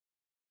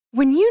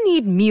When you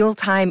need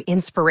mealtime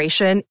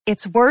inspiration,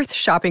 it's worth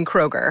shopping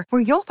Kroger,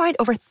 where you'll find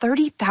over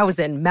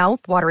 30,000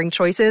 mouth-watering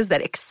choices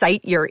that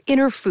excite your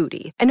inner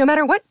foodie. And no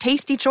matter what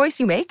tasty choice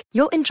you make,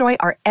 you'll enjoy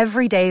our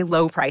everyday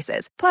low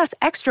prices, plus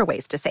extra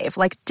ways to save,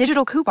 like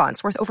digital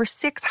coupons worth over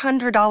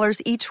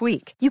 $600 each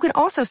week. You can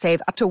also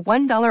save up to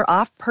 $1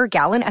 off per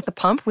gallon at the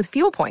pump with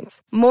fuel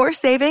points. More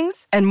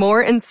savings and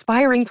more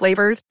inspiring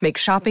flavors make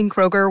shopping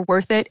Kroger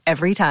worth it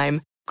every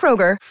time.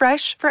 Kroger,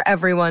 fresh for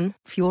everyone.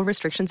 Fuel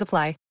restrictions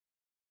apply.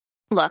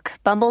 Look,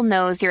 Bumble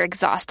knows you're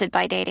exhausted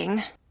by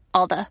dating.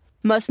 All the,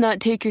 must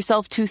not take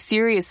yourself too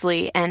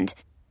seriously, and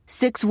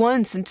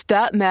 6'1" since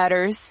that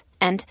matters,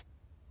 and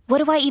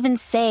what do I even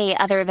say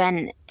other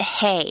than,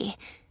 hey?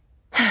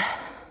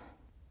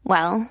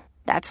 Well,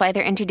 that's why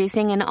they're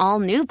introducing an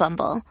all-new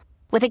Bumble,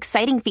 with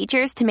exciting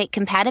features to make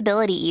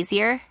compatibility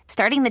easier,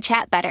 starting the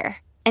chat better,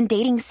 and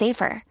dating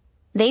safer.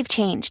 They've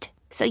changed,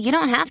 so you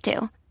don't have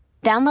to.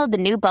 Download the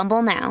new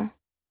Bumble now.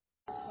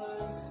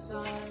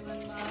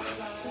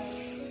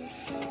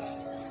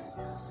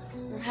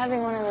 I'm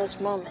having one of those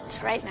moments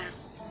right now.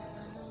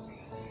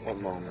 What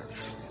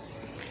moments?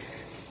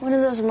 One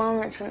of those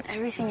moments when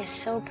everything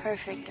is so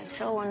perfect and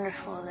so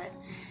wonderful that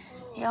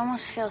you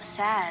almost feel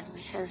sad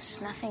because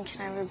nothing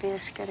can ever be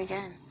this good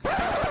again.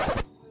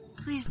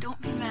 Please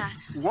don't be mad.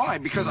 Why?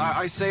 Because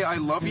I say I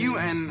love you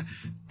and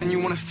you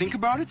want to think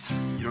about it?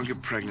 You don't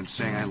get pregnant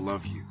saying I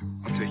love you.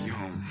 I'll take you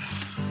home.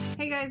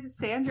 Hey guys, it's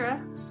Sandra.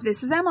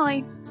 This is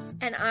Emily.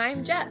 And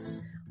I'm Jess.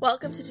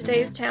 Welcome to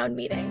today's town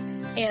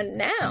meeting. And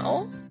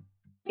now...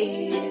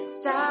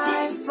 it's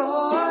time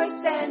for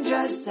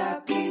Sandra's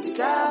Sucky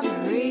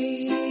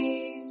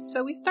Summaries.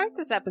 So we start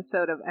this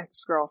episode of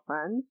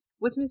Ex-Girlfriends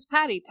with Miss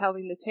Patty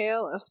telling the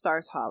tale of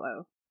Stars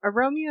Hollow, a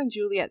Romeo and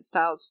Juliet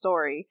style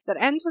story that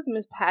ends with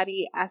Miss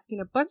Patty asking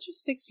a bunch of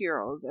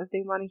 6-year-olds if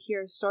they want to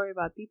hear a story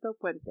about Tito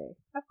Puente.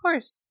 Of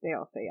course, they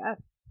all say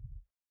yes.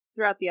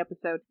 Throughout the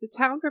episode, the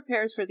town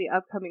prepares for the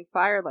upcoming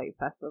Firelight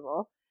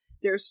Festival.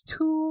 There's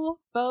tulle,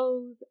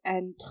 bows,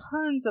 and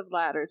tons of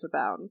ladders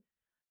abound.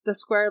 The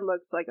square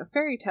looks like a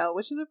fairy tale,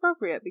 which is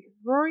appropriate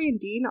because Rory and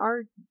Dean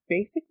are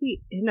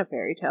basically in a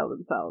fairy tale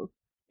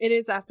themselves. It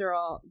is, after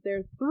all,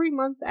 their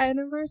 3-month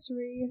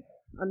anniversary.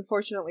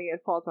 Unfortunately,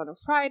 it falls on a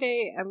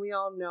Friday, and we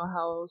all know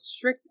how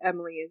strict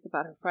Emily is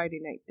about her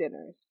Friday night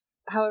dinners.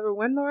 However,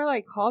 when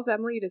Lorelai calls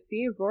Emily to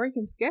see if Rory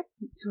can skip,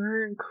 to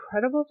her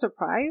incredible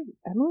surprise,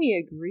 Emily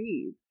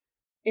agrees.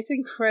 It's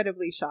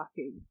incredibly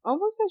shocking.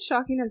 Almost as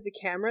shocking as the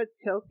camera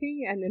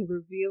tilting and then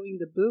revealing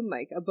the boom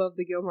mic above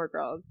the Gilmore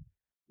Girls.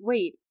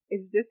 Wait,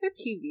 is this a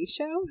TV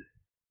show?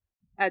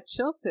 At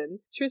Chilton,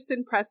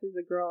 Tristan presses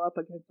a girl up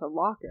against a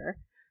locker,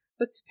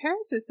 but to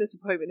Paris's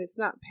disappointment, it's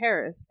not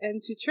Paris,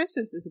 and to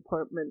Tristan's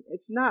disappointment,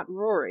 it's not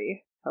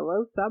Rory.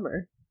 Hello,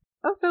 summer.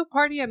 Also,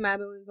 party at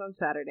Madeline's on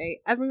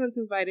Saturday. Everyone's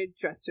invited,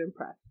 dressed to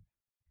impress.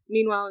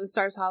 Meanwhile, in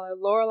Stars Hollow,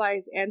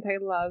 Lorelai's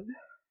anti-love,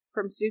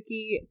 from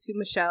Suki to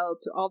Michelle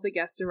to all the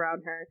guests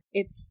around her,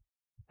 it's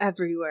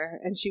everywhere,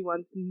 and she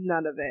wants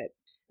none of it.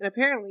 And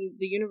apparently,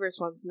 the universe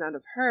wants none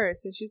of her,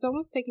 since she's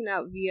almost taken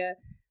out via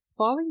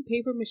falling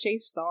papier-mâché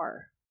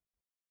star.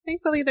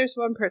 Thankfully, there's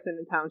one person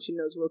in town she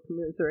knows will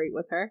commiserate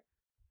with her.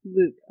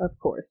 Luke, of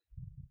course.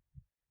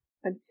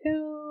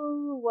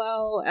 Until,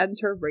 well,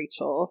 enter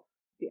Rachel,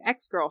 the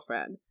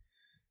ex-girlfriend.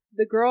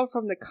 The girl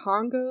from the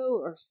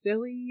Congo, or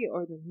Philly,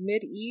 or the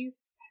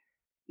Mid-East.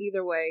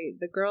 Either way,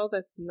 the girl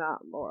that's not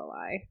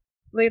Lorelai.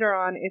 Later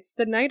on, it's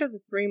the night of the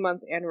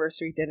 3-month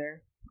anniversary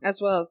dinner, as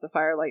well as the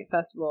Firelight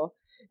Festival,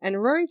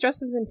 and Rory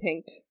dresses in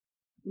pink.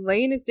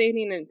 Lane is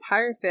dating an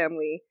entire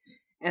family,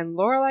 and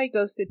Lorelai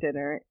goes to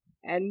dinner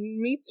and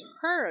meets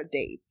her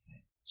date,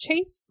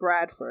 Chase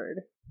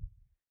Bradford,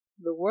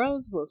 the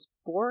world's most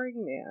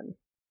boring man.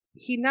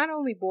 He not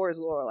only bores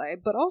Lorelai,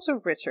 but also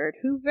Richard,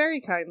 who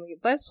very kindly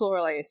lets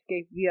Lorelai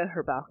escape via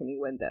her balcony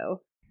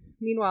window.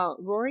 Meanwhile,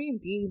 Rory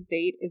and Dean's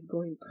date is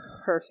going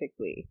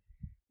perfectly.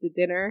 The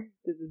dinner,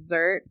 the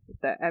dessert,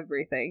 the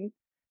everything.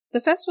 The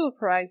festival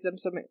provides them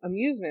some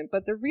amusement,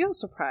 but the real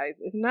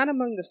surprise is not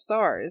among the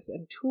stars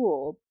and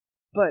tulle,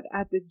 but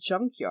at the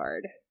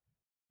junkyard.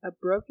 A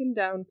broken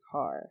down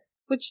car,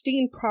 which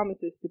Dean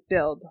promises to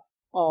build,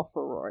 all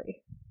for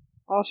Rory.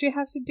 All she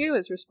has to do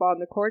is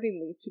respond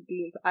accordingly to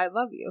Dean's I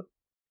love you.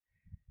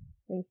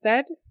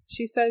 Instead,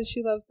 she says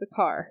she loves the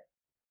car.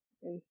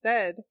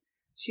 Instead,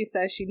 she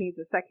says she needs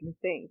a second to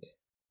think.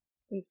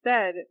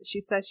 Instead,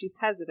 she says she's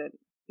hesitant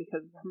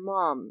because of her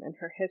mom and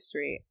her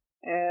history.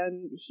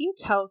 And he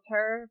tells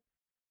her,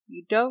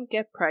 you don't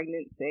get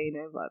pregnant saying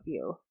I love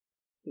you.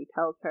 He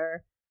tells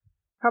her,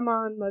 come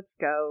on, let's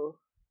go.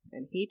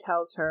 And he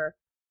tells her,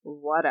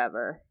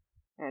 whatever,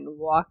 and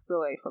walks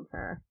away from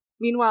her.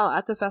 Meanwhile,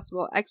 at the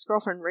festival,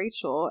 ex-girlfriend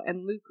Rachel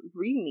and Luke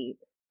re-meet,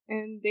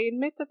 and they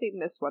admit that they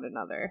miss one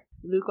another.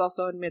 Luke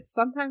also admits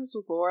sometimes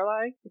with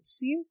Lorelai, it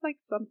seems like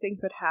something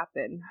could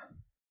happen,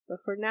 but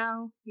for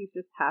now, he's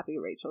just happy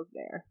Rachel's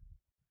there.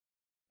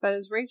 But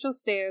as Rachel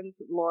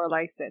stands,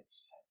 Lorelai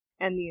sits,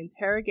 and the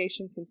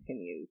interrogation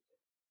continues.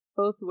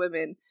 Both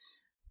women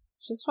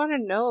just want to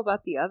know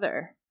about the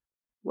other.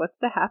 What's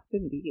the haps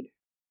indeed?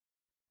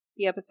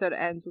 The episode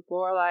ends with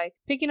Lorelai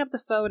picking up the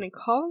phone and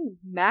calling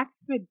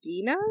Max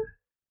Medina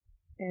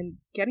and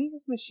getting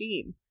his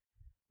machine.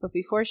 But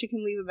before she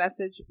can leave a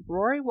message,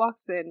 Rory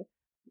walks in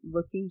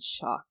looking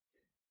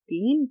shocked.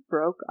 Dean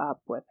broke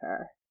up with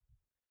her.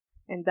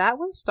 And that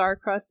was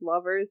Star-Crossed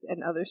Lovers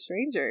and Other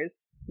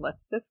Strangers.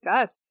 Let's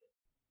discuss.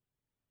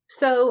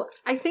 So,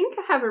 I think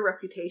I have a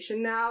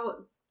reputation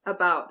now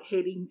about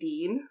hating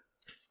Dean,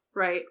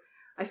 right?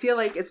 I feel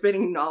like it's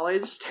been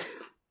acknowledged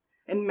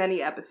in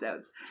many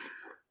episodes.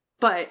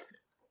 But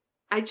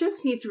I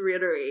just need to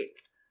reiterate,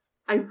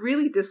 I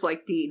really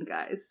dislike Dean,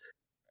 guys.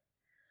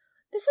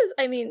 This is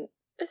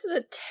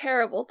a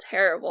terrible,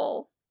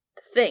 terrible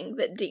thing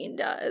that Dean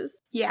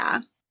does.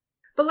 Yeah.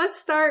 But let's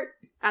start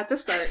at the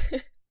start.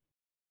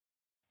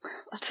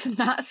 Let's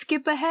not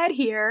skip ahead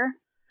here.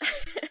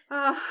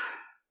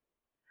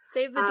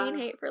 Save the Dean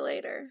hate for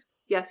later.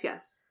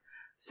 Yes.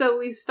 So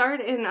we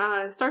start in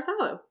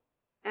Starfallow,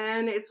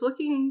 and it's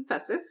looking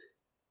festive.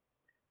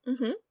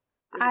 Mm-hmm.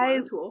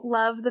 I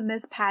love the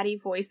Miss Patty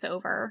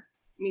voiceover.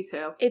 Me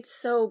too. It's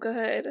so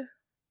good.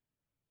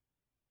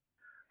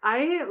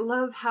 I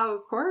love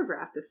how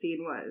choreographed the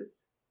scene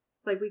was.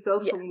 Like, we go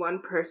from one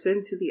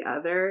person to the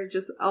other,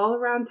 just all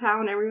around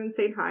town, everyone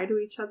saying hi to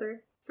each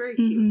other. It's very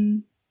cute. Mm-hmm.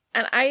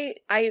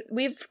 And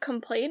we've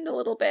complained a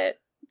little bit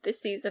this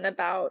season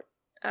about,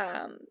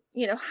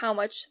 how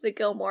much the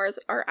Gilmores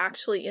are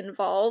actually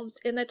involved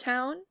in the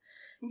town.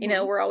 Mm-hmm. You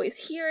know, we're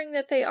always hearing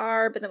that they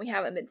are, but then we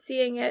haven't been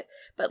seeing it.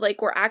 But,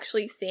 like, we're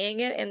actually seeing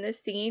it in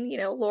this scene. You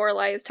know,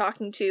 Lorelai is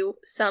talking to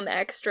some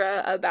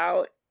extra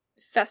about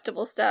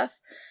festival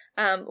stuff.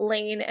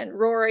 Lane and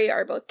Rory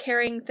are both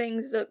carrying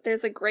things.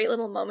 There's a great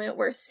little moment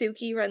where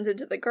Suki runs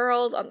into the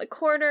girls on the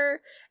corner,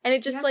 and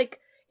it just,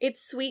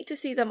 it's sweet to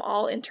see them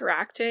all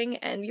interacting,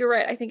 and you're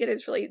right, I think it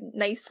is really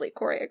nicely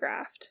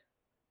choreographed.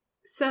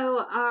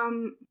 So,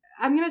 I'm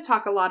going to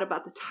talk a lot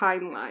about the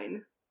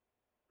timeline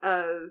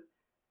of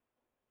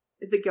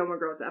the Gilmore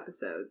Girls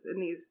episodes in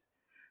these,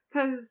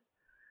 because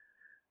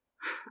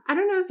I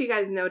don't know if you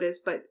guys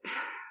noticed, but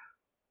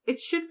it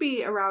should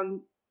be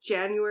around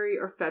January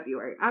or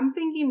February. I'm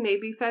thinking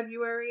maybe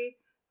February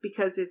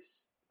because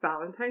it's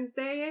Valentine's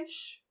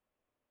Day-ish,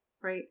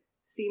 right?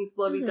 Seems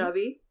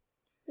lovey-dovey.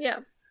 Mm-hmm. Yeah.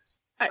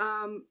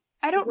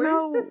 I don't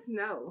know. Where's the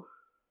snow?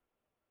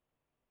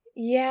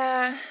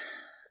 Yeah.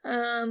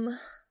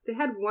 They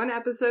had one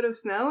episode of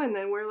snow, and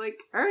then we're like,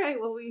 all right,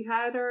 well, we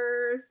had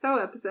our snow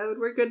episode.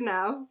 We're good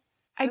now.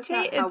 That's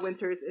I'd say not how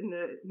winters in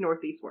the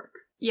Northeast work.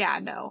 Yeah,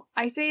 no.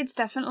 I say it's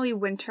definitely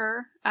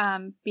winter,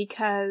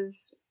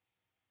 because...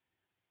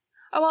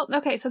 Oh, well,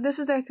 okay, so this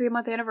is their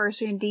 3-month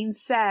anniversary, and Dean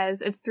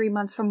says it's 3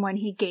 months from when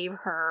he gave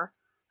her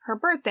her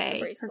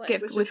birthday, her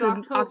gift, which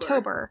was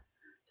October.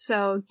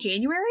 So,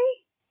 January?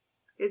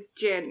 It's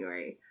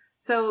January.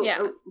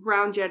 So,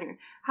 around January.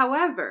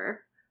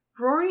 However,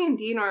 Rory and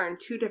Dean are on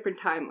 2 different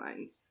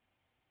timelines.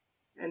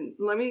 And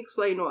let me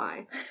explain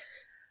why.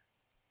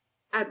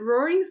 At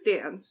Rory's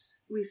dance,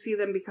 we see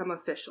them become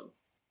official.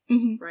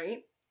 Mm-hmm. Right?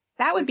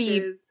 That would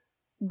be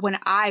when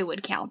I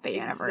would count the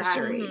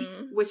anniversary.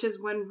 Mm-hmm. Which is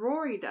when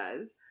Rory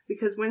does,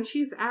 because when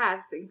she's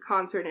asked in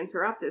Concert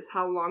Interruptus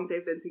how long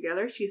they've been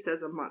together, she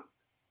says a month.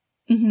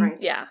 Mm-hmm. Right?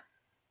 Yeah.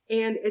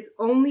 And it's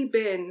only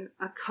been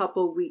a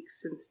couple weeks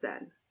since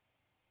then.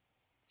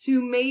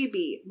 To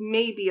maybe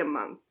a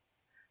month.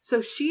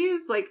 So she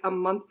is like a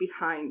month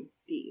behind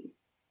Dean.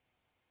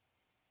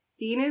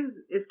 Dean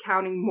is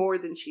counting more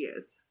than she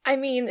is. I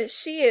mean,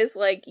 she is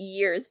like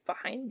years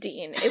behind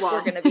Dean, if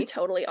we're going to be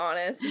totally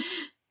honest.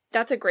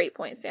 That's a great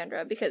point,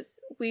 Sandra, because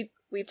we've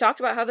talked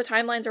about how the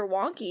timelines are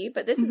wonky,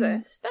 but this is an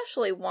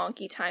especially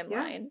wonky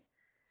timeline.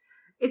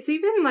 Yeah. It's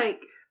even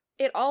like...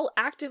 It all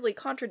actively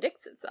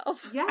contradicts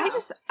itself. Yeah.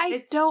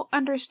 I don't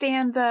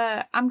understand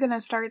I'm going to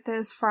start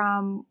this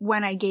from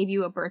when I gave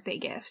you a birthday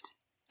gift.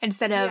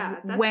 Instead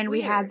of when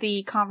we had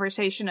the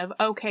conversation of,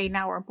 okay,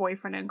 now we're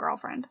boyfriend and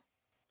girlfriend.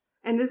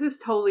 And this is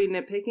totally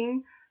nitpicking,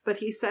 but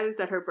he says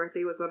that her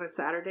birthday was on a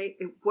Saturday.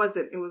 It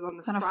wasn't. It was on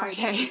a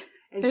Friday.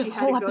 And she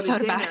had to go to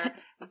dinner.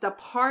 The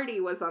party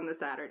was on the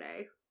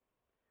Saturday.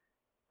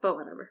 But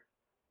whatever.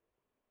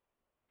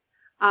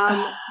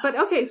 But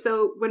okay,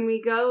 so when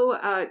we go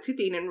to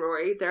Dean and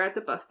Rory, they're at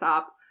the bus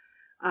stop.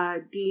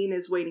 Dean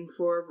is waiting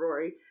for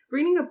Rory,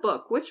 reading a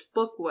book. Which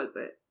book was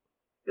it?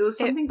 It was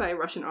something by a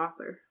Russian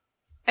author.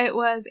 It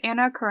was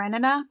Anna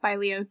Karenina by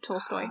Leo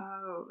Tolstoy.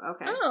 Oh,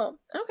 okay. Oh,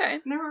 okay.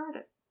 Never read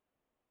it.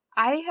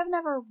 I have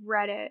never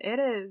read it. It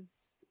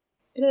is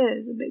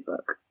a big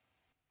book.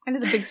 It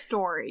is a big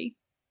story.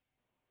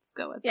 Let's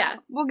go with that.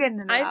 We'll get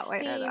into that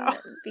later, though.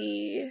 I've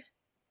seen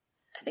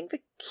I think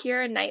the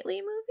Keira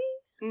Knightley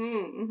movie?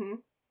 Mm-hmm.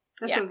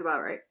 That sounds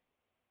about right.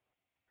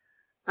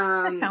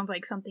 That sounds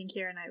like something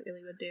Keira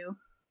Knightley would do.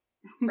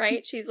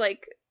 Right? She's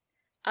like,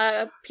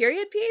 a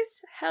period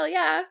piece? Hell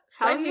yeah.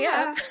 Sign me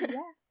up.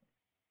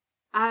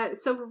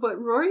 So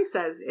what Rory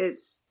says,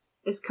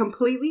 it's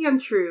completely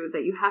untrue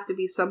that you have to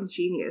be some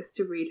genius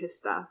to read his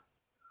stuff.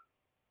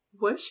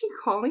 Was she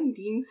calling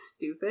Dean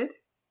stupid?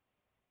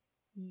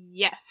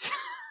 Yes.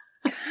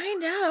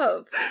 Kind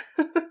of.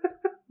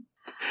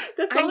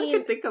 That's all I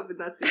can think of in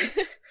that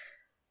scene.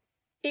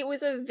 It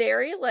was a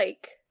very,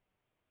 like,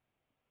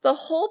 the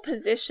whole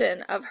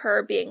position of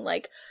her being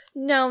like,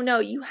 no,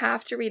 you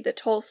have to read the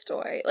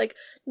Tolstoy. Like,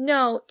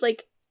 no,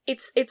 like,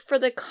 it's for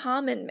the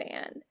common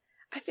man.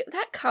 I feel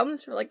that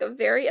comes from, like, a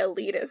very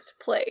elitist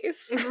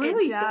place. It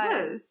really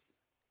does.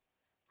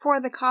 For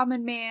the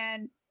common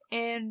man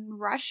in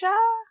Russia?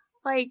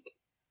 Like,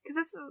 because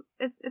this is...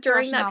 It's during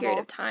Russian that novel. period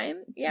of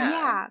time? Yeah.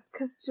 Yeah,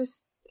 because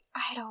just...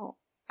 I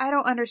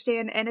don't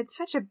understand, and it's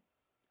such a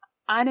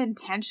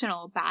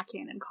unintentional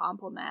backhanded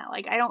compliment.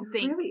 Like, I don't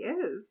think... It really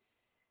is.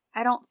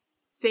 I don't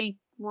think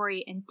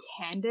Rory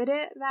intended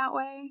it that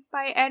way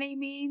by any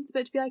means,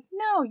 but to be like,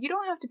 no, you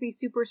don't have to be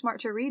super smart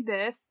to read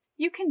this.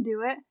 You can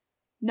do it.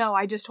 No,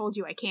 I just told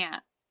you I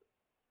can't.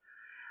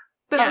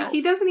 But like,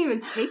 he doesn't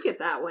even take it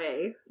that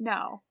way.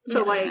 No.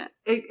 So like,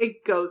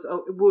 it goes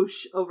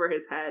whoosh over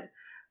his head.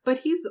 But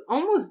he's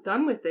almost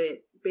done with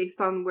it based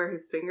on where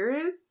his finger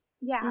is.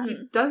 Yeah.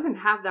 He doesn't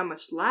have that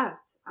much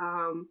left.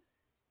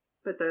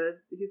 But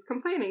he's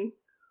complaining.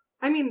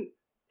 I mean,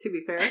 to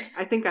be fair,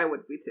 I think I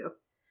would be too.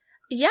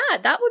 Yeah,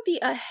 that would be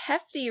a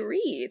hefty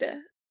read.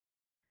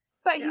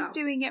 But he's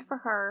doing it for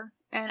her,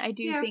 and I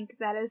do think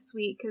that is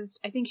sweet, because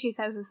I think she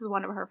says this is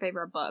one of her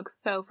favorite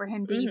books, so for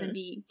him to even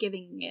be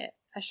giving it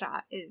a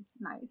shot is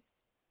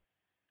nice.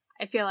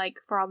 I feel like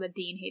for all the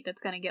Dean hate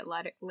that's going to get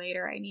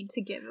later, I need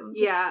to give him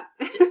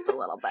just a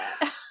little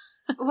bit.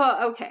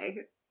 Well, okay.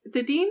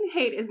 The Dean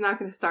hate is not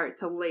going to start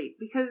till late,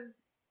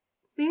 because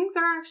things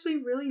are actually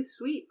really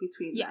sweet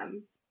between them.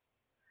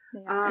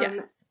 They are.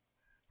 Yes.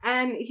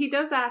 And he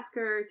does ask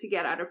her to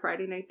get out of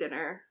Friday night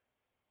dinner,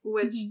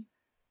 which,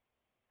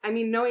 I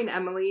mean, knowing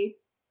Emily,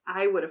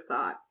 I would have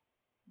thought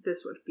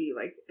this would be,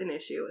 like, an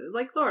issue.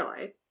 Like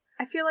Lorelai.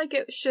 I feel like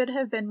it should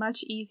have been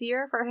much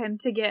easier for him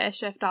to get a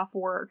shift off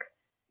work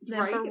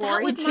than for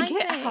Rory to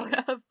get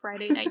out of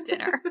Friday night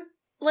dinner.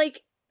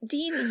 Like,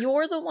 Dean,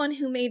 you're the one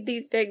who made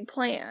these big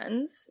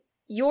plans.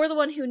 You're the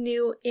one who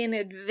knew in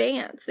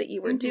advance that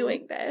you were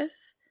doing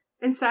this.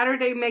 And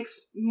Saturday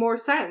makes more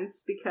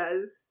sense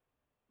because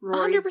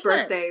Rory's 100%.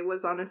 birthday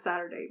was on a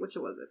Saturday, which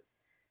it wasn't.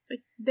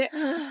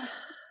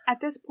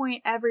 At this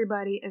point,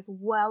 everybody is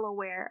well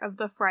aware of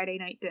the Friday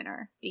night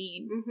dinner,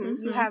 Dean.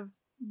 You have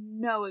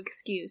no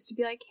excuse to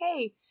be like,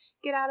 hey,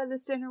 get out of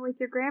this dinner with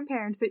your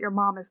grandparents that your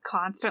mom is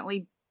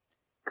constantly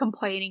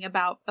complaining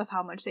about of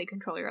how much they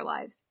control your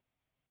lives.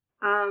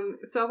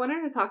 So I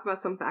wanted to talk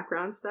about some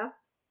background stuff.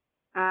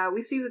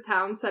 We see the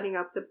town setting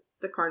up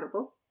the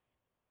carnival,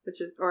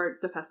 or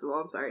the festival,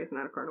 I'm sorry, it's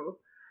not a carnival.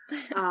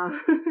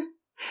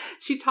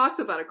 She talks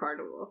about a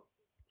carnival.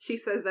 She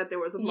says that there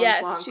was a month-long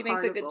carnival. Yes, she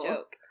makes a good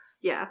joke.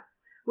 Yeah,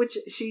 which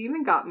she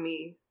even got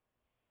me.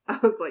 I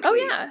was like, oh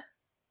wait. yeah.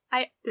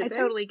 I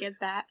totally get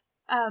that.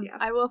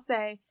 I will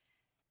say,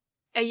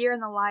 A Year in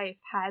the Life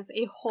has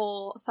a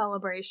whole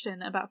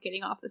celebration about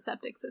getting off the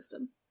septic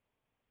system.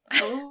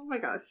 Oh my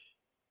gosh.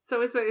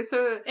 So it's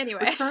a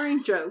anyway.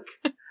 recurring joke.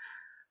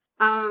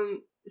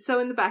 So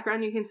in the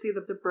background you can see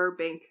the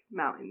Burbank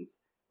Mountains,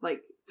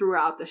 like,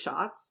 throughout the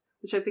shots,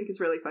 which I think is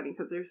really funny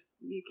because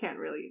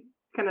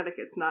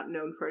Connecticut's not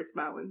known for its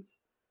mountains,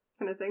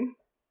 kind of thing.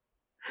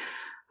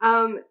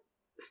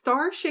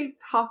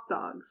 Star-shaped hot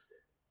dogs.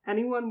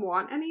 Anyone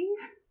want any?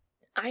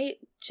 I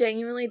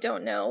genuinely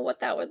don't know what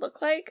that would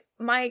look like.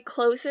 My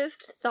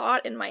closest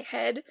thought in my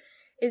head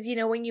is,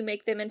 when you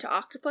make them into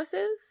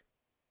octopuses,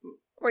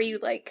 where you,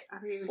 like,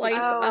 slice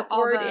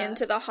upward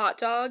into the hot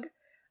dog,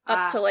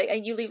 up to, like,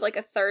 and you leave, like,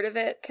 a third of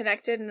it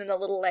connected, and then the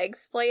little legs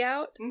splay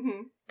out.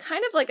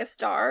 Kind of like a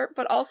star,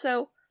 but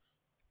also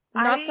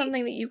not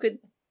something that you could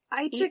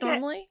eat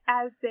normally. It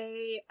as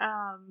they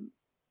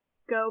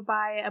go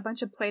by a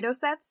bunch of Play-Doh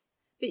sets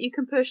that you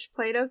can push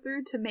Play-Doh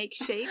through to make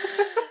shapes,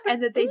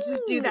 and that they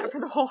just do that for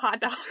the whole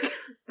hot dog.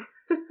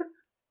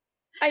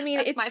 I mean,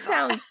 it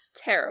sounds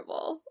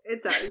terrible.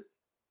 It does.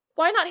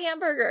 Why not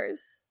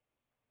hamburgers?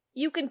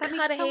 You can that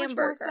cut makes a so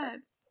hamburger. Much more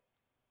sense.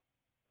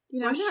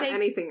 Why not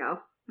anything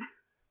else?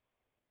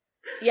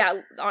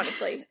 Yeah,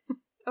 honestly.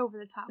 Over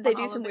the top. They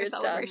do some weird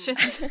stuff.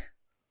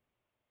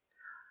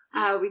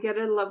 We get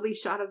a lovely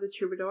shot of the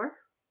troubadour.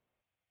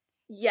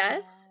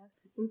 Yes.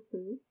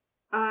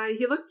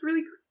 He looked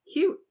really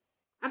cute.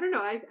 I don't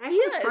know. I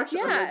had a crush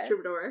on the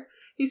troubadour.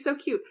 He's so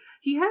cute.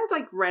 He had,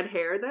 like, red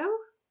hair though.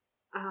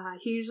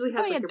 He usually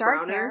has like a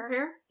brown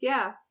hair.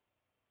 Yeah.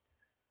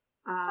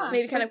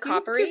 Maybe kind of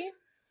coppery.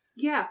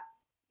 Yeah.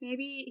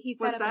 Maybe he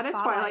set was up that a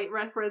Twilight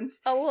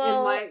reference? A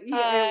little. It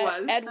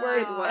was.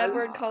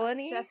 Edward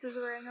Cullen. Jess is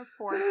wearing a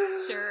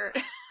Forks shirt.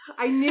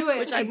 I knew it.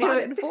 Which I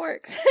bought in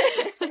Forks.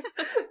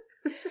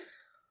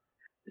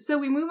 So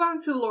we move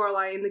on to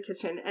Lorelai in the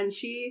kitchen, and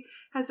she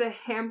has a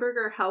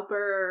hamburger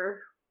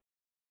helper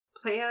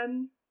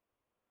plan,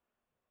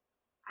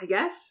 I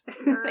guess.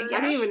 I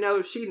don't even know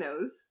if she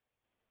knows.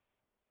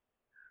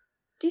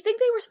 Do you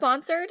think they were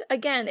sponsored?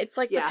 Again, it's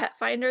like the Pet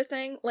Finder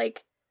thing.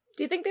 Like,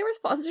 do you think they were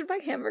sponsored by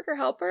Hamburger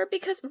Helper?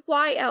 Because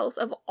why else,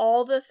 of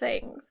all the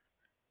things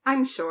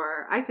I'm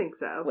sure. I think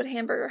so. Would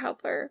Hamburger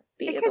Helper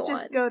be the It one? could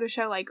just go to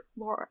show, like,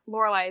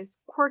 Lorelai's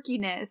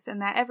quirkiness,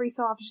 and that every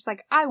so often she's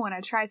like, I want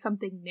to try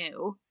something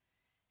new.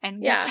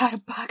 And gets out a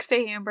box of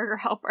Hamburger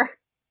Helper.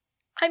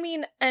 I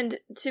mean, and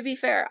to be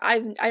fair, I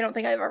don't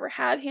think I've ever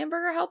had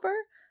Hamburger Helper,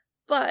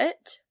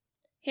 but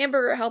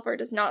Hamburger Helper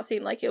does not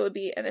seem like it would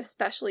be an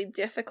especially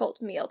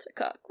difficult meal to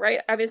cook,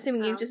 right? I'm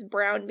assuming you just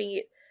brown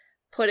meat,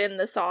 put in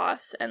the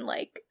sauce, and,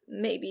 like,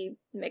 maybe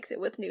mix it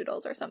with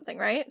noodles or something,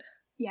 right?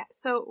 Yeah,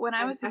 so when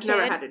I was a kid... I've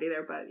never had it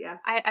either, but yeah.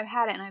 I've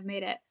had it and I've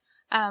made it.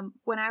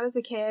 When I was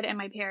a kid and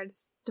my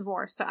parents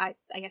divorced, so I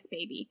guess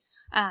baby,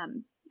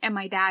 and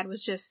my dad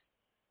was just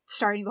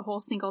starting the whole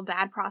single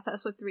dad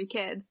process with 3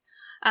 kids,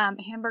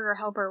 Hamburger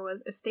Helper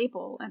was a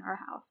staple in our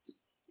house.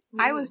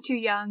 I was too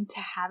young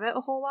to have it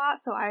a whole lot,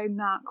 so I'm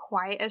not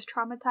quite as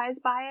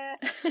traumatized by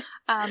it.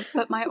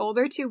 But my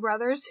older 2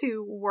 brothers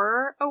who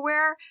were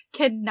aware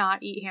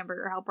cannot eat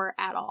Hamburger Helper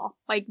at all.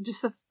 Like,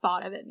 just the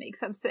thought of it makes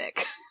them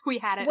sick. We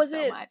had it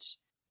much.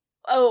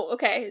 Oh,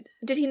 okay.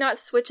 Did he not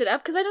switch it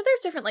up? Because I know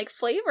there's different, like,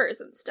 flavors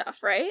and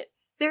stuff, right?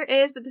 There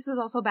is, but this was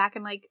also back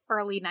in, like,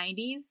 early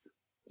 90s.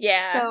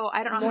 Yeah. So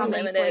I don't know how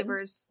many limited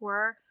flavors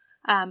were.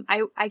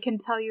 I can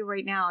tell you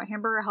right now,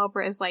 Hamburger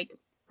Helper is like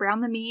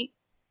brown the meat,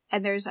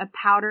 and there's a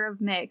powder of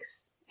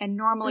mix, and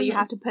normally you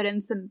have to put in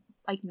some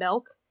like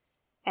milk,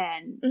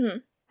 and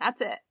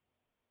that's it.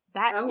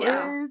 That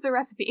is the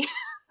recipe.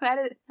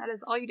 that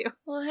is all you do.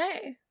 Well,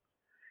 hey.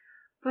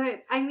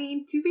 But I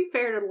mean, to be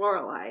fair to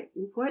Lorelai,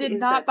 did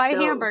not buy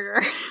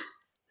hamburger.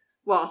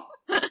 Well,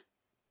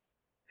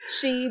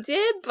 she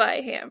did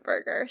buy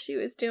hamburger. She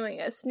was doing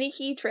a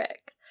sneaky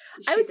trick.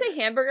 I would say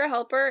Hamburger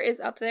Helper is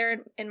up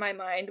there in my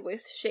mind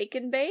with Shake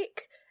and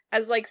Bake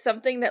as like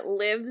something that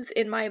lives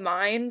in my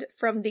mind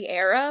from the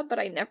era, but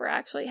I never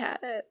actually had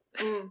it.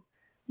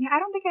 Yeah, I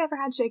don't think I ever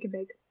had Shake and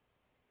Bake.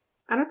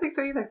 I don't think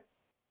so either.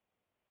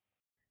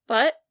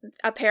 But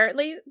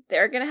apparently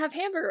they're going to have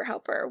Hamburger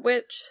Helper,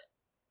 which,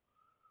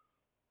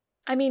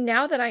 I mean,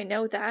 now that I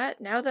know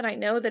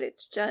that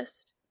it's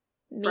just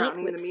meat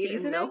Browning with the meat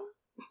seasoning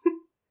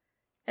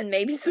and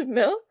maybe some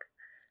milk,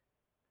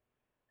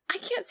 I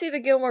can't see the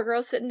Gilmore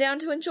Girls sitting down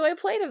to enjoy a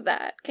plate of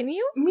that. Can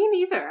you? Me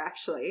neither,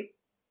 actually.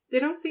 They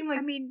don't seem like...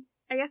 I mean,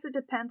 I guess it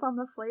depends on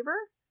the flavor.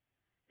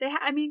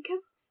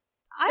 Because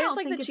I There's don't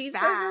like think the it's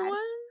cheeseburger bad. one.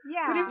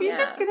 Yeah. But if you're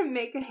just going to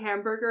make a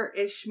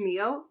hamburger-ish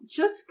meal,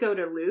 just go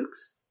to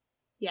Luke's.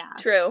 Yeah.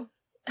 True.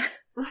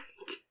 Like,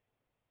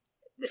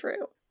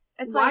 True.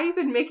 It's why like,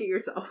 even make it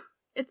yourself?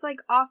 It's like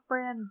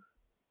off-brand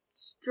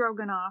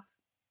stroganoff.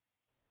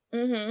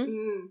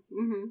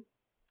 Mm-hmm.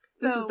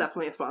 This is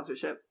definitely a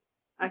sponsorship.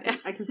 I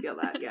can feel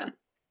that, yeah.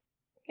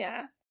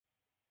 Yeah.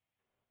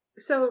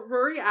 So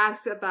Rory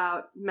asked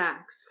about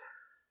Max.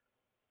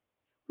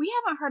 We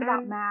haven't heard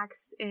about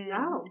Max in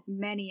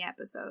many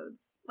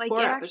episodes. Like, 4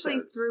 it actually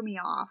episodes. threw me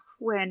off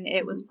when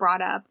it was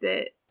brought up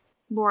that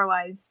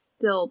Lorelai's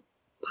still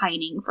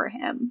pining for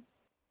him.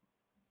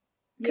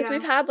 Because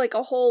we've had like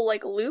a whole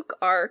like Luke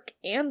arc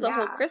and the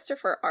whole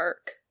Christopher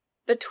arc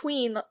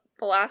between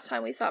the last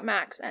time we saw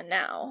Max and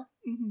now.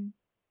 Mm-hmm.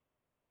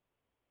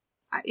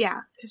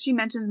 Yeah, because she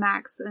mentions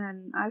Max,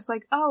 and I was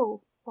like,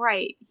 oh,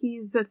 right,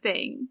 he's a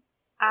thing.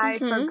 I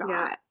forgot.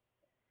 Yeah.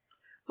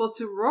 Well,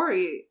 to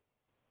Rory,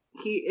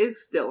 he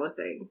is still a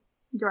thing.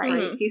 Right.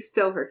 Mm-hmm. He's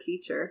still her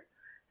teacher.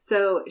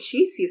 So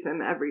she sees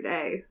him every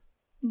day.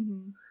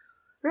 Mm-hmm.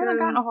 We haven't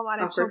gotten a whole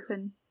lot of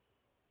Chilton.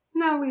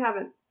 No, we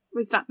haven't. At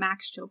least not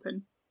Max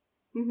Chilton.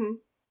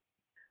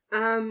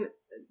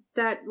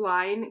 That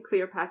line,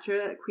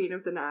 Cleopatra, Queen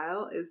of the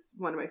Nile, is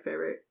one of my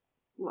favorite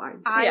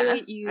lines.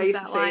 I use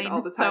that line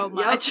all the time. So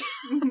much.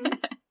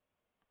 Yep.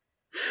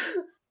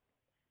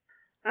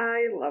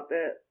 I love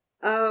it.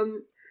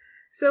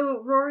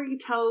 So Rory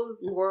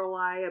tells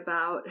Lorelai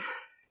about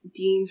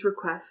Dean's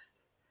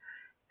requests.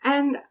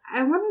 And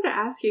I wanted to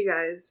ask you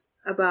guys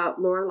about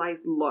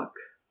Lorelai's look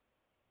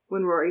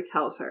when Rory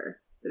tells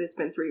her that it's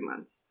been 3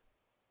 months.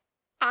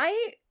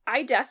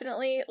 I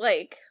definitely,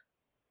 like,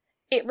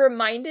 it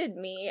reminded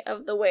me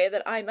of the way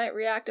that I might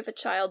react if a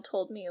child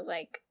told me,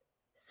 like,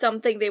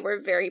 something they were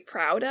very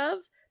proud of,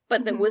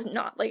 but that was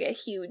not, like, a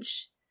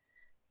huge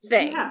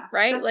thing,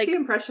 right? That's like the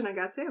impression I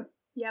got, too.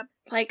 Yep.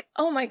 Like,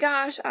 oh my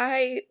gosh,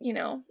 I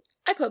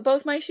put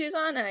both my shoes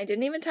on and I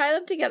didn't even tie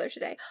them together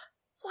today.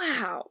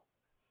 Wow.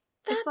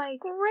 That's like,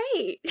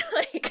 great.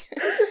 Like,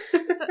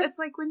 so it's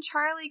like when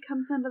Charlie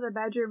comes into the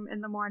bedroom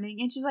in the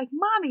morning and she's like,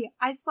 Mommy,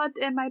 I slept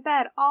in my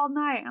bed all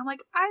night. I'm like,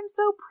 I'm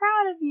so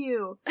proud of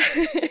you.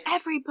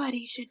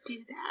 Everybody should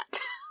do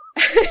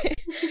that.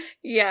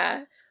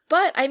 Yeah.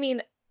 But, I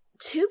mean,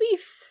 to be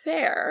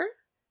fair,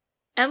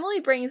 Emily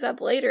brings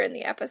up later in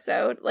the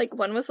episode, like,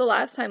 when was the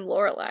last time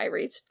Lorelai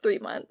reached 3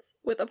 months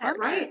with a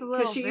partner? Right,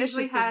 because she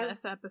usually has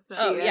this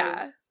episode.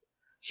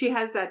 She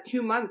has that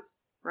 2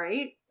 months,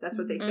 right? That's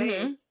what they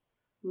say.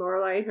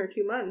 Lorelai in her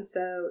 2 months,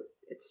 so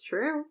it's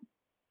true.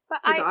 But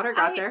the daughter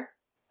got there.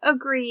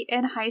 Agree.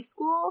 In high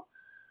school,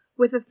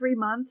 with the 3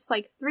 months,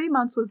 like 3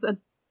 months was a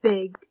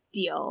big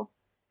deal.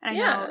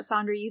 And I know,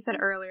 Sandra, you said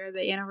earlier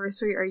the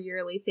anniversary are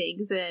yearly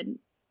things, and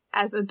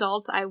as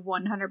adults, I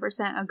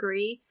 100%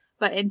 agree.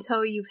 But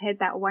until you've hit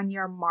that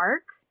 1-year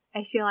mark,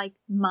 I feel like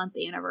month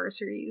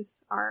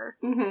anniversaries are.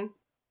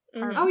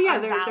 Oh yeah,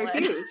 they're valid.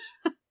 huge.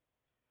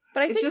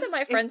 But I It's think just- that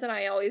my friends and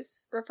I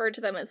always referred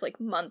to them as like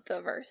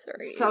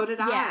month-iversary. So did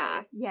I.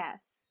 Yeah.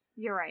 Yes.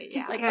 You're right. Yeah.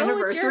 It's like,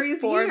 Anniversary it's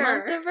is your here.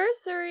 4-month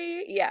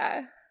anniversary.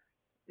 Yeah.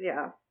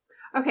 Yeah.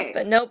 Okay.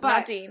 But nope,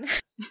 not Dean.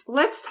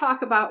 Let's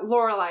talk about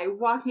Lorelai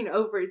walking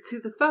over to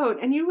the phone,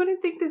 and you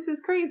wouldn't think this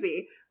is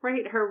crazy,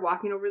 right? Her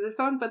walking over the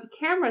phone, but the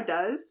camera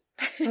does,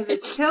 because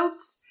it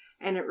tilts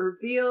and it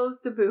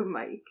reveals the boom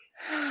mic.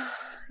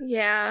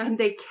 Yeah. And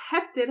they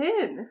kept it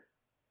in.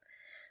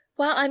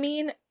 Well, I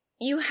mean,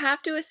 you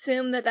have to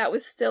assume that that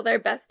was still their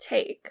best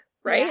take,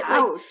 right? Yeah.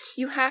 Like, Ouch.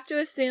 you have to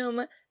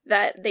assume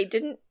that they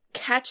didn't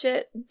catch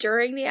it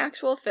during the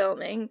actual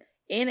filming.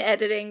 In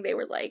editing, they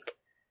were like,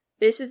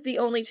 this is the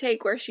only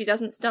take where she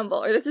doesn't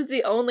stumble, or this is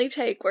the only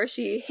take where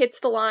she hits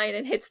the line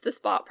and hits the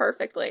spot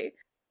perfectly.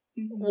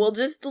 We'll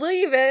just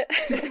leave it.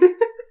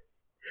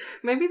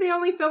 Maybe they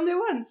only filmed it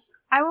once.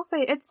 I will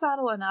say it's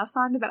subtle enough,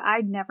 Sandra, that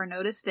I'd never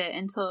noticed it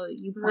until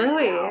you pointed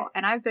Really? it out.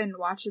 And I've been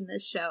watching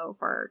this show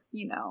for,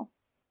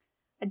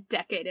 a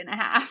decade and a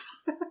half.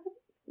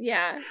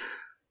 Yeah.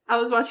 I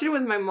was watching it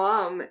with my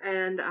mom,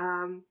 and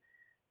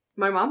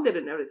my mom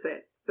didn't notice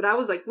it. But I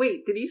was like,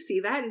 wait, did you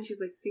see that? And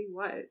she's like, see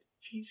what?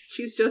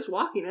 She's just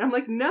walking. And I'm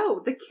like,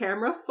 no, the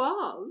camera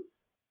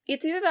falls.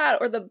 It's either that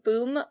or the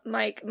boom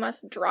mic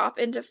must drop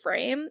into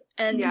frame.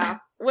 And Yeah.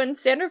 when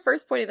Sandra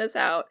first pointed this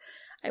out,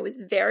 I was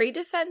very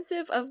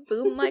defensive of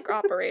boom mic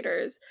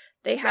operators.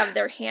 They have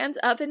their hands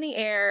up in the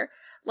air.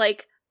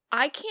 Like,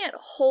 I can't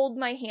hold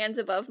my hands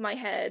above my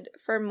head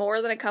for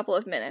more than a couple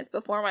of minutes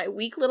before my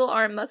weak little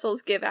arm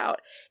muscles give out.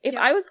 If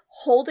I was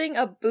holding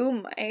a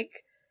boom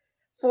mic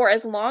for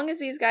as long as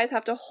these guys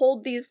have to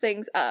hold these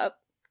things up,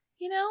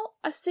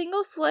 a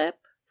single slip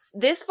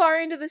this far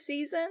into the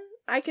season,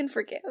 I can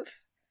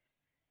forgive.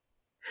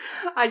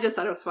 I just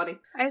thought it was funny.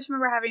 I just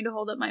remember having to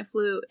hold up my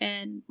flute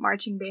in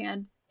marching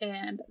band,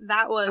 and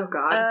that was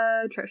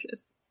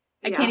atrocious.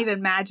 I Yeah. can't even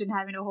imagine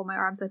having to hold my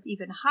arms up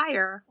even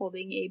higher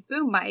holding a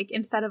boom mic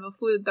instead of a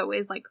flute that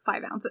weighs like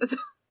 5 ounces.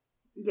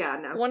 Yeah,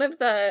 no. One of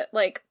the,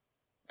 not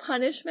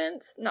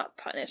punishments,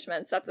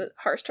 that's a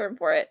harsh term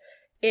for it,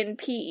 in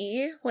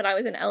PE, when I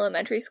was in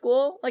elementary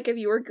school, like, if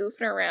you were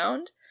goofing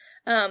around,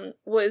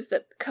 was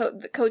that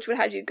the coach would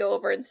have you go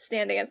over and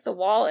stand against the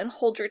wall and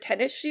hold your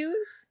tennis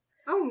shoes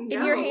in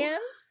your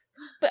hands.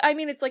 But, I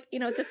mean, it's like,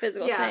 it's a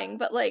physical Yeah. thing,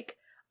 but, like,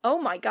 oh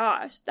my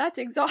gosh, that's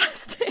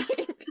exhausting.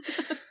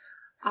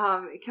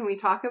 Can we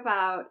talk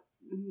about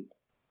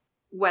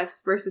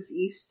West versus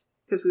East?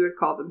 Because we would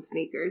call them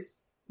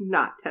sneakers,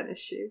 not tennis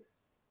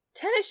shoes.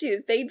 Tennis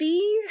shoes,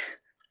 baby!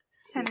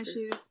 Tennis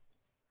shoes.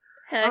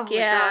 Heck my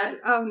yeah. God.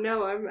 Oh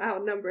no, I'm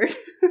outnumbered.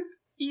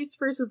 East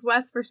versus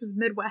West versus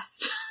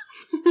Midwest.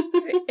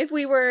 If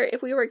we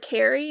were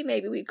Carrie,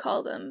 maybe we'd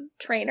call them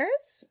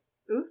trainers.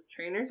 Ooh,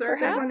 trainers are a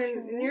good one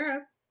Perhaps. in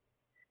Europe.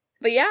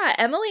 But yeah,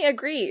 Emily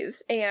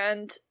agrees,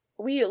 and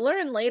we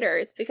learn later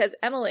it's because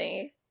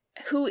Emily,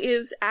 who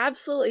is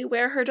absolutely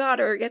where her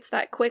daughter gets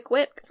that quick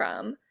wit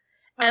from,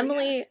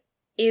 Emily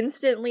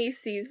instantly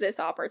sees this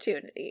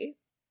opportunity.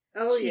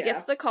 Oh, She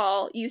gets the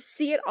call, you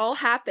see it all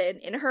happen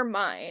in her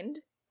mind.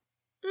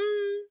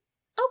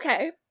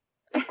 Okay.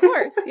 Of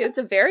course. It's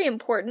a very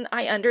important,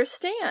 I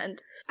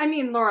understand. I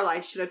mean,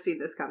 Lorelai should have seen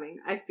this coming,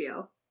 I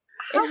feel.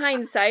 In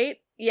hindsight,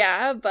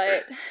 yeah,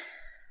 but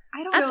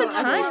I don't at know the if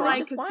time, Lorelai it's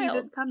just could see wild.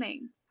 this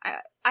coming.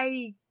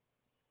 I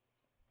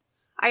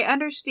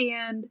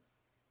understand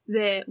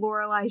that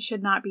Lorelai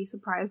should not be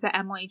surprised that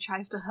Emily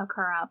tries to hook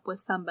her up with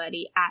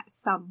somebody at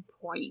some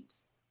point.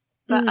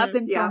 But up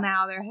until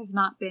now, there has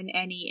not been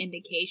any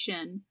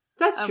indication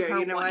That's of true, her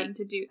you know wanting what?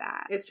 to do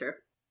that. It's true.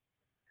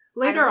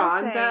 Later will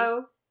on, say-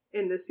 though,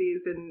 in the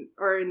season,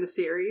 or in the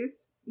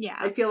series, Yeah.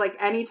 I feel like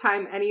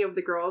anytime any of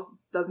the girls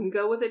doesn't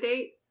go with a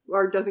date,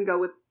 or doesn't go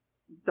with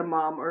the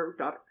mom or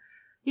daughter,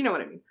 you know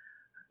what I mean?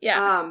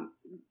 Yeah.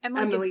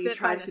 Emily gets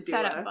bit by tries the to do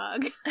setup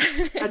bug.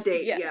 a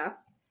date, Yes. yeah.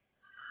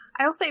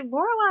 I will say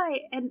Lorelai,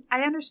 and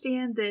I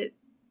understand that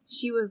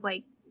she was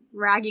like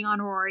ragging on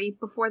Rory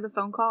before the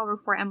phone call,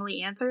 before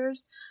Emily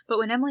answers. But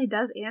when Emily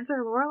does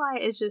answer, Lorelai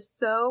is just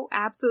so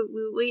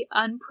absolutely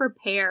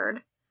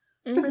unprepared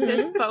for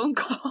this phone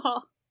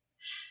call.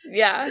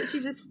 Yeah. That she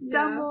just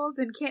stumbles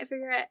and can't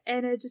figure it.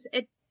 And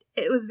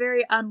it was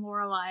very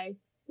un-Lorelai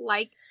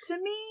like to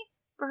me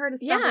for her to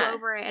stumble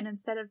over it. And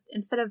instead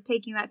of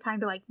taking that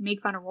time to like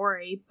make fun of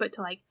Rory, but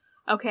to like,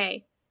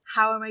 okay,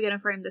 how am I going to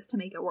frame this to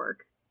make it work?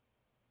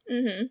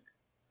 Mm-hmm.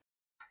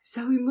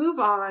 So we move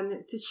on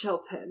to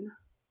Chilton.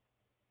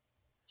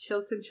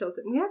 Chilton.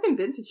 We haven't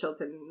been to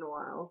Chilton in a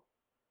while.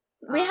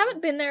 We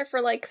haven't been there for,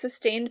 like,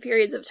 sustained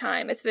periods of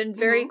time. It's been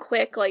very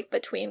quick, like,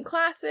 between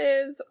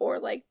classes or,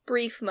 like,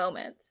 brief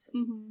moments.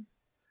 Mm-hmm.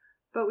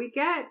 But we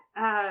get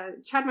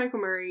Chad Michael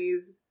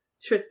Murray's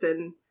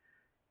Tristan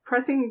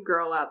pressing a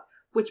girl up,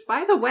 which,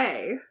 by the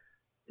way,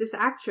 this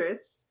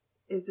actress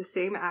is the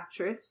same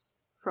actress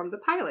from the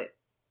pilot.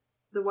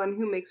 The one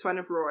who makes fun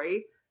of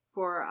Rory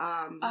for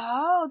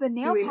the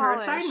nail doing polish.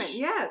 her assignment.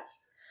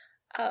 Yes.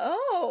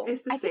 Oh.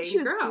 It's the I same think she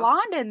was girl.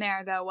 blonde in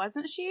there, though,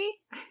 wasn't she?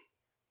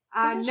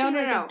 Wasn't she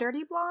No. a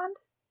dirty blonde?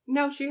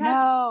 No, she had.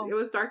 No. It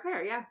was dark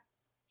hair. Yeah.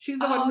 She's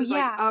the one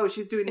who's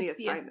she's doing the it's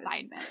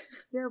assignment.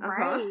 You're Uh-huh.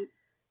 right.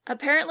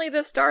 Apparently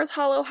the Stars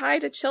Hollow High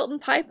to Chilton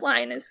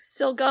pipeline is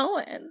still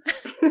going.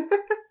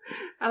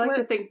 I like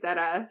to think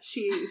that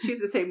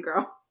she's the same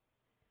girl.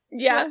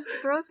 Yeah. What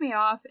throws me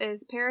off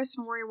is Paris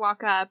and Rory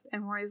walk up,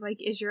 and Rory's like,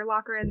 "Is your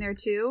locker in there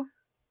too?"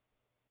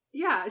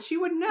 Yeah, she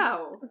would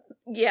know.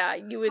 Yeah,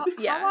 you would.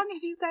 How long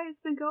have you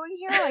guys been going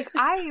here? Like,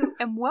 I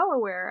am well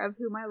aware of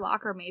who my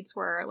locker mates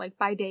were, like,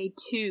 by day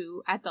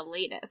 2 at the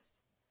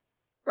latest.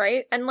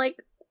 Right? And,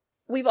 like,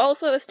 we've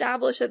also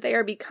established that they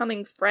are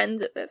becoming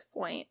friends at this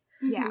point.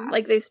 Yeah.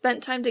 Like, they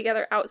spent time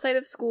together outside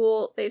of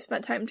school. They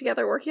spent time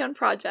together working on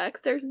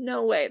projects. There's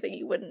no way that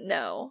you wouldn't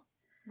know.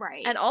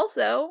 Right. And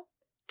also,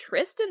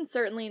 Tristan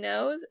certainly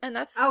knows, and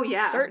that's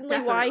certainly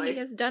why he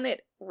has done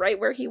it right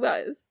where he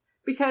was.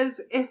 Because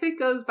if it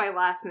goes by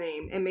last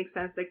name, it makes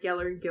sense that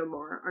Geller and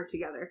Gilmore are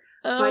together.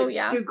 Oh, but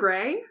yeah.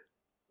 DeGray?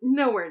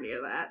 Nowhere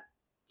near that.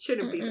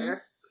 Shouldn't be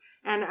there.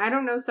 And I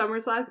don't know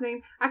Summer's last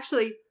name.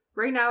 Actually,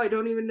 right now I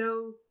don't even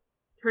know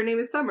her name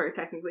is Summer,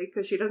 technically,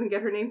 because she doesn't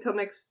get her name till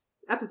next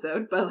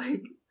episode, but,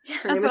 like,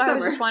 her name is That's what Summer. I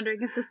was just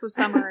wondering if this was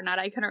Summer or not.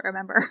 I couldn't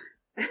remember.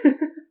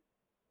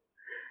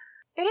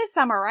 It is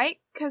Summer,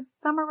 right? Because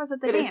Summer was at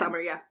the dance. It is Summer,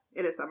 yeah.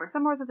 It is Summer.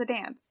 Summer was at the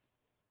dance.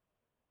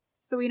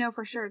 So we know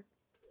for sure.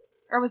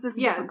 Or was this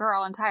a different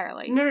girl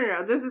entirely?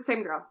 No. This is the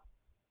same girl.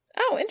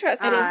 Oh,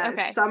 interesting. It is,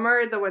 okay.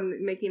 Summer, the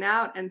one making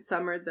out, and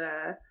Summer,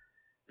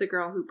 the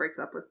girl who breaks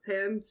up with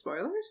him.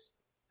 Spoilers,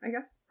 I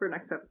guess, for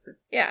next episode.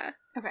 Yeah.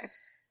 Okay.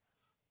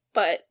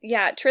 But,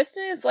 yeah,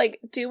 Tristan is, like,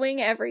 doing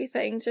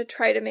everything to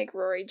try to make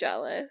Rory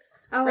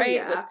jealous. Oh, right?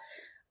 yeah. With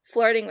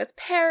flirting with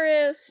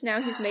Paris. Now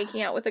he's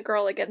making out with a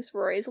girl against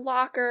Rory's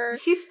locker.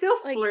 He's still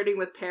flirting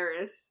with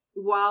Paris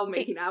while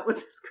making out with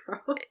this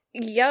girl.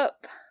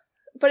 Yep.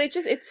 But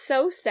it's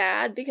so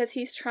sad because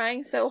he's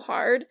trying so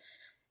hard.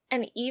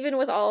 And even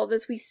with all of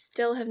this, we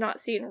still have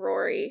not seen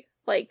Rory,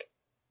 like,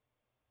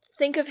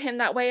 think of him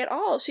that way at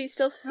all. She's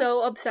still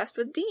so obsessed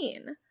with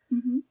Dean.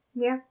 Mm-hmm.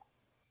 Yeah.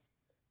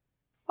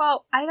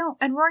 Well,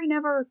 and Rory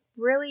never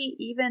really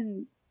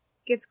even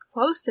gets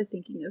close to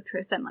thinking of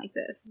Tristan like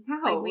this. No.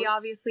 Like, we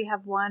obviously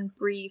have one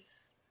brief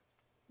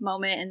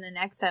moment in the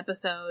next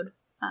episode.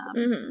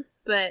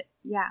 But,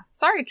 yeah.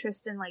 Sorry,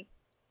 Tristan, like,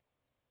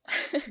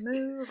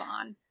 move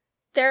on.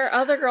 There are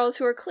other girls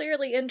who are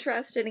clearly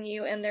interested in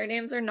you, and their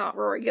names are not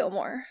Rory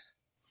Gilmore.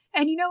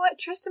 And you know what?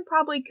 Tristan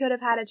probably could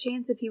have had a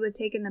chance if he would have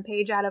taken the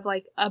page out of,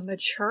 like, a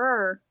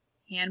mature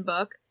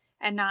handbook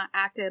and not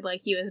acted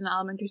like he was in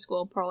elementary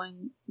school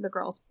pulling the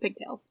girls'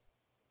 pigtails.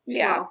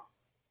 Yeah. Well,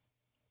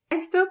 I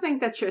still think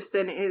that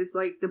Tristan is,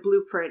 like, the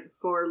blueprint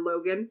for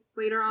Logan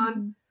later on.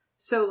 Mm-hmm.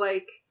 So,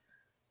 like,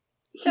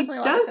 he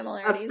does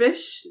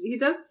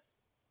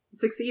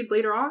succeed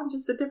later on,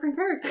 just a different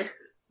character.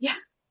 Yeah.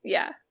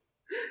 Yeah.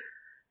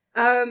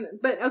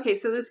 But okay,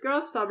 so this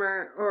girl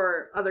Summer,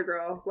 or other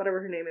girl,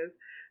 whatever her name is,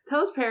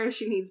 tells Paris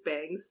she needs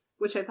bangs,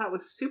 which I thought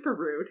was super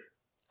rude.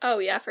 Oh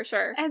yeah, for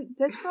sure. And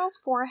this girl's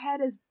forehead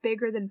is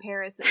bigger than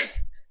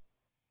Paris's.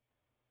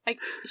 Like,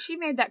 she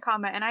made that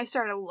comment and I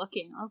started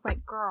looking. I was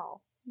like,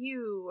 girl,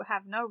 you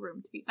have no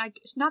room to be, like,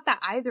 not that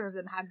either of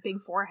them have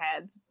big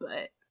foreheads,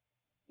 but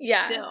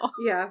yeah. Still.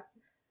 Yeah.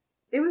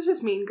 It was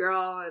just Mean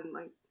Girl and,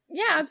 like...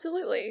 Yeah,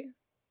 absolutely.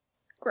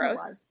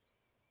 Gross.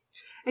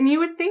 And you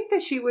would think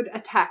that she would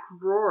attack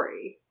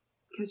Rory,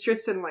 because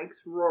Tristan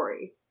likes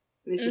Rory,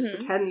 and is just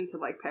pretending to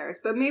like Paris.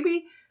 But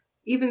maybe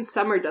even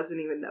Summer doesn't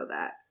even know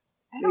that.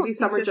 Maybe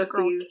Summer just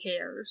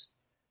cares.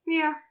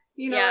 Yeah,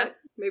 you know what?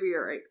 Maybe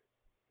you're right.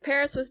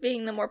 Paris was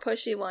being the more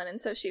pushy one, and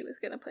so she was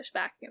going to push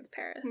back against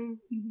Paris.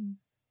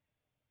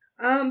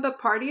 Mm-hmm. But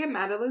party at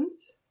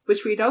Madeline's,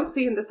 which we don't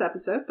see in this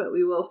episode, but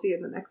we will see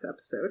in the next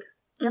episode.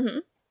 Mm-hmm.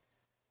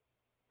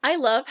 I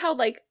love how,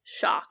 like,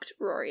 shocked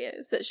Rory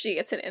is that she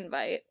gets an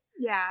invite.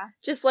 Yeah.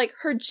 Just, like,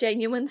 her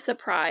genuine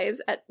surprise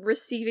at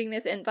receiving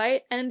this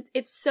invite. And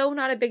it's so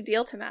not a big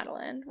deal to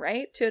Madeline,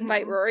 right? To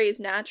invite Rory is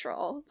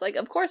natural. It's like,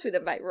 of course we'd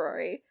invite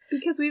Rory.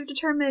 Because we've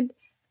determined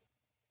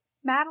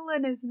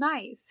Madeline is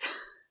nice.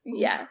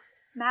 Yes.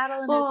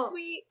 Madeline is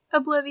sweet,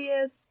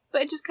 oblivious,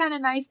 but just kind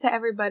of nice to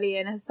everybody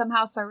and has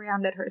somehow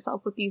surrounded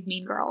herself with these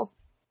mean girls.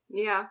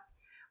 Yeah.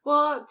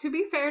 Well, to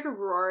be fair to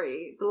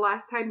Rory, the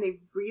last time they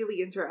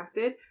really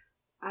interacted,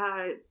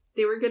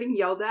 they were getting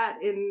yelled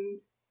at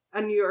in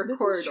a New York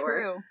corridor. Is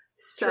true.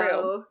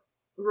 So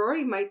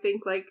Rory might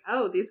think like,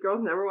 oh, these girls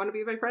never want to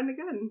be my friend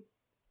again.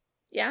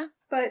 Yeah.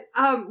 But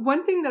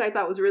one thing that I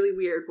thought was really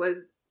weird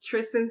was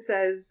Tristan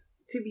says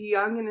to be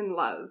young and in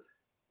love,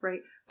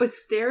 right? But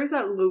stares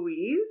at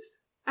Louise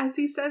as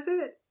he says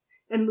it,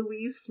 and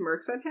Louise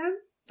smirks at him.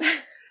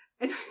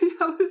 And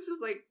I was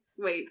just like,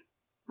 wait,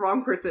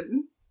 wrong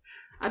person.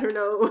 I don't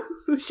know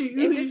who she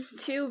is. It's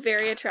just two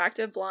very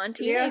attractive blonde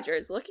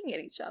teenagers looking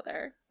at each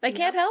other. They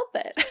can't help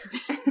it.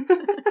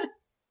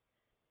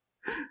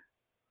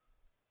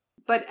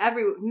 but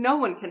no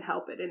one can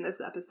help it in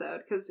this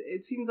episode, because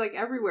it seems like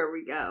everywhere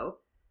we go,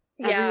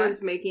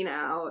 everyone's making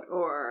out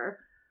or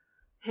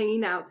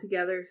hanging out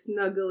together,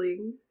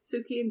 snuggling.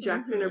 Suki and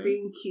Jackson are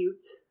being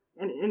cute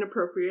and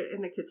inappropriate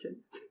in the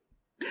kitchen.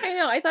 I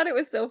know, I thought it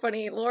was so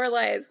funny.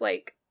 Lorelai is,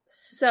 like,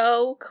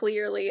 so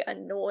clearly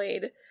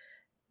annoyed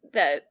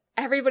that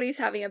everybody's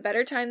having a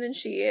better time than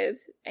she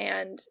is,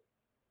 and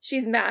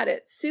she's mad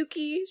at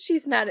Suki,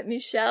 she's mad at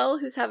Michelle,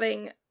 who's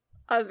having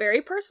a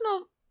very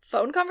personal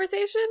phone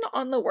conversation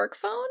on the work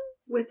phone.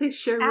 With his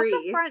Cherie. At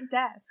the front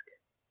desk.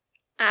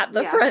 At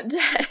the front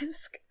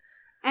desk.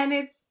 And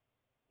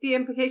the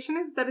implication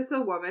is that it's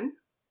a woman,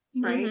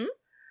 right?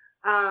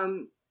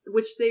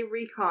 Which they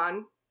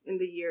recon in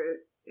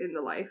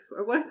the life,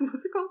 or what's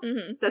it called?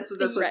 That's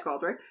what it's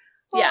called, right?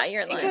 Well, yeah,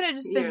 you're in life. It could have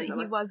just been that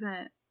he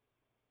wasn't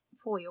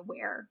fully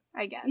aware,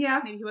 I guess.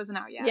 Yeah. Maybe he wasn't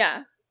out yet.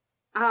 Yeah.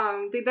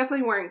 They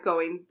definitely weren't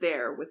going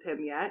there with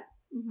him yet.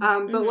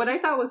 But what I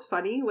thought was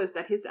funny was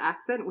that his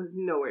accent was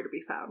nowhere to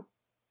be found.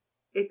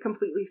 It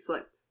completely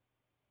slipped.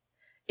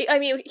 I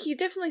mean, he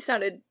definitely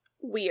sounded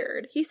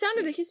weird. He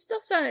still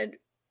sounded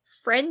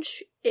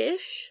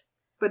French-ish.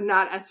 But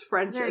not as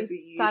French as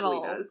he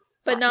usually does.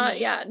 But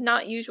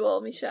not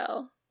usual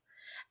Michelle.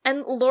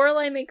 And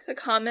Lorelai makes a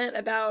comment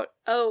about,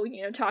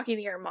 talking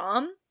to your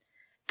mom.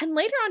 And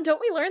later on,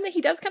 don't we learn that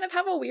he does kind of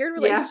have a weird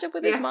relationship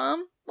with his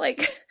mom?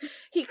 Like,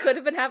 he could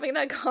have been having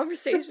that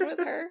conversation with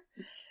her.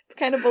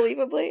 Kind of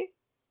believably.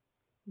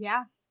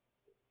 Yeah.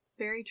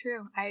 Very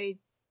true. I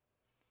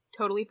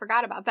totally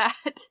forgot about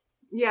that.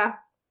 Yeah.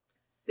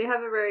 They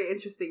have a very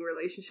interesting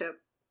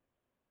relationship.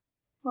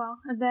 Well,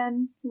 and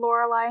then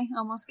Lorelai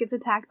almost gets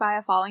attacked by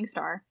a falling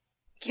star.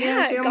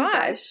 Yeah,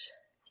 gosh.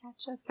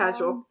 Catch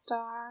a falling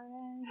star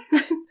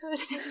and put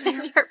it in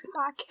your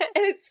pocket.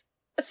 And it's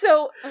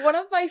so one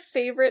of my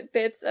favorite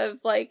bits of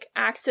like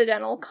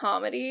accidental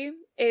comedy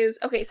is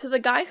so the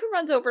guy who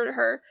runs over to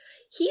her,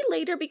 he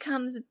later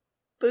becomes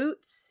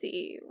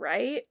Bootsy,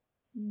 right?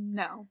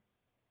 No.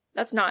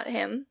 That's not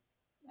him.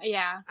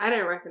 Yeah. I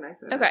didn't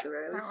recognize him. Okay. At the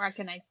very least. I don't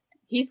recognize.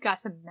 He's got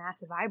some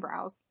massive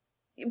eyebrows.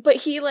 But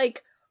he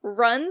like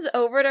runs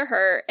over to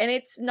her, and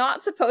it's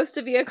not supposed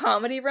to be a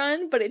comedy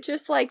run, but it's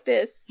just like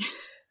this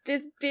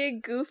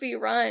big goofy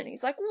run.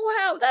 He's like,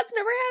 wow, that's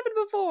never happened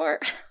before.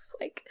 I was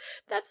like,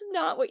 that's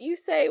not what you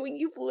say when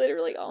you've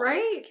literally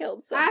almost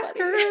killed somebody. Ask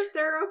her if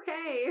they're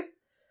okay.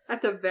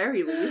 At the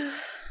very least.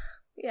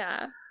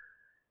 Yeah.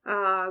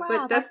 Wow,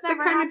 but that's the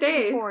kind of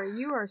day. Before.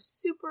 You are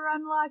super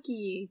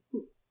unlucky.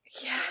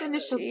 Yeah.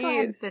 Finish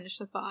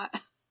the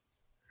thought.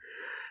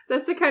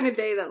 That's the kind of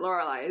day that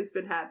Lorelai has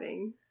been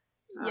having.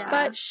 Yeah.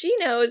 But she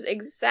knows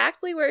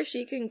exactly where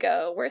she can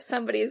go, where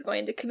somebody is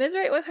going to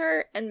commiserate with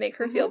her and make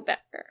her feel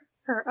better.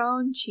 Her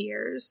own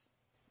Cheers.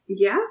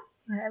 Yeah.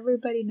 Where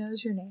everybody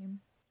knows your name.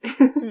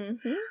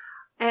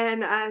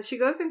 And she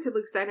goes into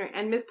Luke's diner,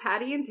 and Miss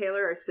Patty and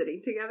Taylor are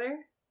sitting together.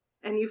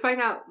 And you find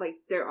out, like,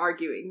 they're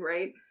arguing,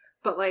 right?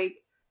 But, like,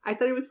 I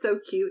thought it was so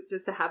cute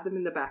just to have them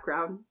in the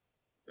background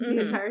the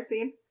entire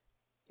scene.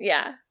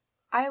 Yeah.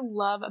 I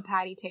love a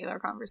Patty Taylor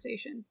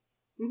conversation.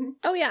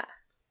 Oh, yeah.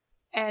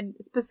 And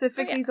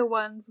specifically the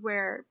ones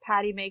where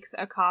Patty makes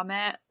a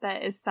comment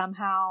that is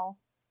somehow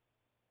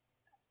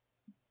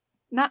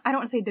not, I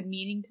don't want to say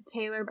demeaning to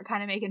Taylor, but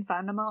kind of making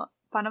fun of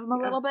him a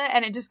little bit,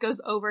 and it just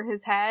goes over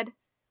his head.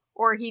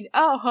 Or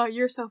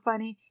you're so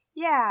funny.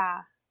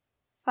 Yeah.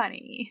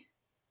 Funny.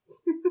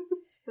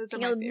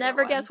 You'll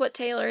never guess what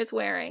Taylor is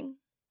wearing.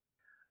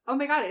 Oh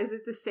my god, is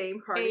it the same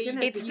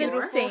cardigan? It's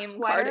the same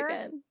sweater,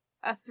 cardigan.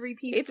 A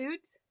 3-piece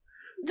suit?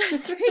 The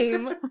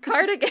same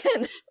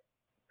cardigan.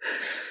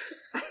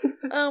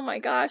 Oh my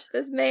gosh,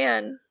 this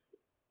man.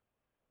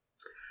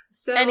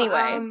 So,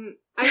 anyway.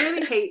 I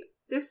really hate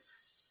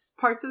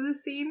parts of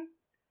this scene,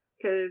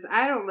 because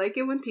I don't like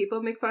it when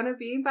people make fun of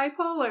being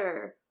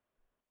bipolar.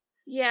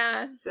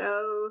 Yeah.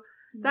 So,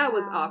 that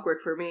was awkward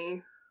for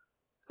me.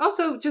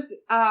 Also, just,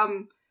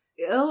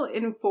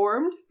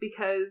 ill-informed,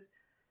 because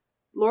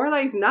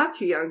Lorelai's not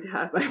too young to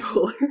have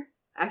bipolar.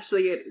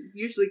 Actually, it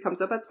usually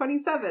comes up at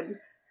 27.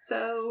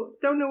 So,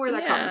 don't know where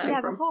that comment came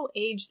from. Yeah, the whole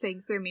age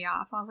thing threw me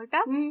off. I was like,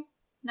 that's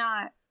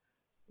not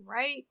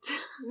right.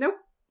 Nope.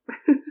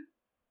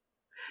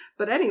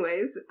 But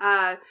anyways,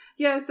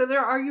 so they're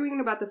arguing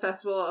about the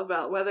festival,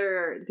 about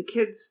whether the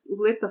kids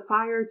lit the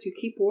fire to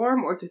keep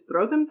warm or to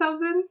throw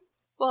themselves in.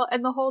 Well,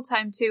 and the whole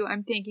time, too,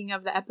 I'm thinking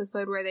of the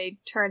episode where they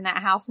turn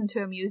that house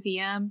into a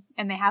museum,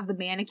 and they have the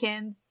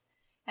mannequins,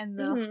 and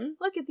the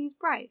look at these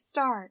bright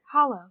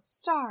hollow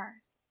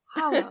stars.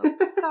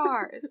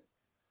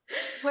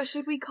 What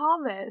should we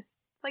call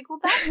this? It's like, well,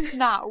 that's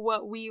not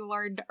what we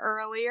learned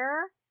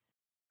earlier.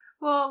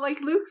 Well, like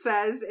Luke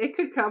says, it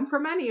could come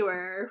from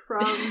anywhere.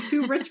 From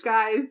two rich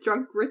guys,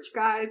 drunk rich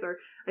guys, or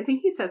I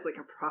think he says like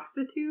a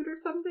prostitute or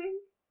something.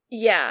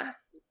 Yeah,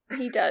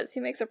 he does. He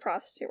makes a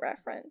prostitute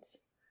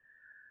reference.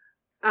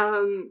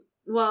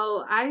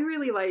 Well, I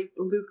really like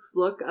Luke's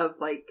look of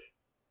like,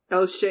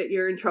 oh shit,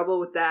 you're in trouble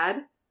with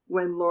Dad,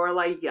 when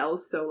Lorelai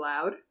yells so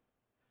loud.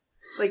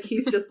 Like,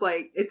 he's just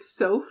like, it's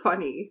so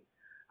funny.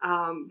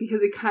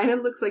 Because it kind of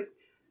looks like,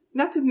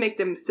 not to make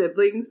them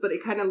siblings, but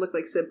it kind of looked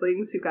like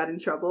siblings who got in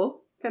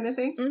trouble kind of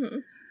thing.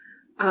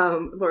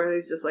 Mm-hmm.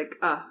 Lorelai's just like,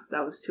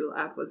 that was too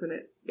loud, wasn't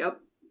it? Yep.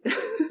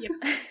 Yep.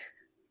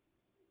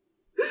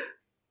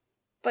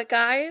 But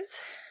guys,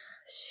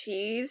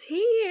 she's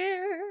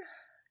here.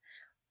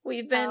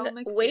 We've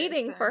been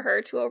waiting for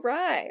her to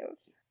arrive.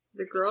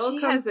 The girl she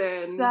comes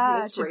has in,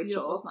 such Miss a Rachel.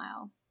 beautiful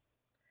smile.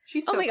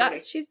 She's so oh my pretty.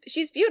 gosh,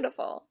 she's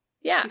beautiful.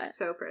 Yeah. She's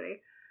so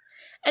pretty.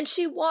 And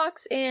she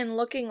walks in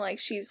looking like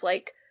she's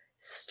like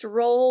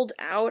strolled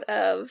out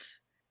of.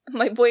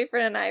 My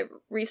boyfriend and I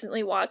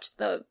recently watched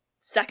the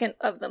second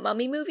of the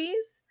Mummy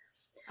movies.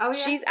 Oh yeah.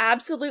 She's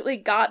absolutely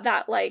got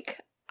that, like,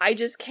 I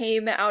just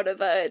came out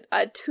of a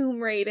tomb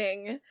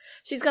raiding.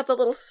 She's got the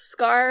little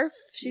scarf.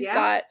 She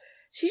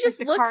just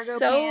like looks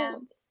so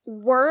pants.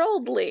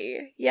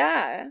 worldly.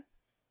 Yeah.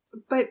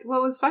 But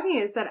what was funny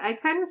is that I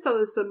kind of saw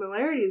the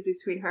similarities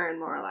between her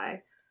and Lorelai.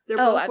 They're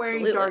Oh, both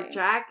wearing absolutely. dark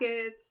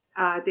jackets.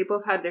 They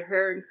both had their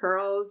hair in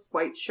curls,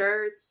 white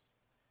shirts.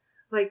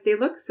 Like, they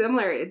look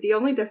similar. The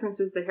only difference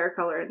is the hair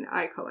color and the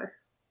eye color.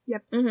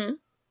 Yep. Mm-hmm.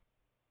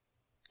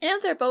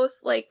 And they're both,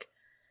 like,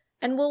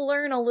 and we'll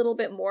learn a little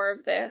bit more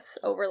of this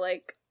over,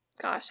 like,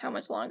 gosh, how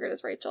much longer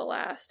does Rachel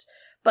last?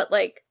 But,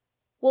 like,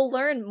 we'll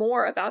learn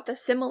more about the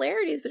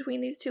similarities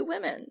between these two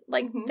women.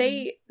 Like,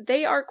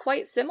 they are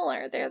quite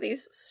similar. They're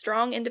these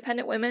strong,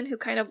 independent women who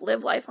kind of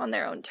live life on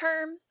their own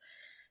terms.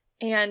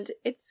 And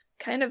it's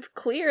kind of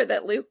clear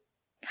that Luke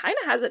kind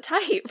of has a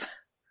type.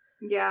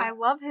 Yeah. I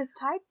love his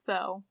type,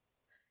 though.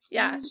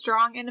 Yeah.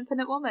 Strong,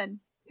 independent woman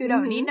who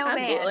don't need no man.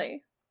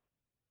 Absolutely.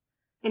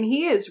 And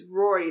he is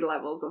Rory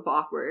levels of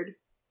awkward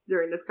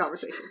during this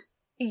conversation.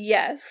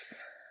 Yes.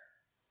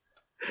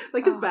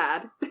 Like, it's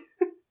bad.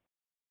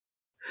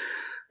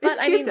 But, It's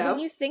I cute, mean, though. when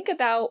you think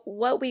about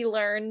what we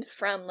learned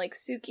from, like,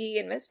 Suki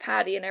and Miss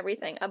Patty and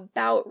everything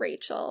about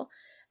Rachel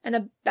and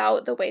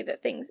about the way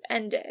that things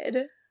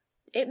ended,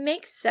 it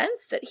makes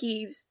sense that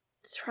he's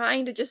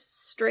trying to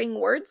just string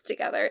words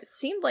together. It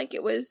seemed like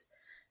it was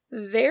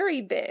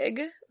very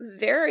big,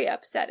 very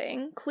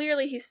upsetting.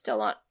 Clearly, he's still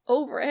not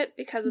over it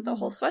because of the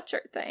whole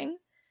sweatshirt thing.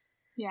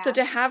 Yeah. So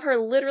to have her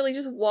literally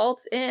just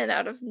waltz in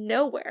out of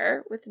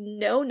nowhere with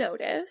no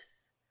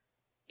notice,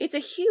 it's a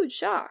huge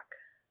shock.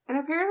 And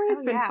apparently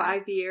it's been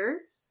 5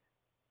 years.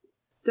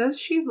 Does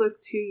she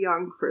look too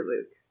young for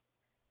Luke?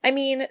 I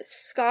mean,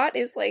 Scott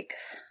is, like,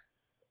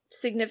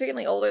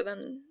 significantly older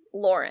than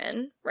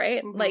Lauren,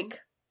 right? Mhm. Like,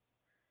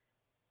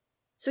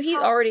 so he's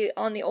already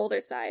on the older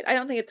side. I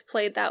don't think it's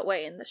played that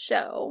way in the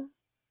show.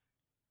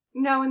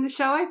 No, in the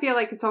show I feel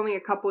like it's only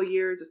a couple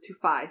years to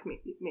 5,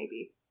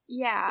 maybe.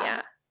 Yeah.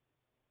 Yeah.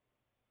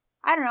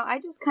 I don't know. I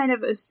just kind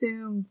of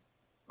assumed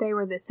they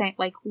were the same,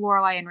 like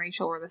Lorelai and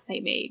Rachel were the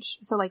same age.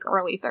 So like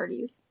early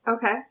 30s.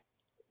 Okay.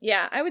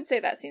 Yeah, I would say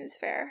that seems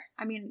fair.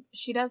 I mean,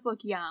 she does look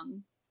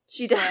young.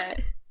 She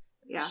does.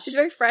 Yeah. She's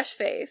very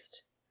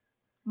fresh-faced.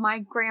 My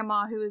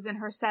grandma, who is in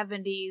her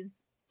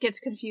 70s, gets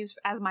confused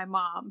as my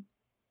mom.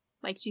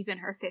 Like, she's in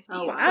her 50s.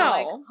 Oh, wow. So,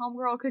 like,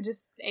 homegirl could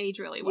just age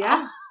really well.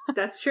 Yeah,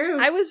 that's true.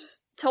 I was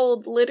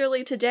told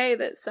literally today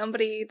that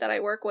somebody that I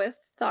work with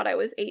thought I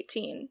was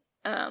 18.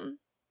 I'm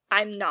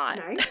not.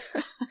 Nice.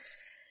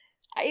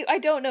 I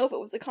don't know if it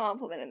was a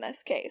compliment in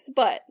this case,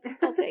 but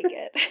I'll take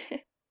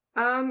it.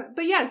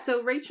 But yeah,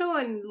 so Rachel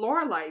and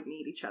Lorelai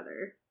meet each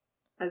other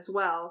as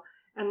well.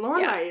 And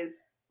Lorelai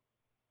is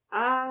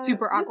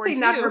super awkward, I'd say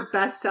not too. her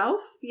best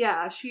self.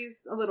 Yeah,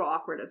 she's a little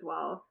awkward as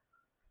well.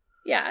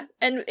 Yeah,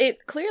 and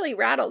it clearly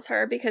rattles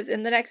her because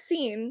in the next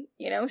scene,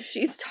 you know,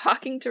 she's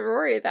talking to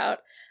Rory about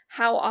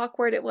how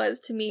awkward it was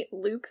to meet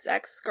Luke's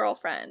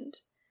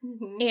ex-girlfriend.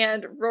 Mm-hmm.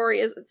 And Rory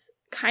is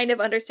kind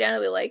of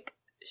understandably like,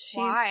 she's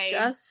Why?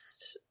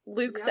 just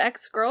Luke's Yep.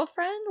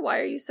 ex-girlfriend? Why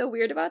are you so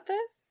weird about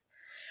this?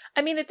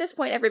 I mean, at this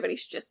point, everybody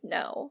should just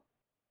know.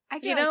 I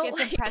feel You know, like it's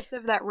like-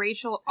 impressive that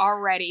Rachel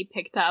already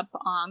picked up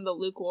on the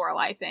Luke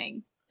Lorelai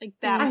thing. Like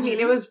that. I mean,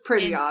 it was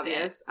pretty instant.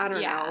 obvious. I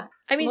don't know.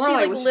 I mean, Lorelai she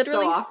like was just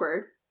literally so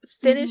awkward.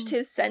 finished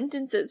his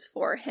sentences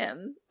for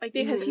him Like,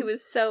 because he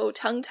was so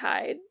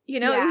tongue-tied. You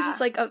know, it was Yeah.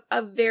 just like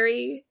a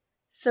very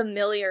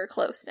familiar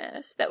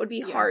closeness that would be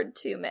Yeah. hard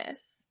to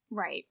miss.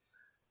 Right.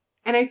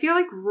 And I feel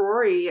like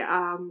Rory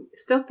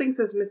still thinks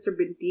of Mr.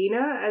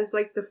 Bedina as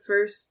like the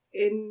first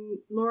in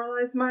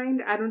Lorelai's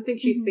mind. I don't think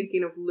she's Mhm.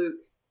 thinking of Luke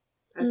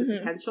as Mhm. a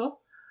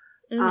potential.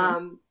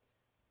 Mhm.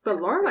 But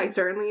Lorelai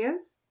certainly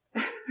is.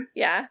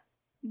 Yeah.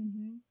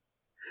 Mm-hmm.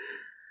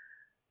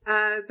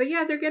 But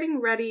yeah, they're getting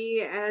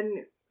ready,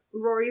 and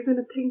Rory's in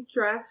a pink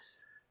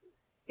dress,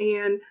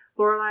 and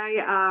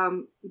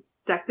Lorelai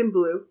decked in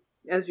blue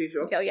as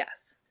usual. Oh,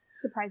 yes.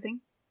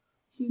 Surprising.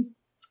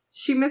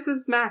 She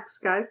misses Max,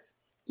 guys.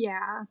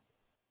 Yeah.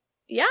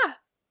 Yeah.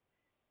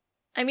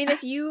 I mean,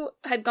 if you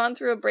had gone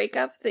through a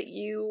breakup that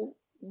you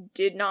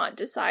did not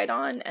decide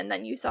on, and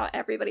then you saw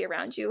everybody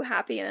around you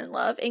happy and in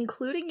love,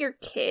 including your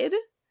kid,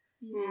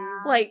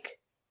 Yeah. like,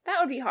 that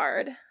would be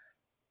hard.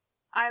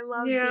 I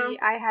love Yeah.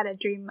 I had a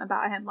dream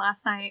about him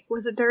last night.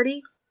 Was it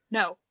dirty?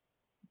 No.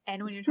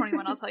 And when you're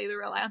 21, I'll tell you the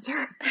real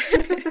answer.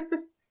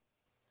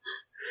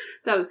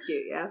 That was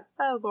cute, yeah.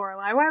 Oh,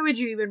 Lorelai, why would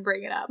you even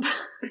bring it up?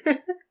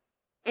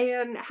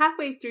 And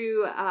halfway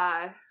through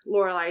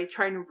Lorelai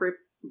trying to rip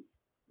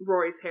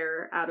Rory's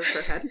hair out of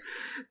her head,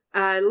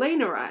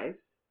 Lane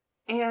arrives.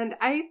 And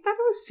I thought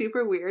it was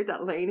super weird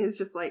that Lane is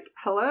just like,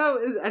 hello,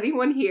 is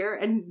anyone here?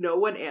 And no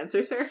one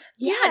answers her.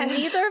 Yeah, Yes.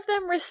 neither of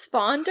them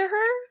respond to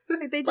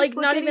her. They just Like,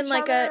 look not at even each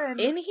like other a, and-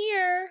 in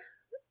here.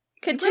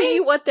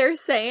 Continue what they're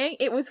saying.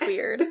 It was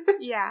weird.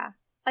 Yeah.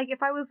 Like,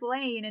 if I was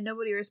Lane and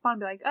nobody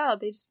responded, I'd be like, oh,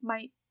 they just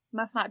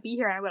must not be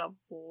here, and I would have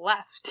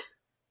left.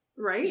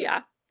 Right?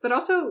 Yeah. But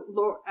also,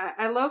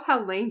 I love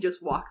how Lane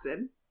just walks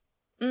in.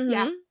 Mm-hmm.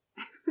 Yeah.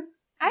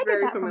 I did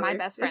Very that for my familiar.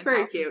 best friend's It's very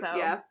houses, cute, though.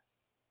 yeah.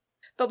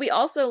 But we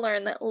also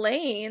learned that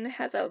Lane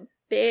has a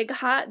big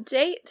hot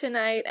date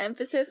tonight.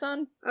 Emphasis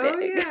on big. Oh,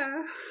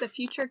 yeah. The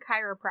future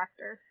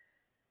chiropractor.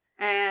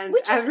 And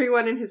Which is-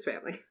 everyone in his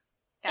family.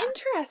 Yeah.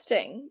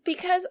 Interesting,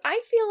 because I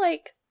feel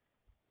like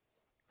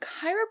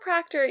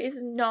chiropractor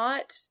is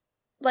not,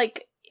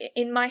 like,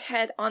 in my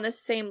head on the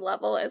same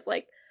level as,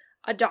 like,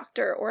 a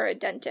doctor or a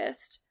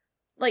dentist.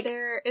 Like,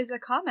 There is a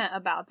comment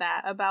about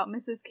that, about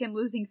Mrs. Kim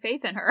losing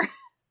faith in her.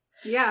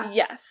 Yeah.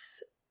 yes.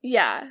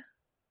 Yeah.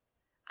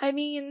 I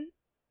mean,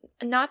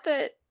 not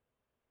that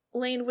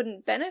Lane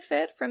wouldn't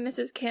benefit from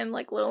Mrs. Kim,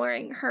 like,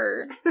 lowering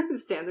her,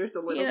 Standards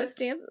a little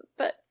bit.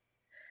 but,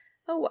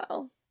 oh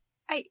well.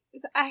 I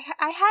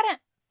hadn't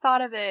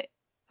thought of it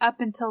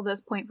up until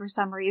this point for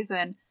some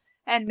reason,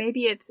 and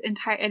maybe it's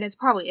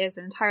probably is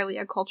entirely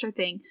a culture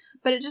thing,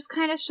 but it just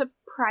kind of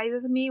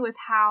surprises me with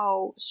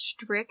how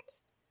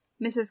strict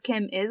Mrs.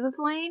 Kim is with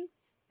Lane,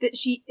 that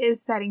she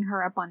is setting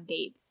her up on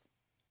dates.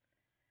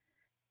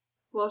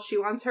 Well, she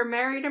wants her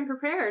married and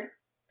prepared.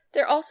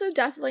 They're also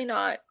definitely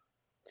not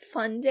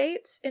fun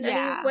dates in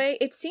Yeah. any way.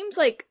 It seems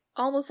like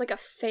almost like a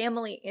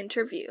family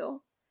interview,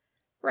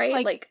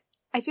 right? Like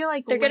I feel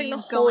like they're getting the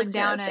Lane's whole going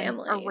extended down an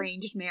family.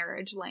 arranged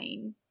marriage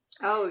lane.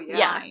 Oh, yeah.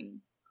 Yeah. line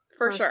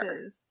for sure.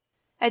 versus-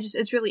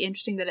 it's really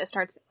interesting that it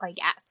starts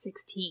like at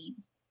 16.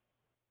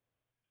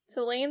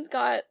 So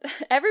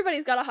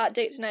everybody's got a hot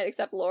date tonight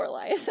except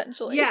Lorelai,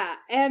 essentially. Yeah,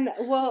 and,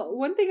 well,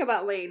 one thing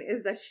about Lane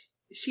is that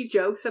she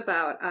jokes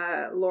about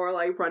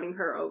Lorelai running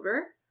her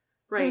over,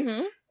 right?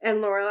 Mhm. And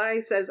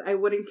Lorelai says, I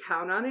wouldn't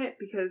count on it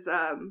because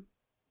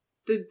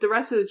the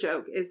rest of the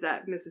joke is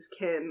that Mrs.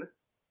 Kim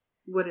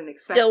wouldn't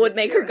expect Still it would to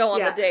make do her it. go on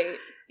Yeah. the date.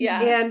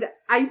 Yeah. And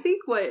I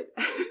think what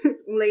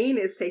Lane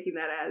is taking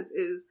that as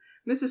is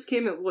Mrs.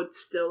 Kim would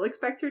still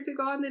expect her to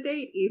go on the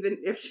date, even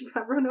if she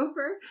got run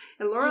over.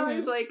 And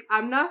Lorelai's like,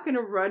 I'm not going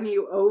to run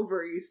you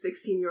over, you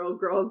 16-year-old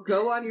girl.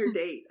 Go on your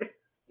date.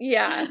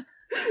 Yeah.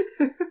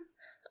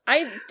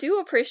 I do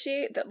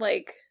appreciate that,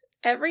 like,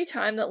 every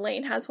time that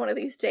Lane has one of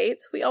these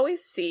dates, we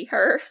always see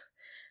her.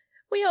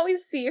 We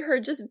always see her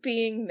just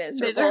being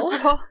miserable.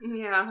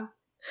 Yeah.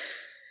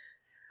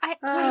 I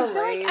Oh,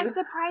 feel like I'm Lane.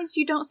 surprised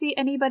you don't see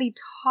anybody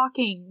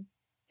talking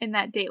in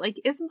that date. Like,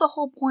 isn't the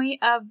whole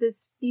point of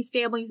these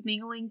families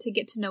mingling to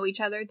get to know each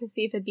other to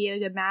see if it'd be a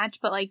good match?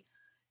 But like,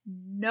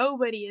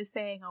 nobody is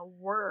saying a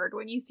word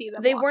when you see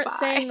them. They walk weren't by.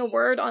 saying a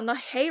word on the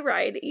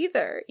hayride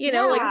either. You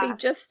know, like, Yeah. they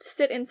just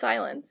sit in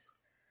silence.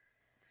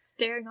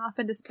 staring off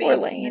into Poor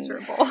space, Lane.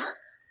 miserable.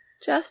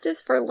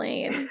 Justice for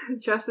Lane.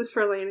 Justice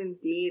for Lane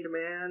indeed,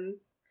 man.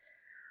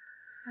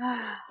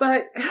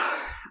 But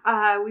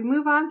we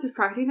move on to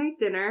Friday night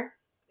dinner.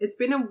 It's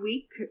been a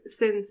week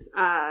since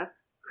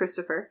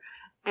Christopher,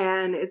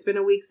 and it's been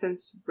a week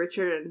since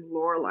Richard and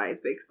Lorelai's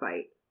big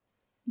fight.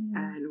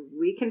 And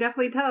we can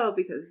definitely tell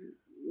because,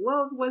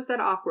 well, was that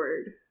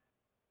awkward?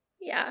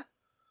 Yeah.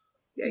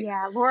 Yikes.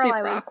 Yeah, Lorelai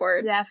Super was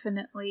awkward.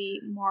 definitely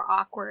more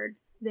awkward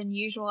than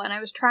usual, and I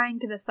was trying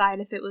to decide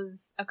if it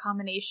was a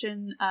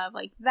combination of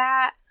like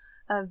that,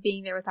 of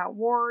being there without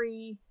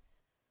Rory,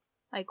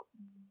 like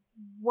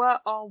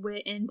what all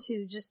went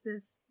into just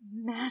this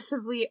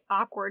massively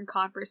awkward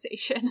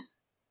conversation.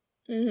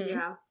 Mm-hmm.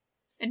 Yeah.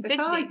 And It fidgeting.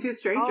 felt like two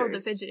strangers. All of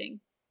the fidgeting.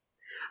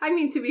 I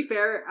mean, to be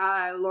fair,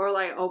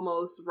 Lorelai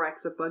almost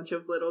wrecks a bunch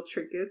of little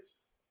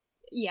trinkets.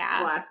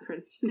 Yeah. Glass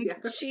crunch. Yeah.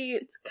 She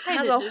It's kind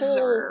has of a whole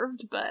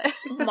deserved, but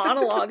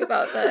monologue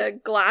about the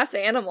glass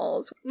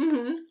animals.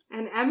 Mm-hmm.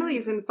 And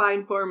Emily's in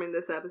fine form in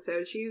this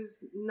episode.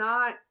 She's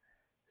not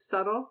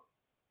subtle.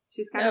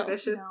 She's kind of No.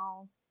 vicious.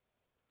 no.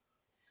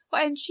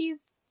 Well, and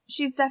she's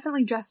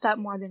definitely dressed up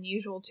more than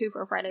usual too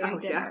for Friday night Oh,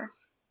 yeah. dinner.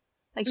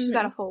 Like she's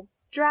got a full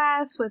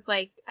dress with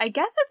like, I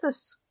guess it's a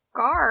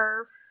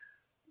scarf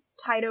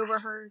tied over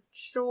her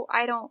shoulder.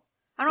 I don't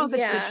know if it's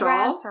Yeah. the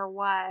dress or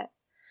what.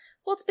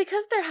 Well, it's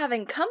because they're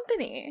having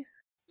company.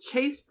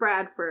 Chase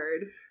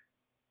Bradford.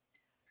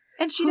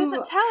 And she Who-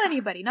 doesn't tell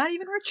anybody. Not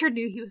even Richard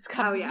knew he was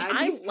coming. yeah,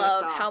 I he's pissed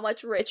love off. how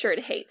much Richard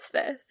hates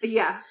this.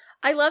 Yeah.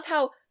 I love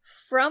how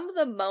from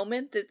the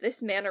moment that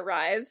this man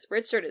arrives,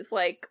 Richard is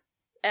like,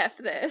 F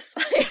this.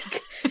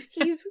 Like,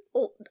 he's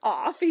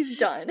off. He's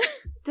done.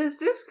 Does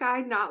this guy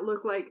not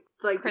look like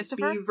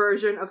Christopher? the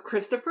version of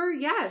Christopher?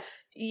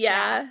 Yes.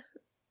 Yeah.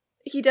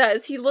 He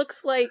does. He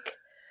looks like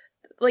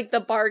the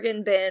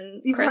bargain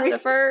bin Right.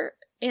 Christopher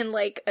in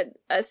like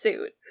a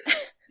suit.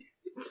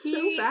 It's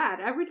so He- bad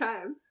every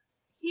time.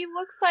 He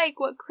looks like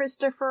what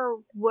Christopher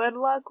would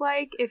look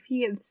like if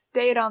he had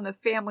stayed on the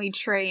family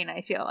train, I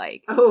feel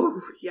like.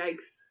 Oh,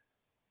 yikes.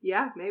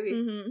 Yeah, maybe.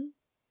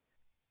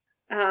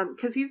 Mm-hmm.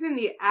 Because he's in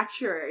the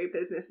actuary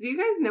business. Do you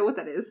guys know what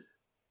that is?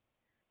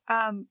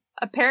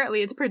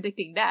 Apparently it's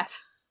predicting death.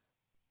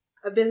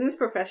 A business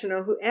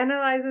professional who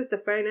analyzes the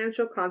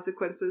financial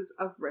consequences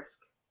of risk.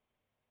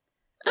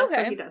 That's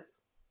what he does.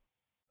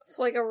 It's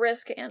like a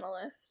risk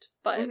analyst,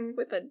 but Mhm.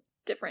 with a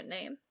different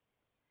name.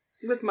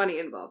 With money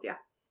involved, yeah.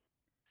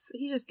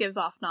 He just gives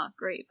off not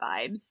great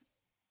vibes.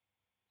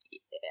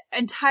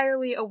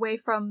 Entirely away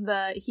from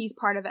he's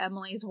part of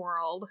Emily's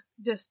world.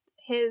 Just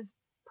his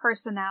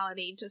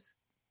personality just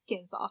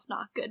gives off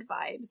not good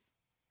vibes.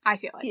 I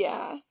feel like.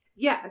 Yeah.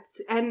 Yes,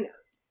 and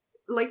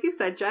like you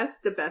said, Jess,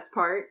 the best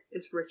part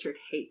is Richard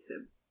hates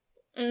him.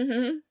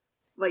 Mm-hmm.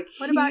 Like,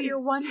 what about your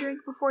one drink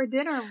before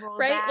dinner rule,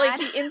 right? Dad? Like,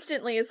 he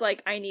instantly is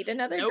like, I need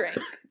another drink.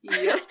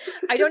 Yep.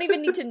 I don't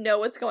even need to know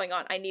what's going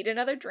on. I need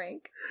another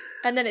drink.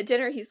 And then at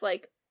dinner, he's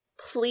like,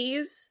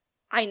 please,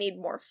 I need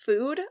more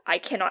food. I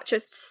cannot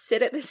just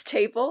sit at this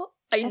table.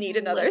 I need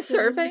another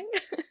serving.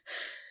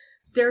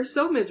 They're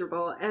so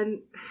miserable,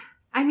 and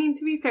I mean,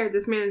 to be fair,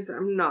 this man is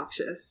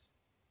obnoxious.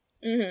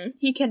 Mm-hmm.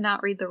 He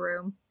cannot read the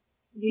room.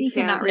 He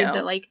cannot read no.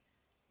 the, like,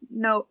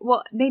 no,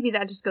 well, maybe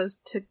that just goes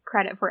to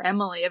credit for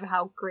Emily of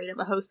how great of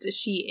a hostess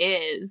she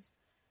is,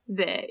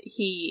 that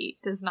he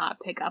does not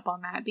pick up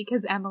on that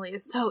because Emily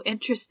is so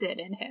interested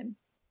in him.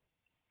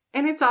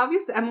 And it's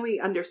obvious Emily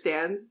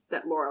understands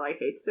that Lorelai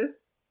hates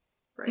this,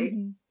 right?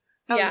 Mm-hmm.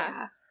 Oh,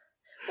 yeah.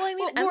 Well, I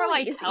mean,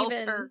 Lorelai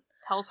Emily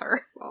tells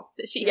her Well,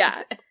 that she yeah.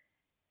 hates it.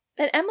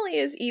 And Emily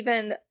is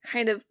even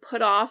kind of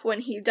put off when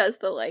he does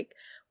the, like,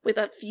 with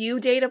a few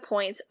data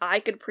points, I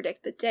could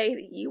predict the day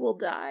that you will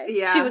die.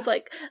 Yeah. She was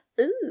like,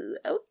 ooh,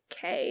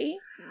 okay.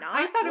 Not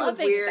I thought it was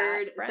loving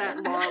weird that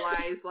friend.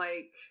 Lorelai's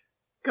like,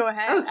 Go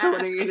ahead. oh, so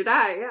when are ask. you going to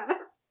die? Yeah.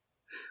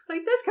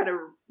 Like, that's kind of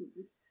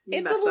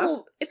messed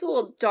up. It's a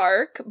little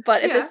dark,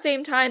 but at Yeah. the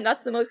same time,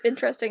 that's the most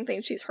interesting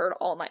thing she's heard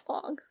all night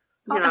long.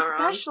 You're not wrong.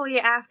 Especially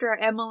after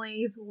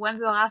Emily's,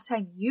 when's the last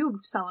time you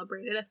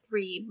celebrated a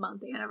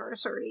 3-month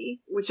anniversary?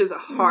 Which is a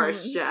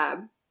harsh Mhm. jab.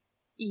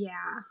 Yeah.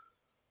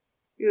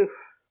 Oof.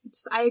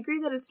 I agree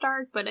that it's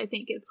dark, but I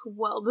think it's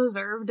well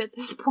deserved at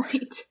this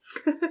point.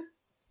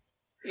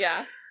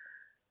 Yeah.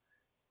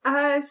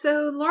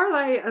 So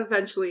Lorelai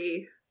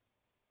eventually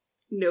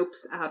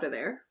nopes out of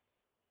there.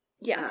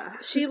 Yes.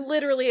 She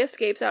literally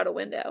escapes out a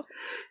window.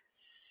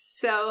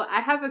 So I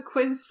have a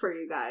quiz for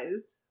you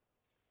guys.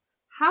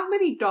 How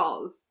many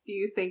dolls do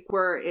you think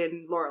were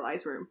in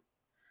Lorelai's room?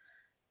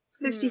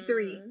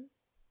 53.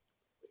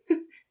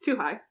 Too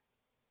high.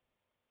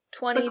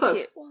 22.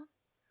 close.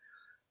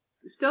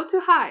 Still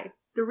too high.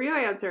 The real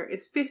answer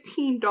is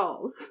 15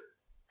 dolls.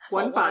 That's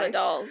One a lot five. of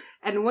dolls.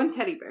 And one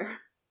teddy bear.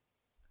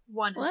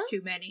 One is What?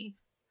 too many.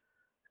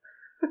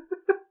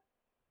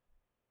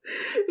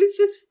 It's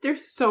just,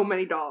 there's so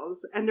many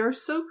dolls. And they're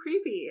so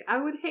creepy.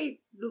 I would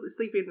hate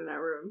sleeping in that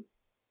room.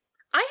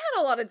 I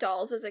had a lot of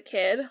dolls as a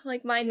kid.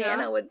 Like, my Yeah.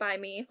 Nana would buy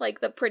me, like,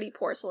 the pretty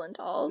porcelain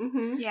dolls.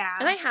 Mm-hmm. Yeah.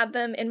 And I had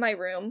them in my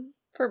room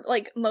for,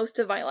 like, most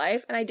of my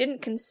life. And I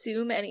didn't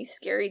consume any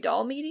scary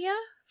doll media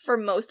for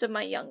most of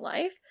my young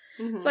life.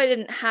 Mm-hmm. So I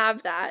didn't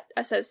have that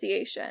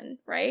association,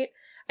 right?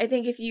 I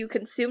think if you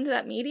consumed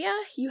that media,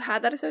 you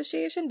had that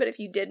association. But if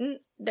you didn't,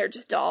 they're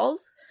just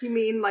dolls. You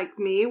mean like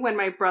me when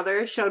my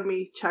brother showed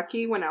me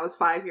Chucky when I was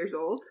 5 years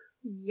old?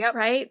 Yep.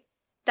 Right?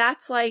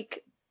 That's like,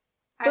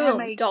 I had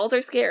boom, dolls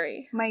are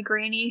scary. my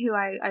granny, who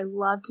I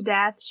love to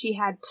death, she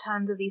had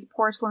tons of these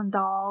porcelain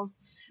dolls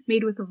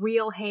made with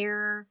real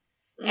hair,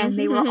 and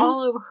they were Mhm.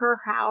 all over her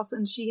house,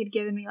 and she had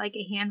given me like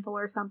a handful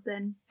or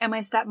something. And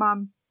my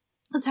stepmom,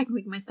 it was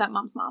technically my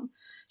stepmom's mom,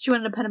 she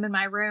wanted to put them in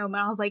my room,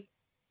 and I was like,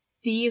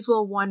 these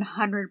will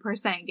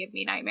 100% give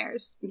me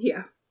nightmares.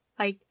 Yeah.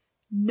 Like,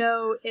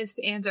 no ifs,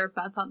 ands, or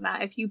buts on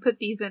that. If you put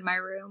these in my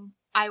room,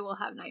 I will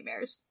have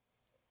nightmares.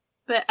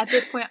 But at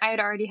this point, I had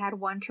already had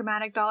one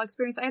traumatic doll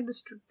experience. I had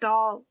this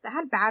doll that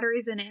had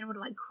batteries in it and would,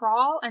 like,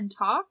 crawl and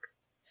talk.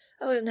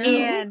 Oh, no.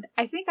 And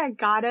I think I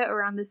got it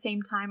around the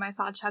same time I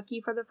saw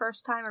Chucky for the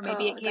first time, or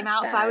maybe Oh, it came that's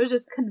out. So I bad. was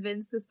just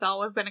convinced this doll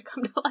was going to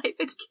come to life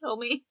and kill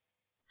me.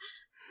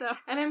 So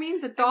And I mean,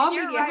 the doll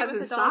you're media right with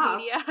hasn't the doll stopped.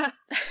 media.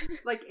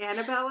 Like,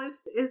 Annabelle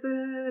is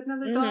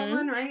another doll Mhm.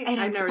 one, right? And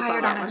I never saw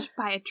inspired that on one.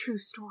 by a true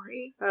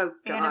story. Oh,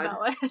 God.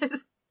 Annabelle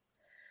is.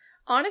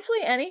 Honestly,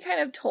 any kind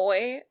of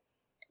toy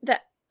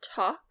that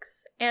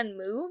talks and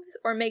moves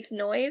or makes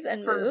noise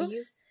and moves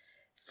Furbies.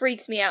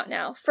 freaks me out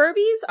now.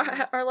 Furbies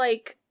are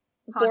like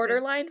Haunted.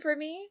 borderline for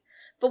me.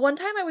 But one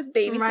time I was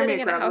Remind me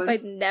babysitting of at a house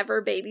Gremlins. I'd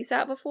never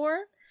babysat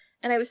before.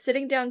 And I was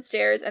sitting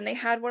downstairs and they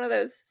had one of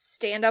those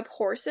stand-up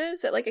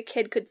horses that like a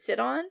kid could sit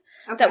on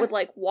Okay. that would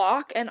like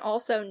walk and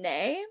also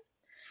neigh.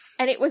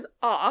 And it was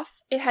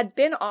off. It had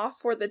been off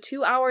for the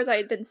 2 hours I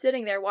had been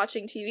sitting there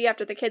watching TV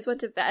after the kids went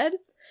to bed.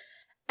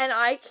 And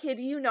I kid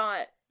you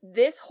not,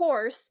 this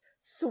horse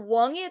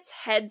swung its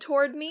head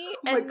toward me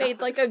and made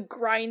like a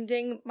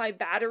grinding my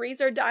batteries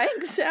are dying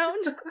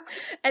sound.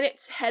 And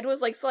its head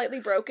was like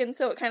slightly broken,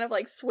 so it kind of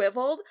like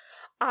swiveled.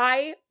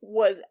 I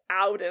was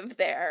out of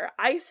there.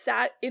 I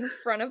sat in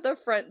front of the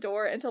front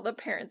door until the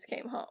parents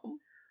came home.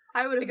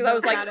 I would have because I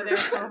was like, out of there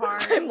so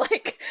hard. I'm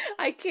like,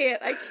 I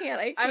can't. I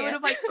would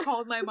have like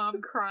called my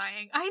mom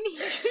crying. I need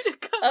you to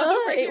come.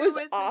 It was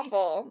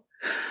awful.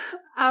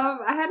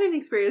 I had an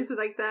experience with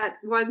like that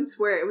once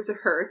where it was a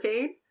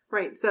hurricane,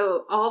 right?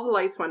 So all the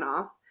lights went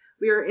off.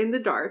 We were in the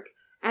dark,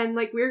 and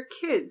like we were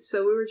kids,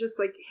 so we were just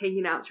like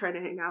hanging out, trying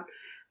to hang out.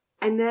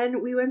 And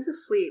then we went to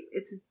sleep.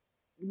 It's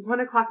 1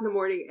 o'clock in the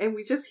morning, and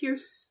we just hear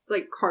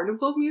like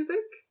carnival music.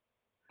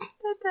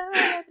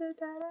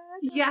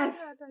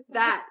 Yes,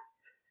 that.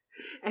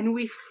 And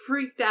we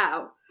freaked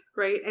out,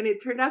 right? And it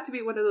turned out to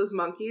be one of those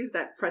monkeys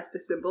that press the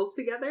cymbals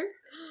together.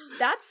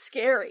 That's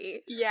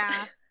scary.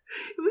 Yeah.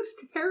 It was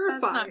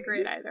terrifying. That's not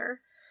great either.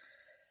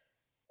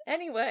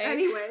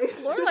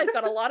 Anyways, Lorelai's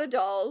got a lot of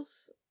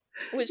dolls,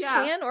 which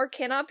can or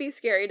cannot be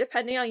scary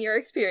depending on your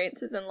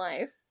experiences in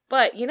life.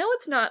 But you know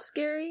what's not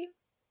scary?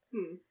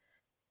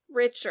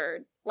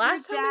 Richard.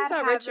 Last time we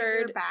saw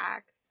Richard,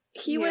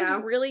 he was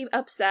really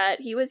upset.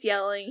 He was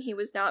yelling. He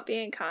was not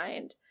being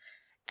kind.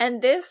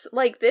 And this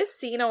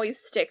scene always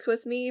sticks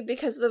with me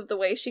because of the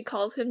way she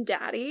calls him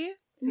daddy.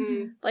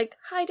 Like,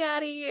 hi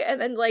daddy,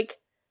 and then like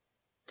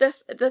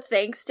the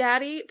thanks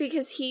daddy,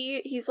 because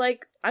he's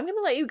like, I'm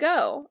gonna let you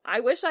go. I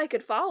wish I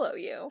could follow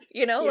you.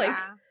 You know, like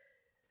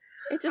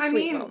it's a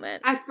sweet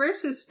moment. At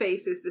first his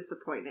face is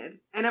disappointed.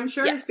 And I'm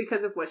sure it's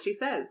because of what she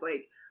says.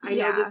 Like, I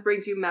know this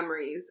brings you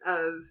memories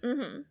of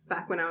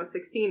back when I was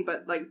 16,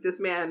 but like this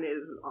man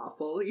is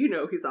awful. You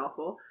know he's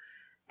awful.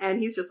 And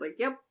he's just like,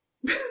 yep.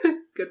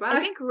 Goodbye. I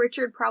think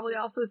Richard probably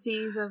also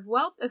sees of,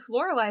 well, if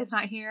Lorelai's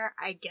not here,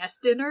 I guess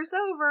dinner's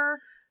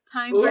over.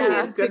 Time for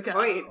him to go.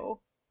 Point.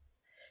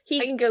 He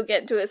can go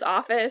get into his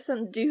office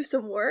and do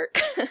some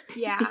work.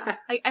 Yeah.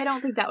 I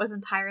don't think that was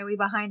entirely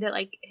behind it.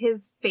 Like,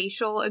 his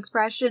facial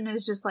expression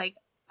is just like,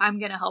 I'm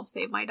gonna help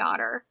save my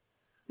daughter.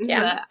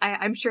 Yeah. But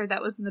I'm sure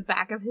that was in the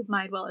back of his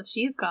mind, well, if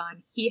she's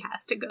gone, he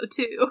has to go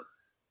too.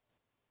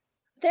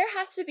 There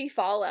has to be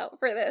fallout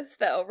for this,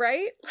 though,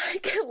 right?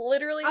 Like,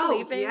 literally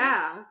leaving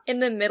in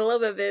the middle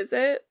of a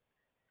visit.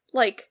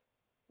 Like,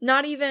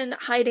 not even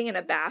hiding in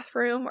a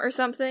bathroom or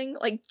something.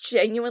 Like,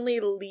 genuinely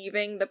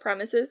leaving the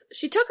premises.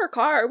 She took her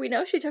car. We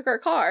know she took her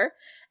car.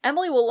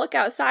 Emily will look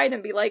outside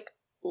and be like,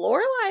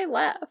 Lorelai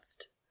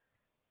left.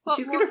 Well,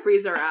 she's gonna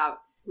freeze her out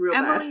real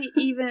bad. Emily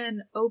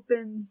even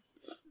opens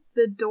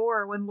the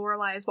door when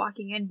Lorelai is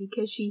walking in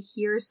because she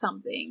hears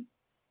something.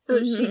 So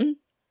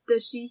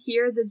does she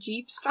hear the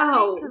Jeep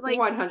starting? Because, like,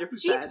 100%.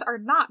 Jeeps are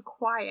not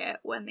quiet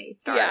when they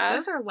start. Yeah.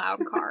 Those are loud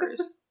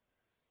cars.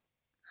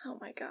 Oh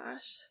my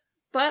gosh.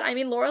 But, I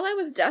mean, Lorelai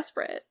was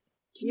desperate.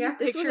 Yeah.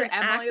 This was an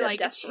Emily, act like,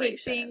 of desperation.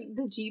 chasing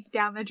the Jeep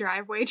down the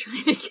driveway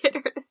trying to get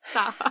her to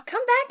stop.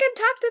 Come back and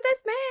talk to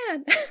this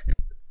man!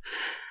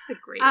 It's a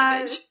great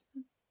image.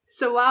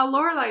 So while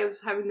Lorelai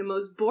was having the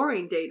most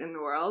boring date in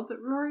the world,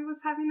 Rory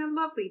was having a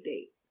lovely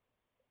date.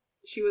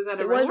 She was at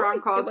a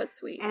restaurant called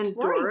Andora's.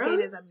 Rory's date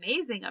is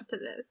amazing up to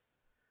this.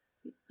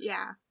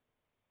 Yeah.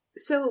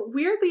 So,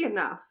 weirdly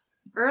enough,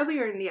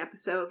 earlier in the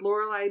episode,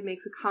 Lorelai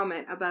makes a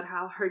comment about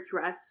how her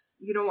dress,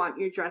 you don't want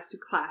your dress to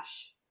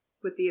clash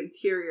with the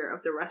interior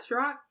of the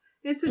restaurant.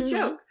 It's a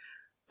joke.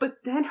 But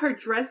then her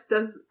dress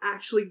does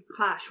actually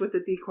clash with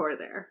the decor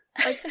there.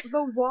 Like,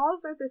 the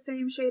walls are the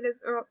same shade as,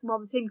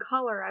 the same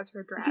color as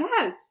her dress.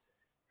 Yes.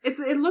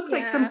 It looks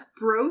like some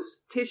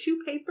gross tissue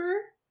paper.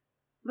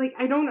 Like,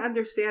 I don't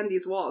understand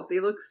these walls. They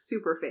look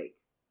super fake.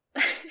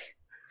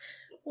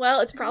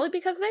 Well, it's probably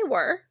because they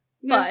were,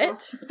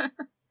 but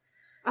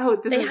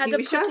they had to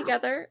put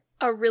together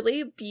a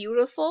really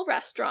beautiful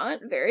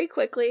restaurant very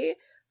quickly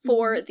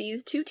for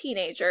these two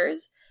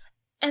teenagers.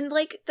 And,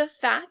 like, the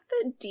fact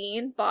that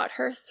Dean bought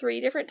her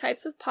 3 different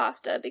types of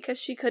pasta because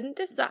she couldn't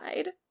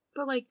decide.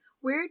 But, like,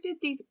 where did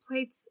these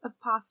plates of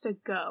pasta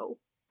go?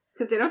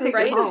 Because they don't take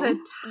it home. This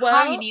is a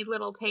tiny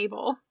little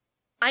table.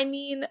 I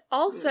mean,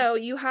 also,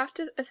 you have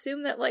to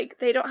assume that, like,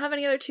 they don't have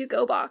any other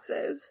to-go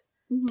boxes.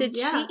 Did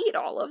she eat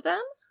all of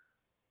them?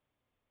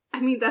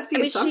 I mean, that's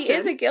the assumption. She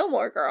is a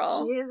Gilmore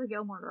Girl. She is a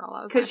Gilmore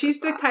Girl. Because she's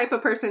the type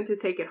of person to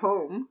take it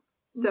home.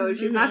 So if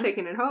she's not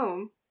taking it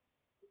home,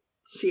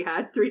 she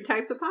had 3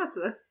 types of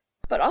pasta.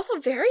 But also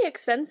very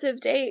expensive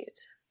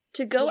date.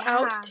 To go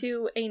out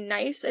to a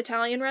nice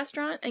Italian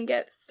restaurant and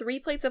get 3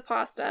 plates of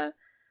pasta,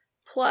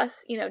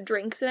 plus, you know,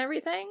 drinks and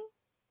everything.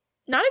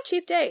 Not a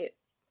cheap date.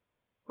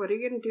 What are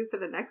you going to do for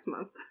the next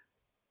month?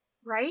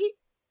 Right?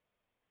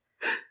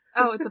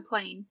 Oh, it's a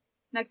plane.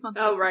 Next month.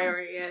 Oh,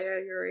 right. Yeah,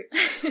 you're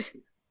right.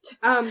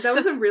 That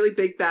was a really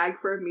big bag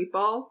for a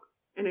meatball,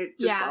 and it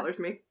just bothers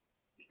me.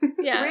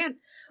 Yeah.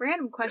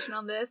 Random question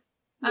on this.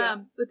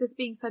 With this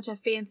being such a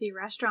fancy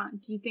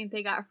restaurant, do you think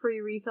they got free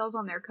refills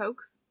on their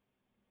Cokes?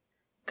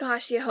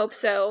 Gosh, you hope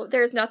so.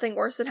 There's nothing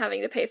worse than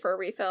having to pay for a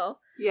refill.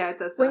 Yeah, it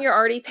does suck. When you're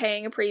already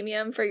paying a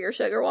premium for your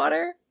sugar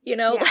water, you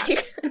know,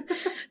 like,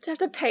 to have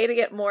to pay to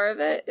get more of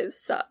it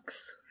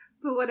sucks.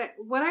 But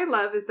what I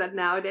love is that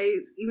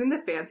nowadays, even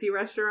the fancy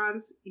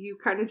restaurants, you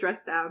kind of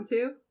dress down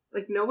to.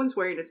 Like, no one's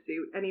wearing a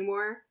suit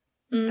anymore.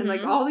 Mm-hmm. And,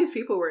 like, all these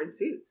people were in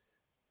suits.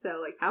 So,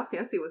 like, how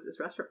fancy was this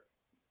restaurant?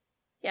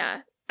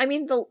 Yeah. I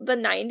mean, the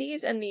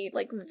 90s and the,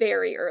 like,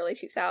 very early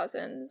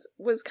 2000s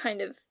was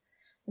kind of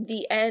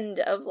the end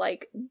of,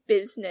 like,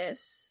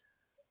 business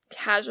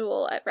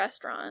casual at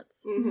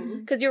restaurants.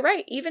 Because you're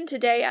right, even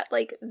today at,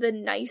 like, the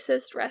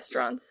nicest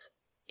restaurants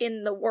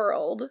in the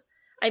world,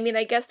 I mean,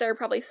 I guess there are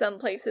probably some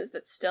places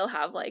that still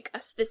have, like, a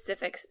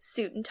specific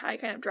suit and tie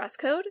kind of dress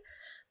code.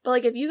 But,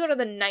 like, if you go to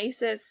the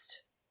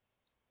nicest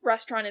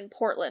restaurant in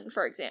Portland,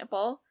 for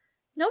example,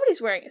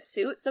 nobody's wearing a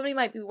suit. Somebody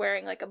might be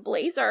wearing, like, a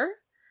blazer.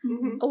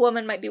 A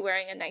woman might be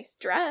wearing a nice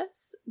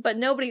dress. But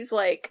nobody's,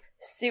 like,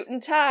 suit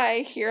and tie,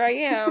 here I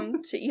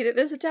am, to eat at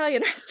this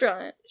Italian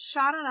restaurant.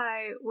 Sean and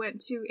I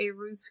went to a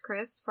Ruth's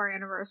Chris for our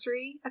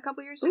anniversary a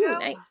couple years Ooh, ago.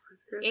 Nice.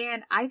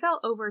 And I felt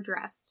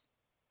overdressed.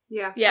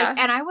 Yeah. Like,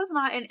 and I was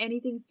not in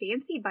anything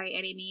fancy by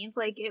any means.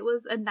 Like, it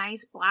was a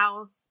nice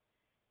blouse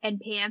and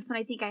pants, and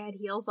I think I had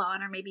heels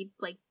on, or maybe,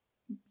 like,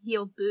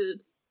 heeled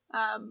boots.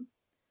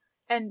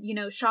 And, you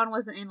know, Sean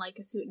wasn't in, like,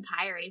 a suit and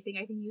tie or anything.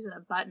 I think he was in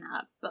a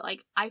button-up. But,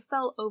 like, I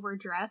felt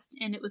overdressed,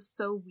 and it was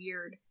so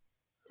weird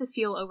to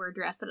feel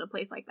overdressed at a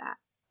place like that.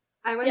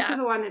 I went to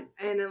the one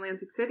in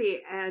Atlantic City,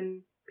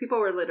 and people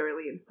were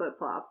literally in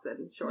flip-flops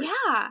and shorts.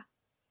 Yeah.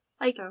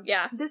 Like,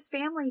 this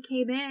family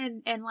came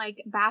in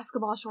like,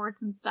 basketball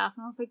shorts and stuff,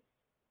 and I was like,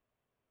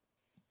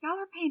 y'all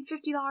are paying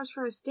 $50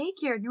 for a steak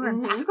here, and you're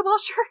wearing basketball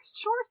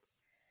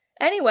shorts?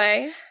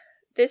 Anyway,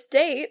 this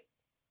date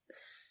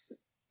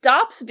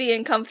stops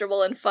being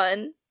comfortable and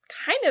fun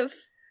kind of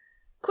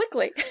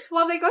quickly.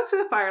 Well, they go to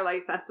the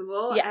Firelight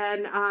Festival,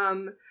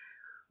 and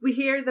we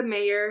hear the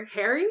mayor,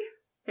 Harry,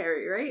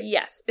 right?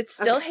 Yes, it's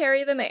still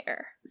Harry the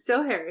mayor.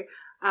 Still Harry.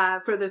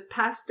 For the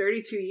past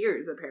 32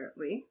 years,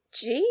 apparently.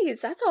 Jeez,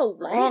 that's a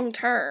long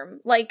term.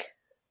 Like,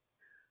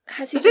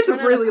 has he that just is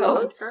run a really out of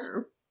long post?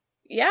 term.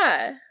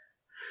 Yeah.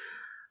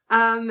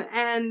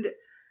 And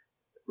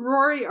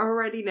Rory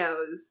already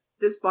knows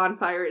this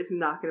bonfire is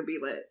not going to be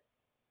lit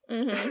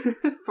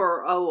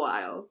for a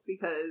while,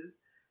 because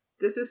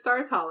this is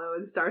Stars Hollow,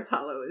 and Stars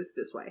Hollow is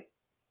this way.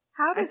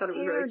 How does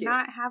Taylor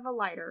not have a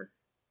lighter?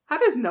 How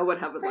does no one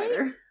have a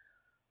lighter?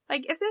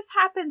 Like, if this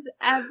happens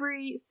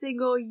every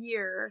single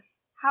year,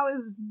 how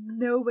is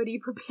nobody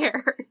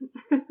prepared?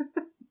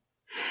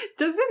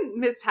 Doesn't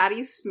Miss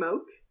Patty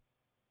smoke?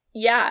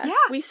 Yeah,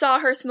 we saw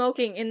her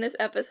smoking in this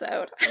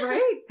episode.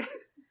 Right?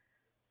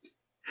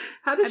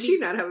 How does she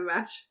not have a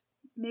match?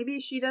 Maybe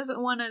she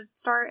doesn't want to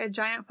start a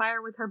giant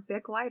fire with her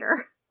Bic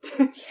lighter.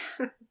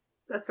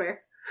 That's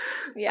fair.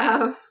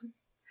 Yeah.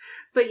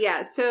 But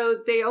yeah, so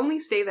they only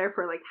stay there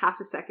for like half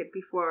a second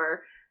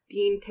before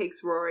Dean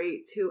takes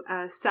Rory to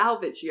a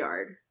salvage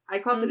yard. I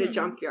called it a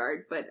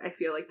junkyard, but I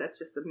feel like that's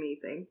just a me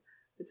thing.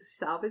 It's a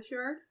salvage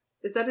yard?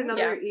 Is that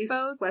another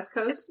West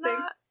Coast thing?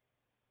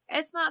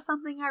 It's not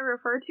something I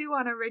refer to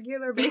on a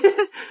regular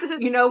basis.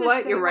 You know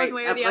what? You're right.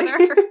 One way or the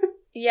other.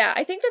 Yeah,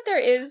 I think that there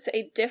is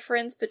a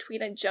difference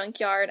between a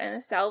junkyard and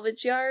a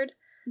salvage yard,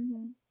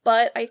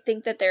 but I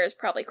think that there is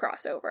probably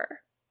crossover.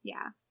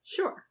 Yeah.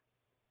 Sure.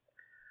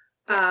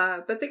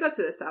 But they go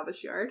to the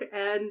salvage yard,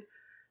 and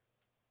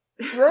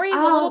Rory's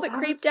a little bit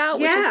creeped out,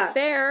 which is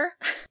fair.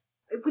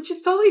 Which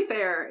is totally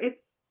fair.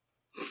 Is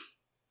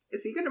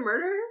he gonna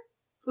murder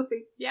her?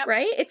 Like, yeah,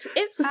 right? It's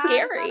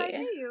scary. I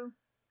knew you.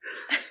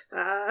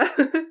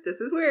 This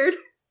is weird.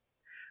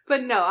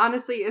 But no,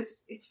 honestly,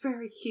 it's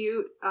very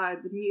cute.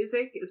 The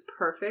music is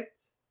perfect.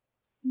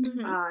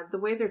 The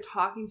way they're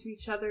talking to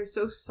each other is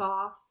so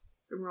soft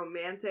and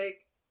romantic.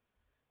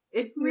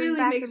 It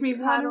really makes me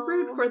want to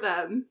root for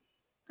them.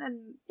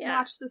 And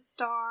watch the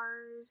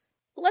stars.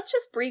 Let's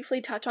just briefly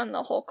touch on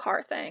the whole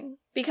car thing,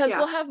 because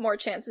we'll have more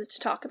chances to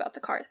talk about the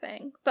car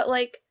thing. But,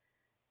 like,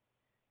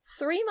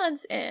 3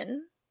 months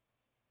in,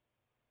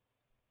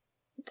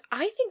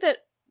 I think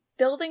that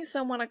building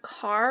someone a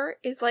car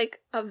is,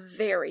 like, a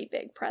very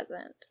big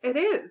present. It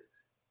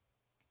is.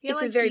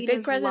 It's a very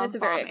big present. It's a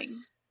very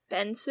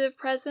expensive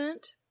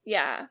present.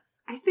 Yeah.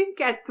 I think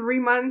at 3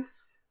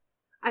 months,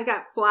 I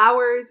got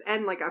flowers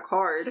and, like, a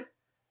card.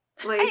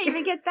 Like, I didn't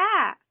even get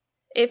that.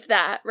 If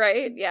that,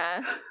 right?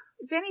 Yeah.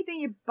 If anything,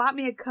 you bought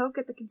me a Coke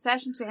at the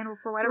concession stand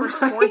for whatever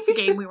sports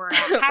game we were at.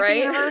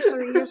 Happy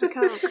anniversary, here's a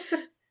Coke.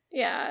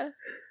 Yeah.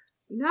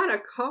 Not a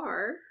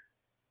car.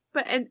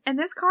 But, and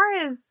this car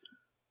is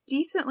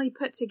decently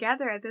put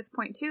together at this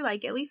point, too.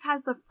 Like, at least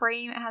has the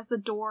frame, it has the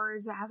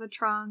doors, it has a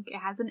trunk, it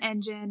has an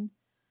engine.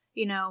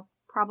 You know,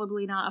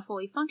 probably not a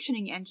fully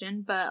functioning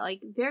engine, but,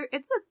 like,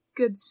 it's a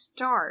good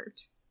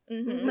start.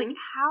 Like,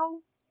 how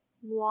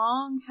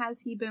long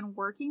has he been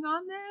working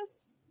on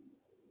this?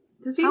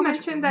 Does he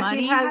mention that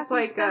he has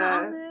like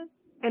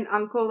an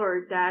uncle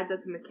or dad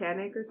that's a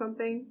mechanic or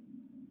something?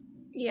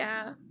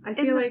 Yeah. I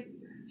feel like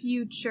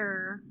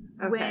future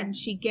when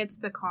she gets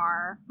the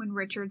car, when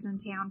Richard's in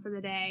town for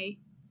the day,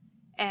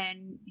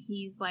 and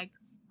he's like,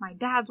 my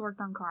dad's worked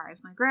on cars,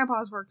 my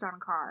grandpa's worked on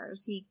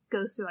cars. He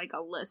goes through like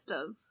a list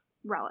of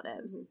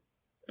relatives.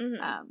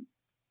 Mm-hmm.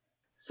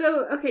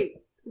 So, okay,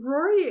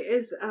 Rory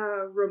is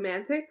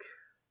romantic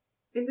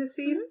in this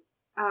scene.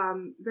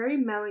 Very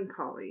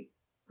melancholy,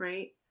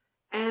 right?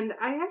 And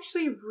I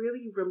actually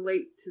really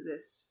relate to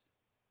this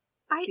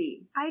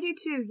scene. I do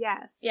too,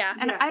 yes. Yeah.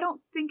 And I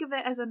don't think of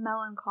it as a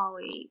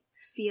melancholy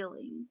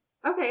feeling.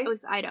 Okay. At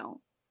least I don't.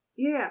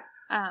 Yeah.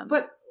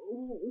 But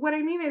what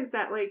I mean is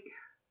that, like,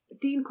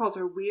 Dean calls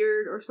her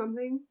weird or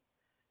something.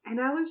 And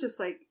I was just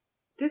like,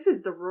 this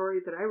is the Rory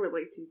that I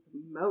relate to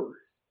the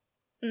most.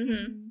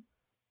 Mm-hmm.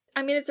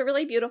 I mean, it's a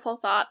really beautiful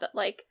thought that,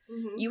 like,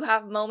 you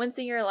have moments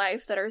in your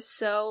life that are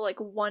so, like,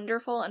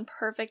 wonderful and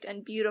perfect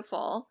and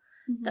beautiful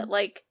that,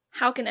 like,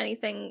 how can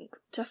anything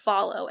to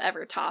follow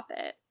ever top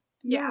it?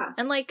 Yeah.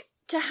 And, like,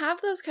 to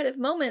have those kind of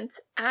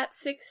moments at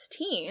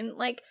 16,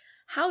 like,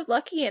 how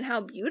lucky and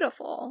how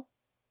beautiful,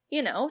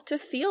 you know, to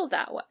feel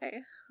that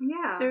way.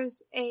 Yeah.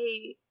 There's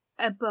a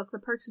book, The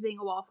Perks of Being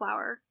a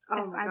Wallflower.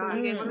 Oh my god,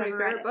 one of my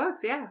favorite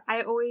books, yeah.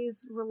 I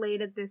always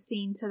related this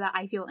scene to the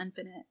I Feel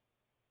Infinite.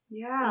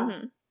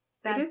 Yeah.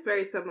 It is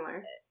very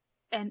similar.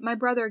 And my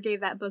brother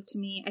gave that book to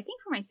me, I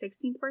think for my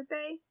 16th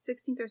birthday,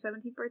 16th or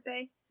 17th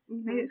birthday.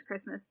 Maybe it was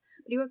Christmas.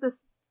 But he wrote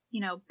this, you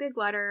know, big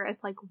letter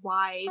as like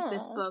why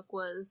this book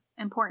was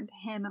important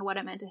to him and what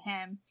it meant to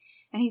him.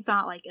 And he's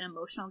not like an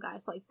emotional guy.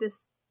 So like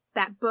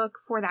that book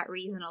for that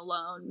reason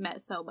alone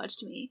meant so much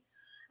to me.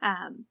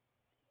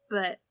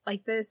 But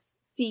like this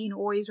scene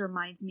always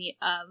reminds me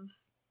of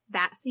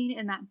that scene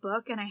in that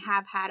book. And I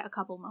have had a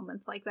couple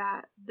moments like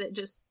that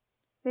just,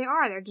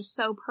 they're just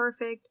so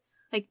perfect.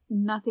 Like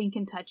nothing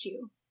can touch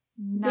you.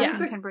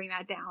 Nothing can bring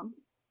that down.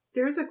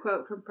 There's a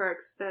quote from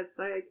Perks that's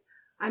like,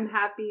 I'm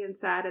happy and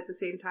sad at the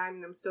same time,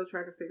 and I'm still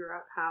trying to figure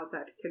out how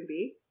that can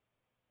be.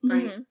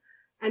 Right? Mm-hmm.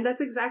 And that's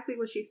exactly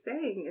what she's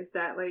saying, is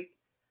that, like,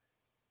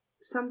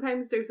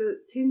 sometimes there's a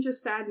tinge of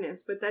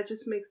sadness, but that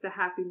just makes the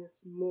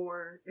happiness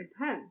more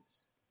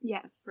intense.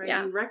 Yes. Right?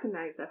 Yeah. You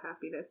recognize that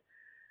happiness.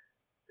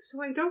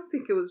 So I don't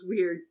think it was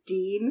weird,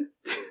 Dean.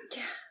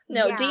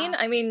 No, Dean,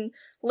 I mean,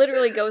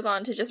 literally goes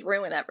on to just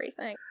ruin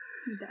everything.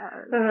 He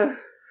does.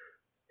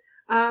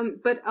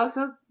 But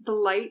also, the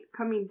light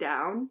coming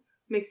down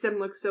makes them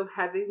look so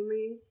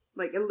heavenly.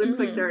 Like, it looks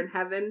like they're in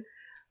heaven.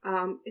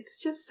 It's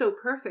just so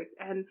perfect.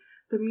 And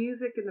the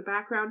music in the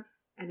background,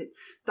 and it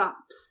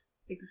stops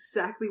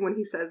exactly when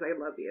he says, I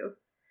love you.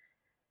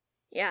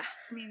 Yeah.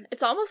 I mean,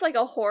 it's almost like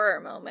a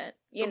horror moment,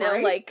 you know,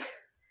 like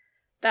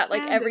that,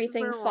 like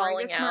everything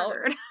falling out.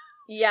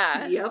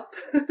 Yeah. Yep.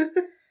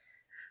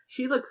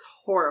 She looks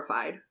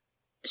horrified.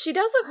 She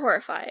does look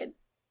horrified.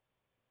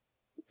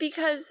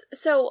 Because,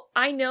 so,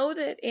 I know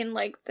that in,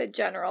 like, the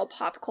general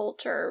pop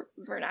culture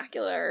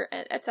vernacular,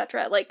 and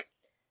etc., like,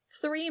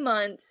 3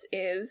 months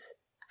is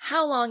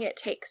how long it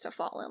takes to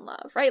fall in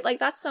love, right? Like,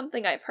 that's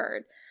something I've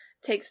heard.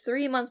 It takes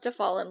 3 months to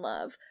fall in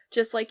love,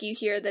 just like you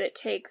hear that it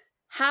takes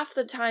half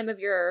the time of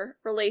your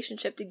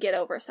relationship to get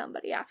over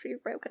somebody after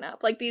you've broken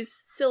up. Like, these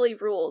silly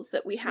rules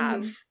that we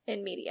have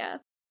in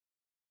media.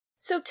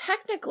 So,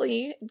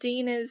 technically,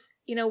 Dean is,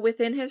 you know,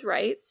 within his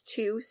rights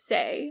to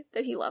say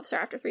that he loves her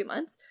after 3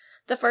 months.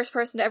 The first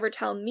person to ever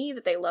tell me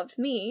that they loved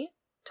me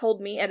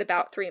told me at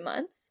about 3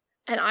 months,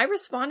 and I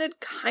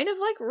responded kind of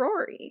like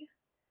Rory.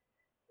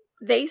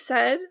 They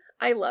said,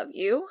 I love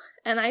you,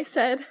 and I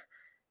said,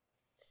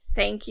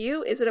 thank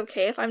you. Is it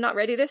okay if I'm not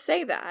ready to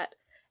say that?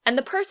 And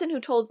the person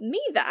who told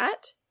me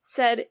that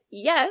said,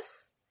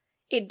 yes,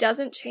 it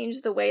doesn't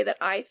change the way that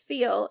I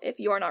feel if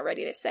you're not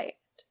ready to say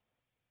it.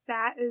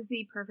 That is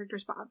the perfect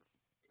response.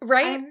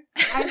 Right?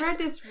 I read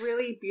this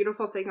really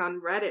beautiful thing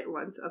on Reddit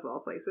once, of all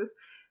places,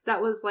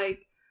 that was like,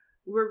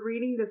 we're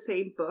reading the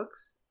same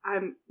books.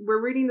 We're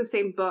reading the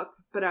same book,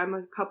 but I'm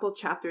a couple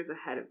chapters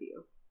ahead of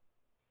you.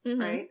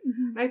 Right?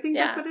 And I think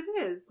that's what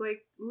it is.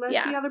 Like, let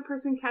the other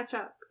person catch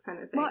up, kind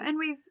of thing. Well, and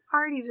we've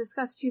already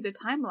discussed, too, the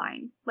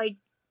timeline. Like,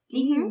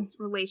 Dean's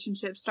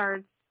relationship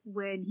starts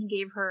when he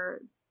gave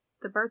her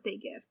the birthday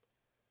gift.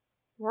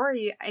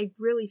 Rory, I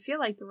really feel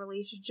like the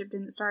relationship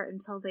didn't start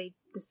until they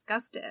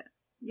discussed it.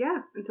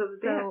 Yeah, until the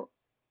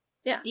dance.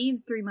 Yeah.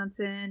 Dean's 3 months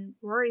in.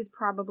 Rory's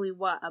probably,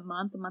 a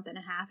month and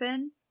a half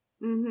in?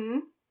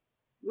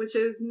 Which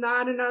is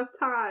not enough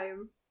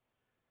time.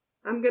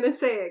 I'm gonna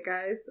say it,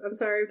 guys. I'm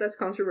sorry if that's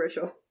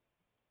controversial.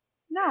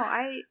 No,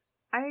 I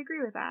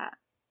agree with that.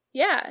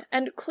 Yeah,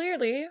 and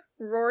clearly,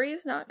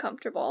 Rory's not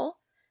comfortable,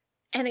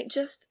 and it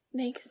just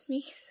makes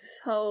me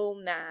so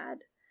mad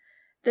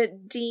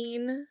that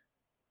Dean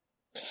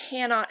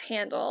cannot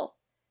handle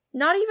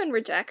not even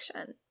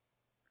rejection.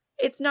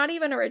 It's not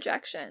even a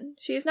rejection.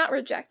 She is not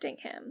rejecting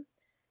him.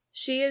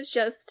 She is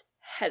just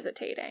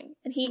hesitating,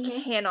 and he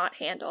cannot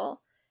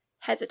handle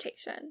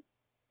hesitation.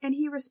 And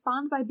he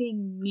responds by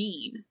being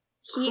mean.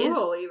 He is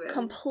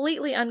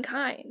completely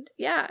unkind.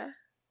 Yeah.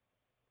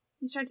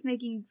 He starts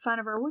making fun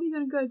of her. What are you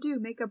going to go do?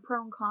 Make a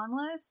pro and con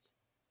list?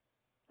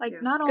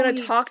 Like, not only... Gonna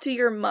talk to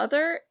your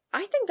mother?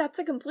 I think that's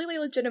a completely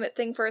legitimate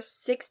thing for a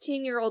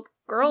 16-year-old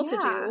girl to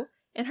do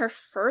in her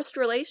first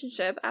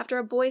relationship after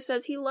a boy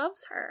says he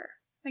loves her.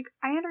 Like,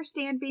 I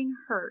understand being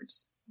hurt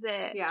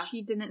that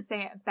she didn't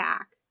say it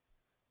back,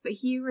 but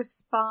he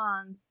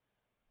responds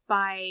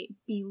by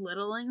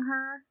belittling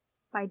her,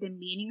 by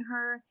demeaning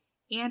her,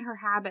 and her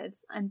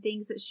habits and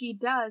things that she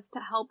does to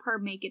help her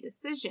make a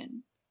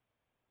decision.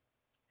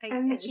 Like,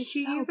 and it's just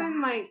she so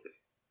even, bad. like,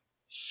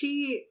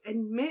 she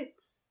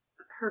admits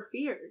her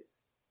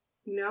fears,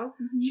 you know?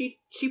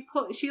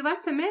 Mm-hmm. She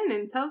lets him in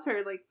and tells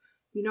her, like,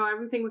 you know,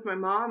 everything with my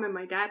mom and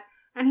my dad.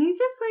 And he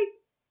just, like,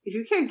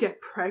 you can't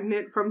get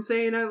pregnant from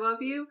saying I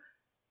love you,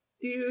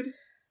 dude.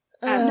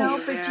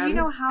 No, but do you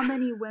know how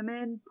many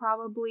women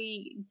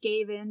probably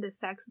gave in to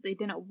sex that they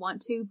didn't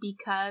want to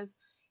because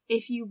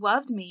if you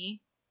loved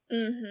me...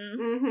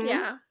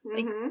 Yeah.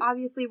 Like,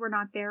 obviously we're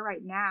not there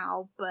right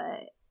now,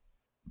 but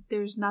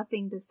there's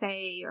nothing to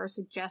say or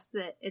suggest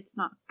that it's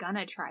not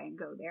gonna try and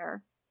go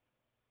there.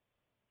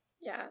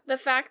 Yeah. The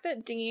fact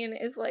that Dean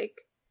is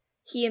like,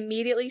 he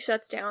immediately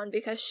shuts down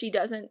because she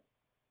doesn't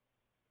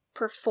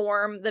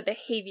perform the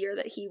behavior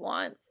that he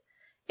wants.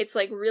 It's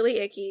like really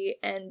icky,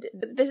 and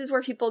this is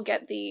where people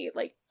get the,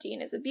 like,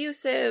 Dean is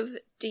abusive,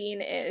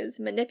 Dean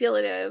is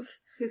manipulative,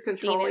 he's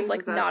controlling, Dean is, like,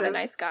 possessive. not a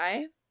nice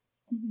guy.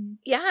 Mm-hmm.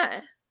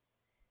 Yeah.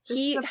 This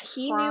He is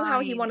a knew how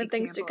he prime wanted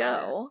things to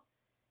example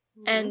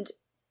of go, and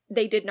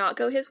they did not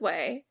go his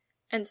way,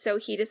 and so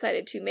he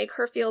decided to make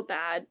her feel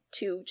bad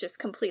to just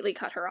completely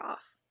cut her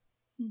off.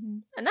 Mm-hmm.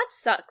 And that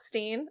sucks,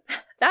 Dean.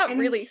 That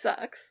really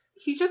sucks.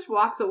 He just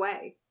walks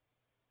away,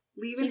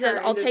 leaving he her says,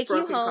 in I'll this take you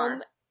broken home.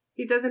 car.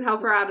 He doesn't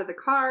help her out of the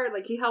car.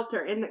 Like, he helped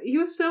her, and he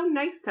was so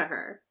nice to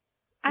her.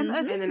 I'm And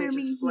then it assuming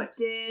just he flips.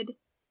 did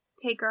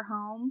take her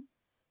home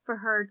for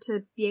her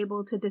to be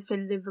able to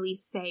definitively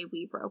say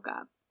we broke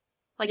up.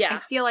 Like, Yeah. I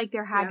feel like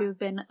there had to have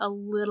been a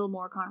little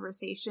more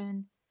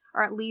conversation,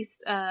 or at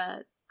least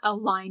a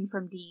line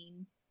from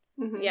Dean.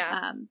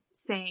 Yeah.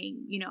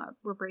 Saying, you know,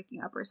 we're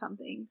breaking up or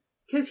something.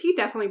 Because he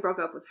definitely broke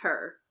up with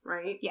her,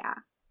 right? Yeah.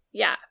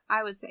 Yeah.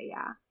 I would say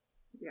yeah.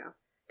 Yeah.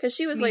 Because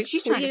she was I mean, like,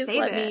 she's trying to please save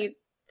let it. me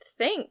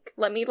think.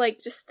 Let me, like,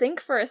 just think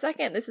for a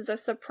second. This is a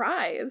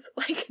surprise.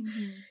 Like,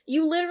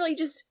 you literally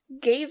just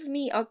gave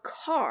me a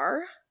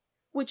car,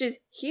 which is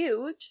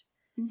huge,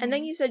 and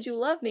then you said you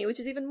love me, which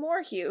is even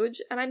more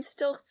huge, and I'm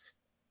still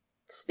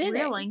spinning.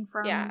 Reeling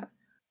from... Yeah.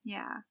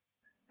 Yeah.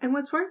 And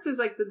what's worse is,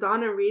 like, the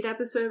Donna Reed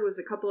episode was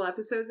a couple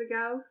episodes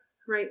ago,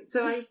 right?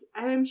 So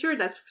I'm sure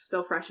that's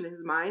still fresh in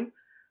his mind.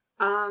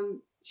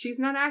 She's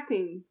not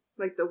acting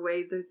like the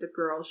way that the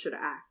girl should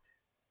act,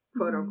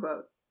 quote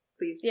unquote.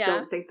 Please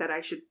don't think that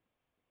I should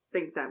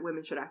think that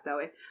women should act that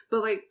way.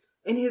 But, like,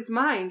 in his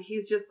mind,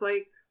 he's just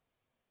like,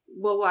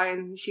 well, why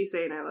isn't she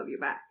saying I love you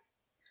back?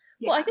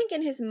 Well, I think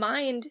in his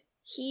mind,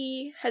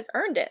 he has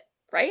earned it,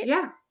 right?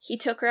 Yeah. He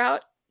took her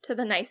out to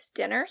the nice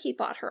dinner. He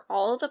bought her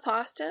all of the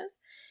pastas.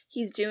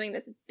 He's doing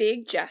this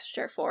big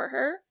gesture for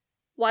her.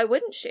 Why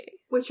wouldn't she?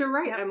 Which you're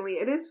right, Emily.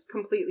 It is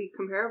completely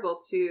comparable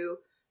to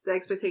the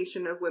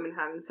expectation of women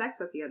having sex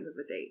at the end of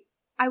the date.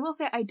 I will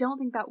say I don't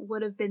think that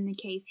would have been the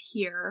case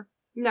here.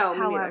 No,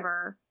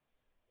 however,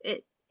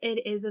 it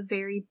is a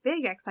very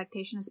big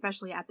expectation,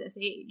 especially at this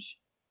age.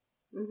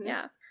 Mm-hmm.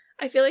 Yeah.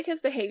 I feel like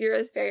his behavior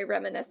is very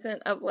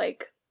reminiscent of,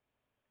 like,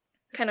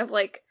 kind of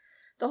like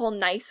the whole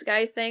nice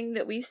guy thing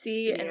that we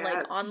see in,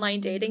 like,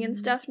 online dating and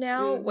stuff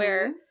now,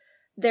 where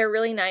they're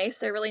really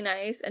nice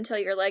until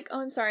you're like,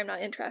 oh, I'm sorry, I'm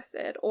not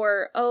interested,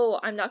 or, oh,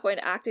 I'm not going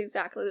to act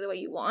exactly the way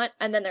you want,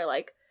 and then they're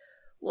like,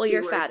 well,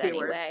 you're fat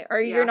anyway, or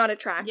you're not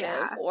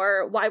attractive,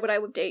 or why would I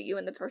date you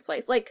in the first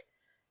place? Like,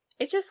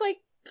 it's just like,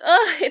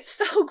 it's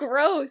so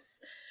gross.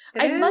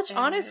 I'd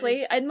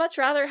much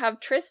rather have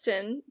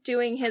Tristan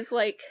doing his,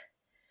 like,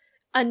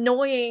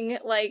 annoying,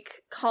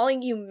 like,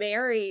 calling you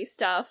Mary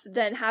stuff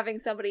than having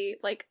somebody,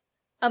 like,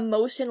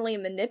 emotionally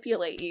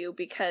manipulate you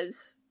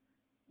because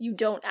you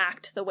don't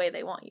act the way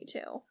they want you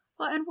to.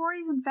 Well, and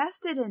Rory's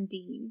invested in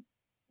Dean.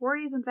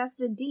 She's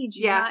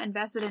not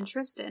invested in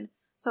Tristan.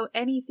 So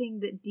anything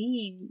that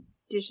Dean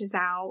dishes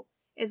out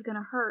is going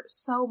to hurt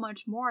so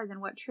much more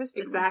than what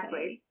Tristan would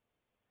say.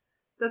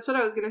 That's what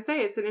I was going to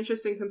say. It's an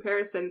interesting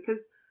comparison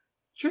because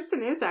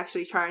Tristan is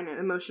actually trying to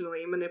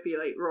emotionally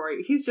manipulate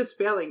Rory. He's just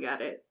failing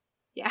at it.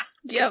 Yeah.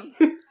 Yep.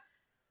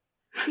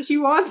 He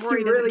wants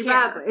Rory to really doesn't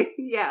care. badly.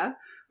 Yeah.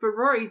 But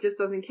Rory just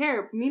doesn't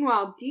care.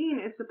 Meanwhile, Dean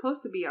is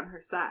supposed to be on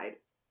her side.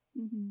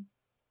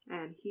 Mm-hmm.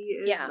 And he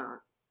is not.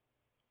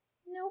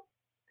 Nope.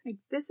 Like,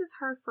 this is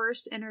her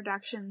first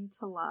introduction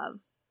to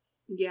love.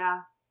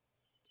 Yeah.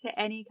 To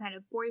any kind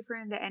of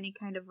boyfriend, to any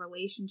kind of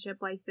relationship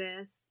like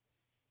this.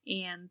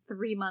 And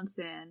 3 months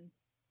in,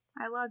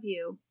 I love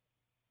you.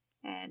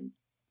 And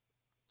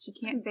she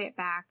can't say it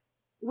back.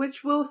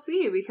 Which we'll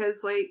see,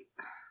 because, like,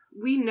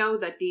 we know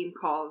that Dean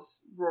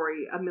calls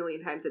Rory 1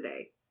 million times a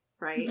day,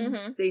 right?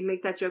 Mm-hmm. They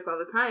make that joke all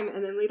the time,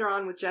 and then later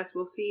on with Jess,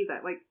 we'll see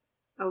that, like,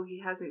 oh,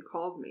 he hasn't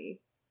called me.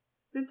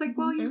 And it's like,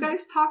 well, you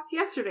guys talked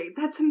yesterday.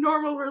 That's a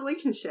normal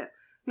relationship.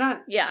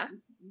 Not... Yeah.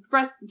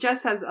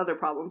 Jess has other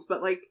problems,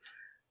 but, like,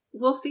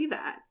 we'll see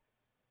that.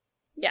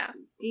 Yeah.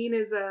 Dean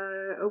is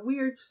a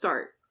weird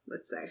start,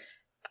 let's say.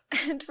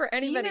 And for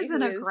anybody Dean is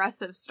an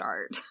aggressive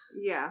start.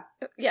 Yeah.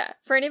 Yeah,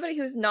 for anybody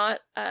who's not,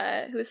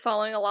 who's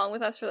following along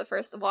with us for the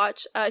first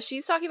watch,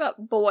 she's talking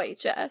about boy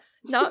Jess,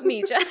 not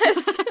me,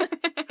 Jess.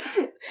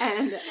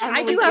 And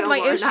I do have my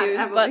issues,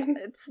 but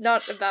it's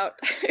not about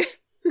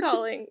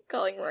calling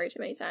Rory too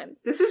many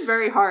times. This is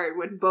very hard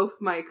when both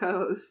my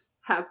co-hosts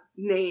have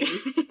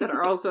names that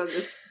are also in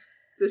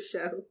this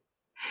show.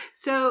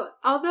 So,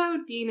 although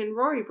Dean and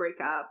Rory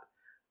break up,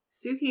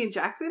 Suki and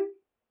Jackson,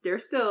 they're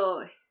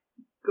still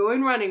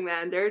going running,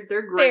 man. They're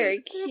great.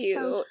 Very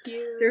cute.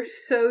 They're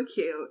so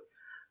cute.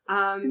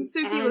 And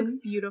Suki looks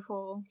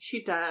beautiful.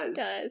 She does. She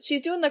does.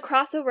 She's doing the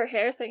crossover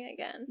hair thing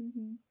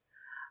again.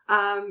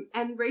 Mm-hmm.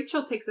 And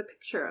Rachel takes a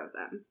picture of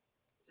them.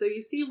 So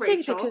you see She's Rachel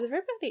taking pictures of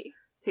everybody.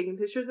 Taking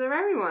pictures of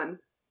everyone.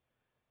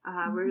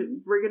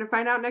 We're gonna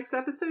find out next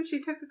episode she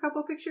took a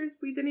couple pictures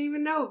we didn't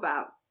even know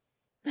about.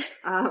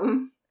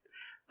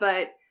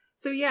 But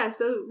so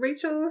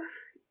Rachel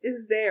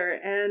is there,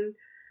 and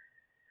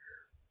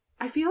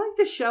I feel like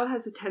the show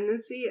has a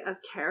tendency of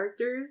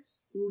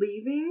characters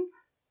leaving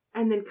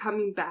and then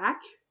coming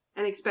back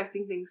and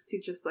expecting things to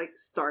just like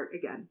start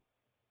again.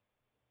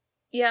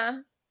 Yeah.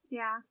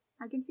 Yeah,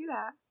 I can see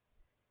that.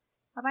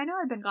 I know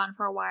I've been gone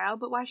for a while,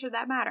 but why should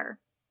that matter?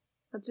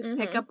 Let's just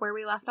pick up where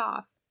we left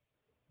off.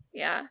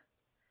 Yeah.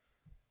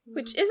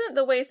 Which isn't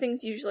the way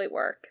things usually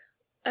work.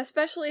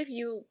 Especially if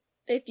you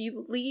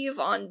leave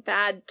on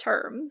bad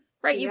terms,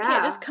 right? You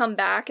can't just come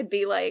back and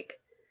be like...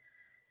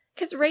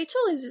 Because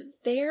Rachel is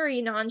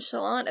very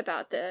nonchalant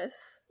about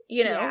this,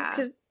 you know?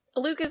 Because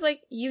Luke is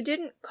like, you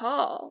didn't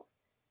call.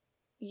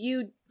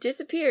 You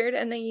disappeared,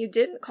 and then you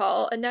didn't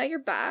call, and now you're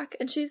back.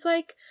 And she's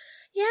like,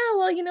 yeah,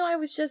 well, you know,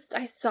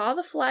 I saw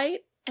the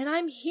flight, and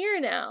I'm here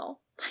now.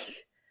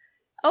 Like,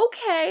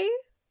 okay.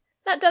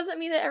 That doesn't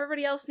mean that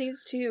everybody else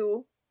needs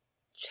to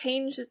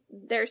change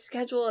their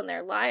schedule and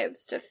their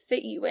lives to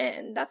fit you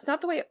in. That's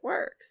not the way it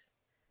works.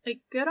 Like,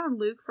 good on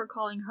Luke for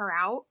calling her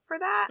out for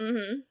that.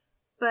 Mm-hmm.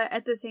 But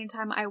at the same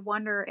time, I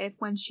wonder if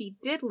when she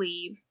did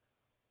leave,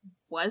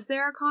 was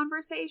there a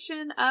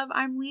conversation of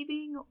I'm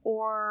leaving,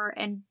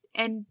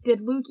 and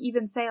did Luke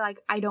even say like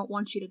I don't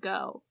want you to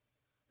go,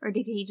 or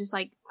did he just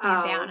like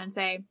calm down and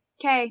say,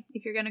 "Okay,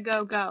 if you're gonna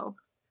go, go"?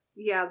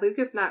 Yeah, Luke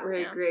is not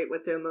very great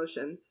with the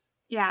emotions.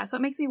 Yeah, so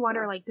it makes me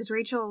wonder, like, does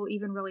Rachel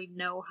even really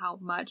know how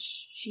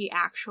much she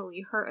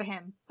actually hurt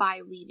him by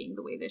leaving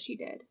the way that she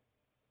did?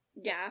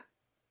 Yeah.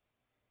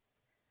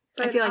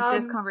 But I feel like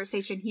this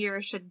conversation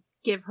here should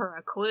give her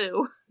a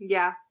clue.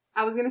 Yeah.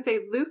 I was going to say,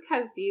 Luke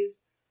has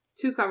these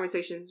two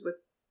conversations with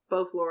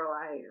both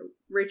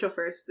Rachel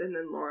first and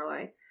then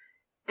Lorelai.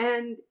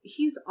 And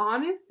he's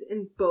honest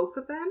in both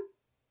of them,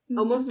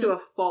 almost to a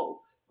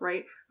fault,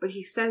 right? But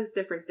he says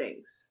different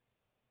things.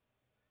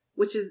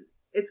 Which is,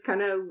 it's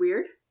kind of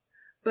weird.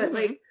 But,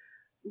 like,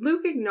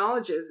 Luke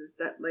acknowledges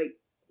that, like,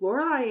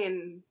 Lorelai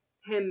and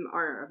him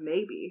are a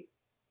maybe.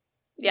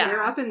 Yeah.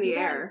 They're up in the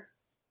air.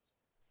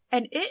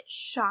 And it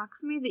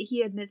shocks me that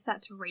he admits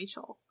that to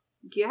Rachel.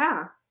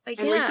 Yeah. Like,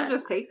 and Rachel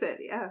just takes it,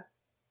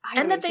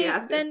 And that they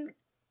then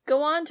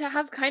go on to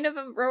have kind of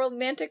a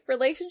romantic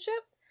relationship.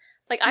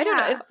 Like, I don't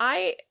know,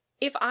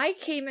 if I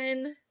came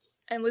in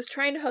and was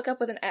trying to hook up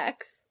with an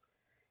ex,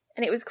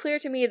 and it was clear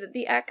to me that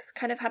the ex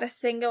kind of had a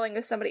thing going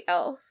with somebody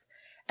else,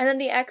 and then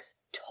the ex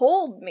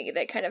told me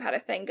they kind of had a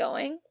thing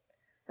going,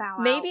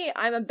 maybe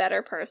I'm a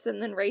better person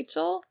than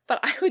Rachel, but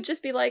I would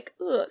just be like,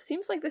 ugh, it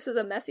seems like this is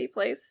a messy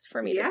place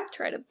for me to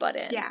try to butt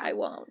in. Yeah. I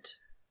won't.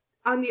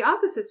 On the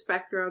opposite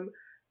spectrum,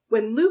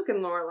 when Luke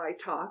and Lorelai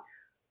talk,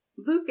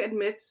 Luke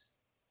admits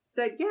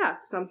that,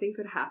 something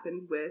could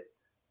happen with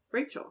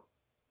Rachel.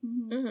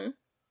 Mm-hmm.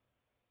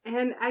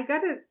 And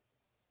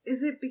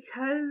is it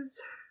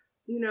because,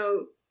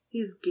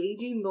 he's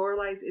gauging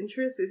Lorelai's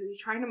interest? Is he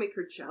trying to make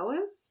her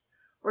jealous?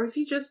 Or is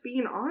he just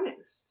being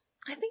honest?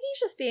 I think he's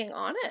just being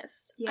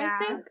honest. Yeah.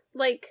 I think,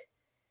 like,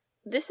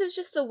 this is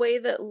just the way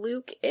that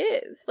Luke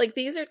is. Like,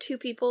 these are two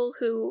people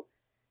who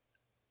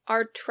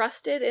are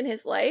trusted in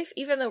his life,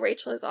 even though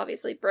Rachel has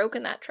obviously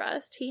broken that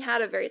trust. He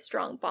had a very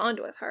strong bond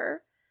with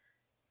her.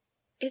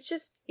 It's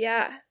just,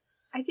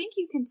 I think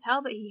you can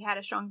tell that he had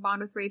a strong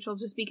bond with Rachel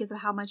just because of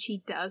how much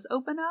he does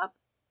open up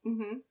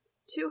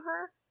to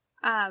her.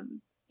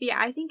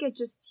 I think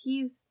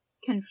he's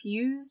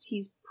confused,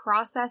 he's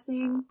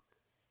processing,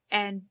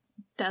 and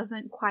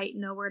doesn't quite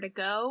know where to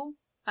go.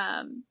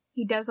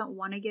 He doesn't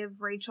want to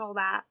give Rachel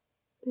that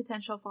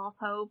potential false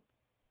hope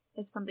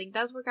if something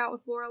does work out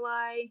with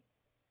Lorelai.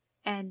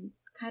 And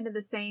kind of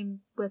the same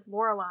with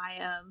Lorelai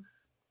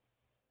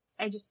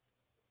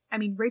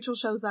Rachel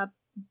shows up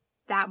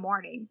that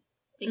morning.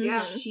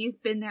 She's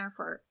been there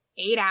for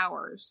 8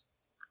 hours.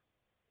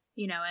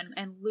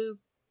 And Luke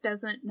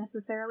doesn't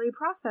necessarily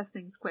process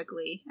things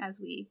quickly, as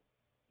we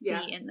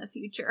see in the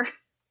future.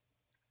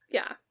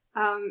 Yeah.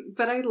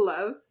 But I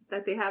love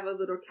that they have a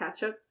little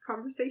catch-up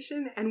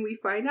conversation, and we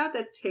find out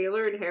that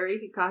Taylor and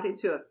Harry got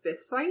into a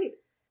fist fight.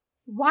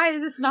 Why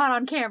is this not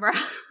on camera?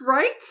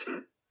 Right?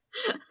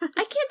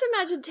 I can't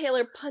imagine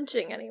Taylor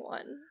punching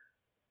anyone.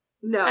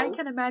 No. I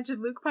can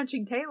imagine Luke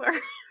punching Taylor.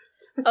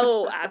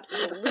 Oh,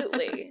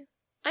 absolutely.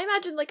 I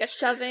imagine like a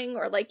shoving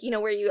or like,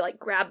 where you like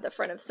grab the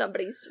front of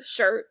somebody's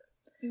shirt.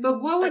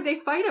 But what would they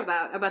fight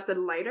about? About the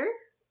lighter?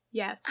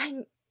 Yes.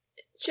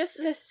 Just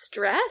the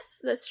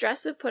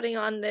stress of putting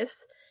on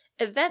this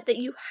event that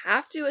you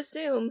have to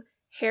assume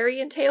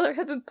Harry and Taylor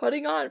have been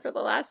putting on for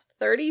the last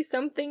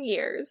 30-something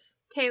years.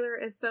 Taylor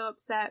is so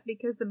upset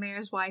because the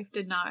mayor's wife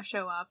did not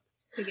show up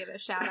to give a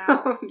shout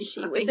out.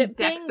 She was at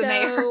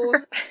bingo.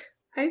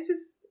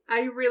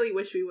 I really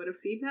wish we would have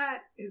seen that.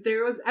 If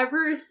there was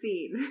ever a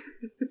scene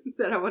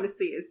that I want to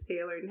see is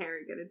Taylor and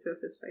Harry get into a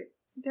fist fight.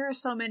 There are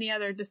so many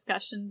other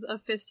discussions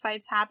of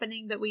fistfights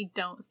happening that we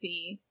don't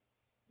see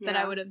that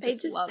I would have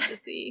just loved to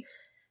see.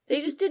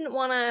 They just didn't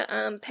want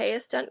to pay a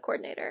stunt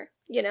coordinator,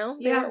 They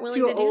weren't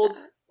willing to do old,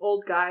 that.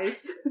 Old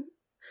guys.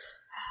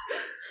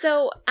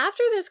 So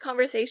after this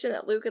conversation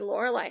that Luke and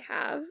Lorelai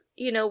have,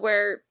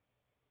 where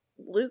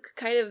Luke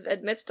kind of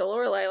admits to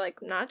Lorelai, like,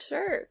 not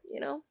sure,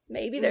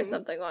 maybe there's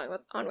something going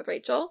on with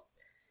Rachel.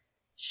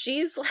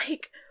 She's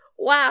like,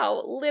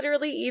 wow,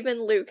 literally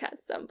even Luke has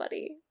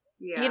somebody.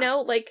 Yeah.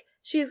 Like,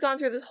 she's gone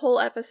through this whole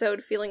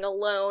episode feeling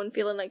alone,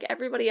 feeling like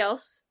everybody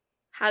else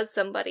has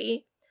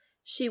somebody.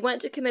 She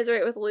went to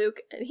commiserate with Luke,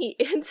 and he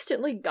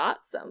instantly got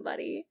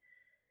somebody.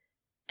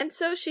 And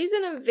so she's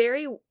in a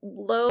very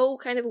low,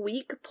 kind of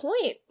weak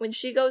point when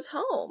she goes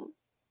home.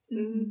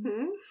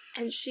 Mm-hmm.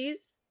 And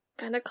she's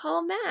gonna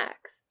call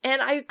Max.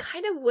 And I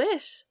kind of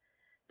wish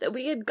that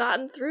we had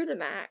gotten through to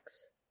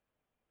Max.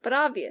 But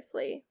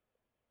obviously,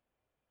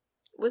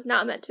 was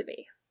not meant to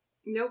be.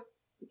 Nope.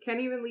 Can't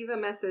even leave a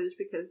message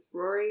because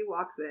Rory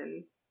walks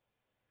in.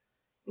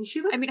 And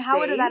she looks how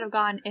would that dazed. have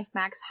gone if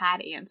Max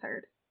had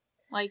answered?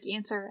 Like,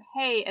 answer,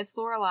 hey, it's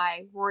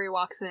Lorelai. Rory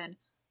walks in.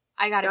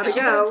 I gotta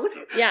go.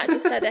 Yeah,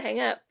 just had to hang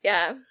up.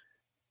 Yeah.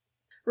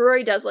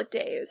 Rory does look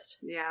dazed.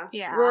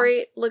 Yeah.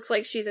 Rory looks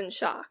like she's in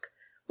shock.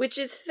 Which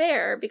is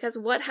fair, because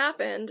what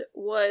happened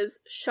was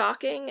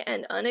shocking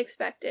and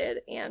unexpected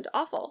and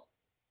awful.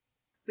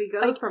 We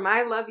go from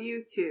I love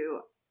you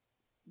to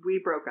we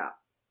broke up.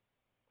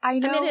 I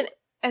know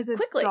as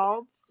quickly.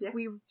 Adults,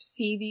 we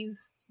see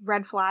these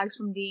red flags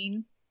from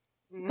Dean.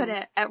 Mm-hmm.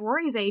 But at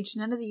Rory's age,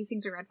 none of these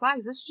things are red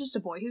flags. This is just a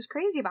boy who's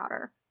crazy about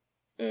her.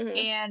 Mm-hmm.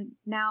 And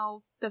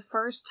now, the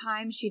first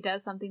time she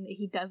does something that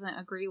he doesn't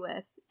agree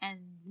with, and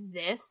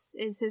this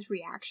is his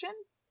reaction?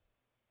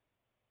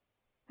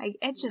 Like,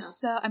 it's just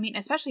so,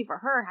 especially for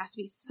her, it has to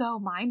be so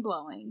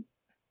mind-blowing.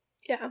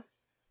 Yeah.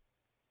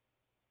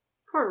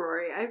 Poor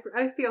Rory.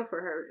 I feel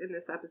for her in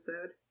this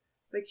episode.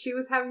 Like, she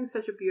was having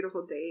such a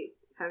beautiful date,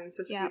 having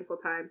such a beautiful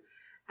time.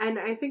 And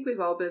I think we've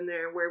all been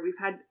there where we've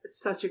had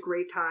such a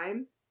great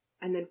time,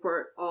 and then for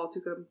it all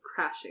to come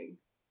crashing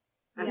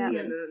at the end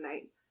of the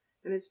night.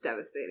 And it's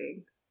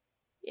devastating.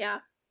 Yeah.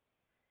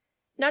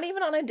 Not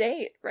even on a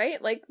date,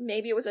 right? Like,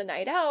 maybe it was a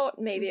night out,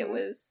 maybe it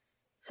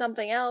was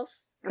something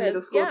else. A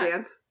middle school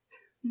dance.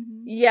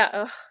 Mm-hmm. Yeah,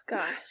 oh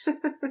gosh.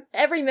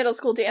 Every middle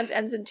school dance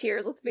ends in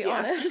tears, let's be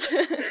honest.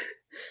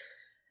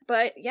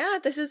 But yeah,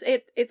 this is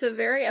it. It's a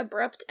very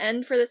abrupt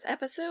end for this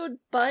episode,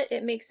 but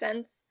it makes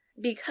sense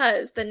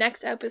because the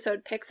next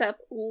episode picks up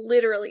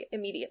literally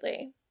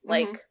immediately,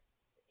 like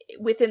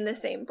within the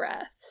same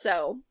breath.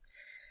 So,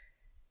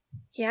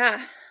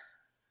 yeah.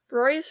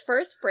 Rory's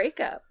first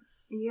breakup.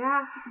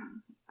 Yeah.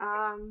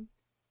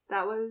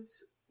 That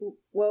was,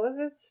 what was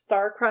it?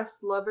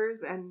 Star-crossed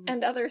lovers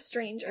and other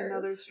strangers. And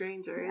other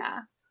strangers. Yeah.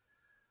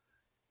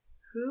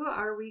 Who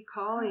are we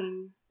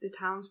calling the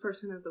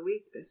townsperson of the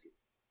week this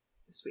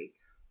week?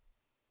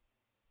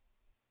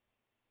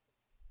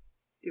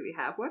 Do we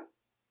have one?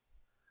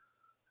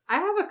 I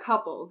have a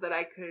couple that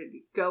I could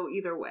go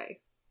either way.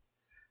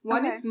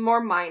 One is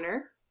more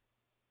minor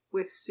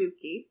with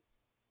Suki.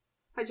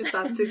 I just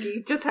thought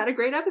Suki just had a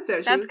great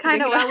episode. That's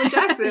kind of out with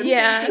Jackson.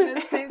 Yeah.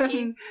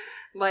 Suki.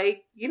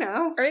 Like, you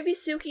know. Or maybe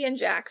Suki and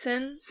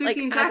Jackson. And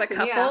as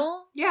Jackson, a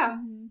couple. Yeah.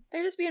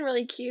 They're just being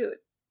really cute.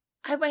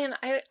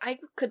 I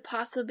could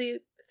possibly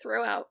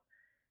throw out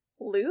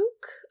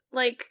Luke.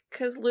 Like,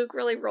 because Luke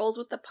really rolls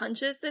with the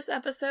punches this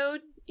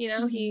episode. You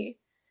know, he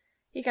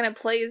kind of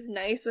plays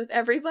nice with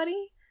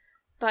everybody.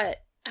 But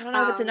I don't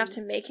know if it's enough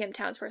to make him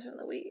townsperson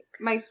of the week.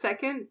 My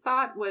second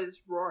thought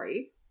was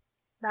Rory.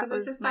 That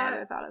was my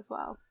other thought as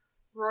well.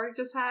 Rory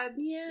just had,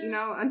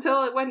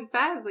 until it went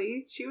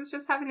badly, she was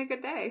just having a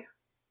good day.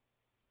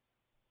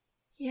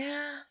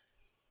 Yeah.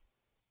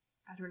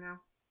 I don't know.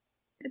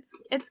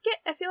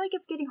 I feel like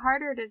it's getting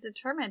harder to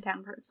determine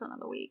townsperson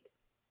of the week.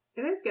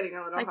 It is getting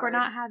a little harder. Like, we're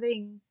not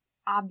having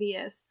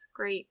obvious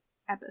great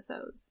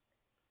episodes.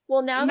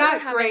 Well, now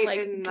that we're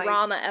having,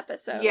 drama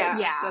episodes.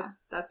 Yeah.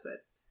 That's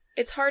it.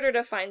 It's harder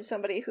to find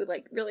somebody who,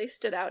 really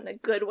stood out in a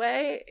good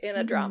way in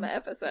a drama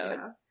episode.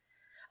 Yeah.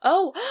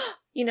 Oh,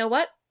 you know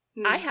what?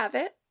 I have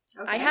it.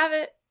 Okay. I have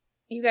it.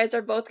 You guys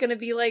are both going to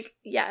be like,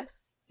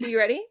 yes. Are you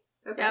ready?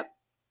 Okay. Yep.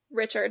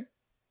 Richard.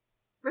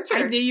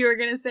 I knew you were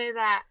going to say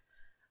that.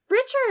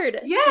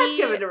 Richard! Yeah,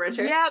 give it to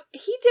Richard. Yep.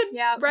 He did,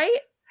 right?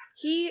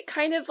 He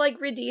kind of,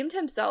 redeemed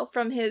himself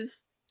from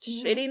his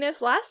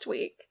shittiness last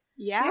week.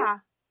 Yeah.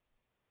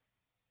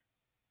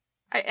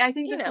 I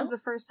think this is the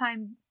first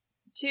time,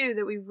 too,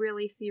 that we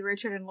really see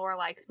Richard and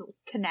Lorelai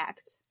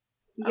connect.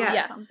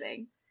 Yes.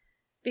 Something.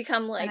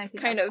 Become, like,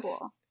 kind of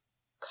cool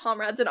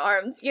comrades in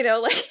arms, you know?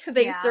 Like,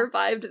 they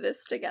survived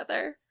this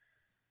together.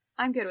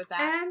 I'm good with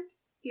that. And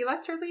he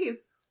lets her leave.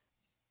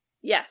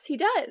 Yes, he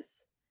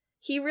does.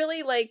 He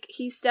really, like,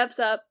 he steps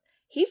up.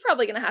 He's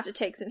probably going to have to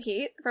take some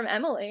heat from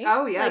Emily.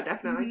 Oh, yeah, like,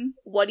 definitely.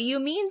 What do you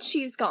mean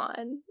she's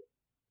gone?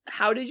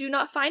 How did you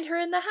not find her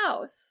in the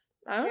house?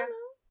 I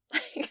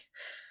don't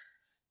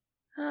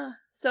know.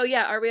 So,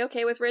 yeah, are we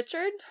okay with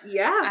Richard?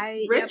 Yeah,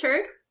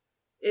 Richard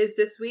is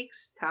this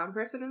week's town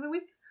person of the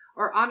week.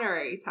 Or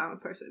honorary town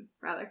person,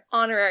 rather.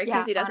 Honorary,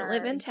 because he doesn't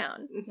live in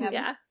town. Mm-hmm.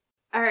 Yeah.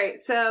 All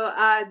right, so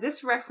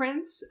this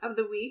reference of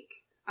the week,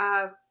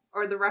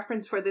 or the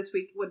reference for this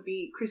week would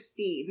be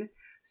Christine.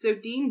 So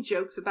Dean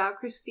jokes about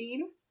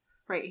Christine,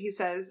 right? He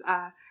says,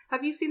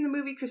 have you seen the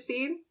movie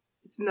Christine?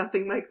 It's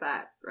nothing like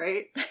that,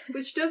 right?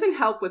 Which doesn't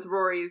help with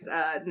Rory's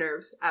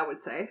nerves, I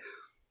would say.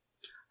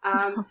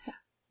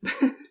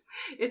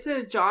 It's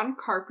a John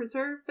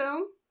Carpenter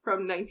film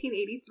from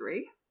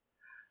 1983,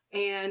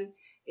 and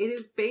it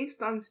is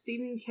based on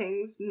Stephen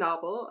King's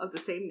novel of the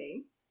same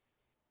name.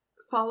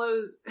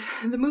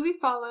 The movie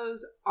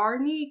follows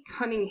Arnie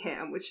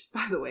Cunningham, which,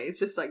 by the way, is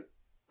just like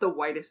the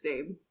whitest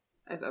name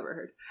I've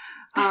ever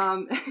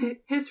heard.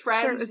 His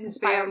friends, his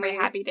family,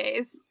 Happy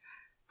Days,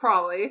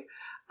 probably.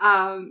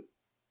 So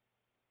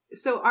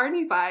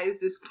Arnie buys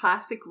this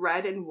classic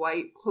red and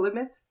white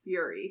Plymouth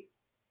Fury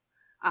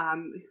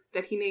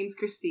that he names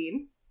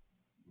Christine,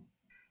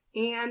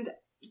 and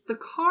the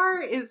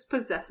car is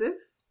possessive.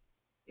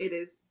 It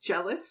is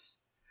jealous,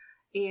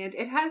 and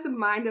it has a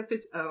mind of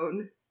its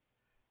own,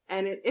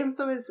 and it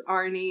influenced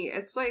Arnie.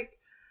 It's like,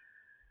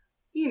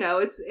 you know,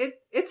 it's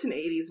an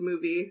 80s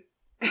movie.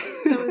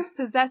 So it's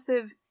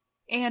possessive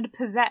and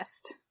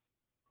possessed.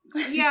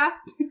 Yeah.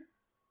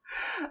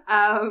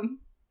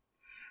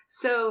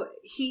 So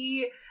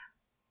he,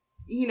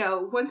 you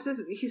know, once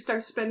he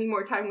starts spending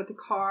more time with the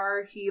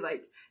car, he,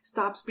 like,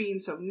 stops being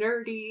so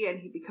nerdy, and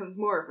he becomes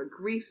more of a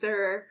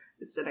greaser.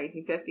 It's the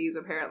 1950s,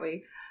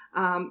 apparently.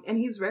 And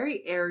he's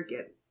very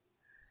arrogant.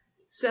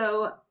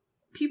 So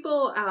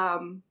people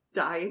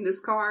die in this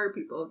car.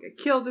 People get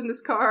killed in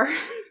this car.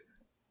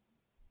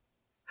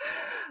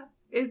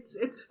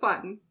 It's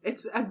fun.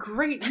 It's a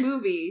great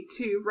movie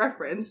to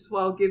reference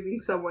while giving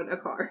someone a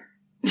car.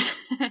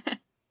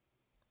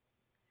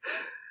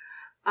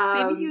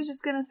 Maybe he was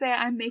just gonna say,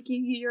 "I'm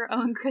making you your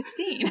own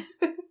Christine."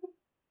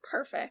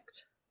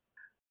 Perfect.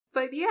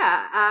 But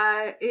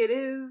yeah, it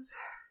is.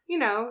 You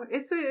know,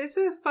 it's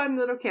a fun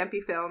little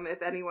campy film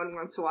if anyone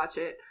wants to watch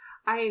it.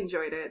 I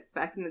enjoyed it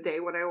back in the day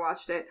when I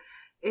watched it.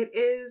 It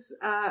is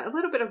a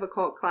little bit of a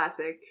cult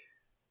classic.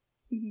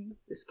 Mm-hmm.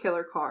 This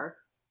killer car.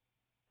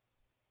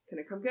 It's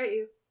gonna come get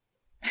you.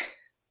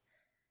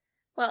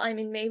 Well, I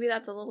mean, maybe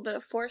that's a little bit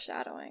of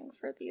foreshadowing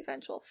for the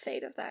eventual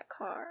fate of that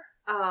car.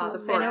 We'll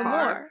say no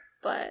more,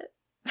 but...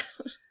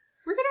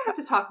 We're gonna have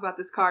to talk about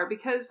this car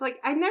because, like,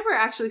 I never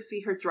actually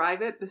see her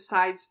drive it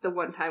besides the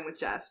one time with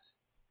Jess.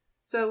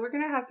 So we're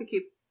gonna have to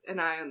keep an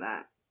eye on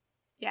that.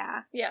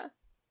 Yeah. Yeah.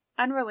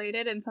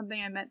 Unrelated, and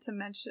something I meant to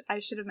mention, I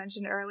should have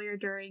mentioned earlier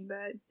during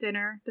the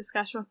dinner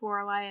discussion with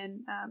Lorelai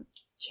and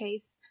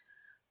Chase,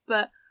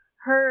 but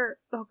her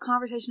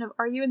conversation of,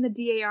 "Are you in the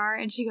DAR?"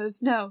 And she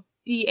goes, "No,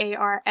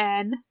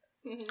 DARN."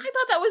 Mm-hmm. I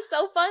thought that was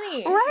so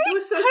funny. Right? It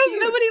was so How cute.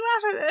 does nobody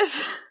laugh at this?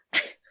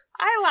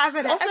 I laugh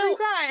at it Also, every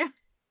time.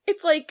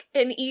 It's like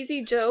an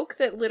easy joke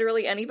that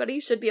literally anybody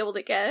should be able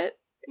to get.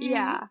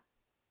 Yeah.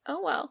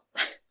 Oh, well.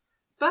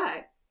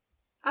 But,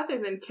 other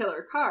than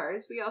killer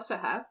cars, we also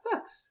have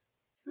books.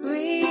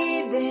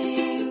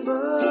 Reading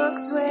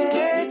books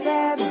with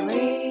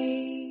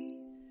Emily.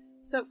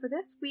 So for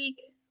this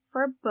week,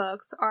 for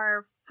books,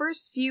 our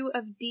first view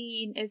of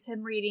Dean is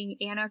him reading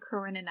Anna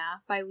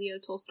Karenina by Leo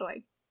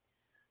Tolstoy.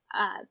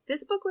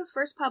 This book was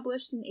first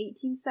published in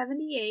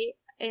 1878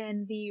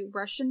 in the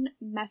Russian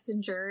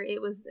Messenger.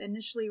 It was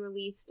initially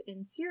released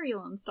in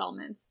serial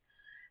installments.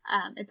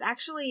 It's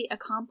actually a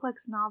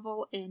complex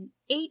novel in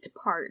 8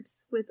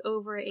 parts with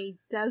over a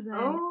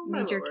dozen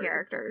major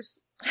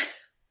characters.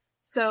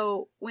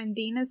 So when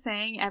Dean is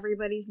saying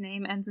everybody's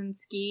name ends in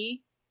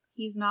ski,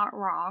 he's not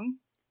wrong.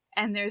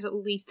 And there's at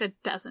least a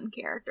dozen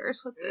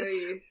characters with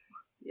this.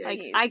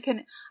 Like, I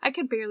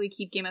could barely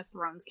keep Game of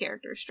Thrones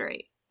characters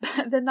straight.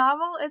 The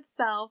novel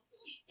itself,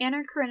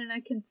 Anna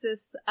Karenina,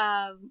 consists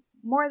of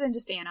more than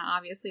just Anna,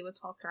 obviously, with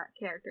 12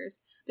 characters,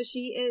 but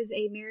she is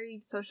a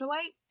married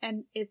socialite,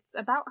 and it's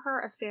about her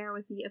affair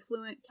with the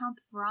affluent Count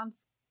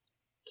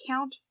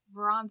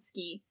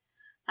Vronsky,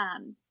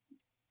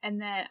 and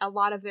then a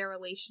lot of their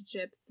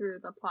relationship through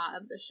the plot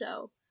of the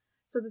show.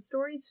 So the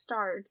story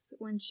starts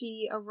when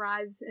she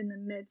arrives in the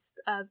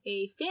midst of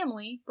a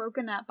family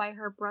broken up by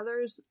her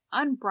brother's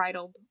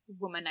unbridled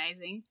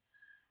womanizing,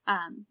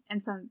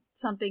 and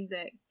something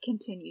that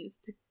continues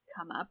to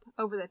come up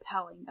over the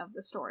telling of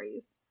the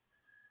stories.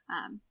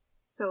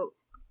 So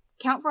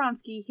Count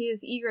Vronsky, he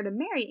is eager to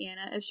marry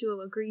Anna if she will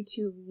agree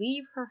to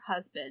leave her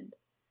husband.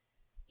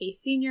 a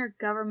senior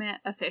government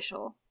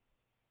official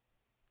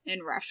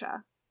in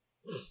Russia.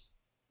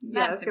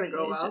 Yeah, that's going to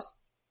go well.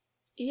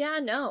 Yeah,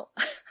 no.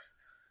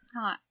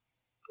 Not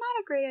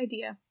a great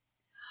idea.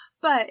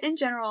 But in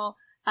general,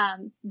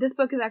 this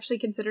book is actually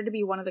considered to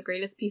be one of the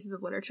greatest pieces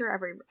of literature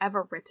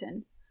ever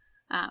written.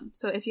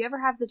 So if you ever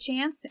have the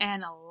chance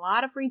and a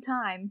lot of free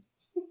time,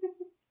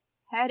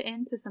 head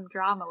into some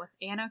drama with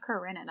Anna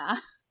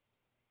Karenina.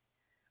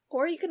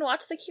 Or you can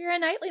watch the Keira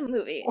Knightley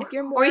movie. If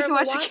you're more or you can of a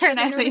watch the Keira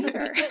Knightley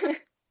movie.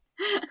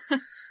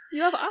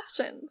 You have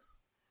options.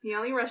 The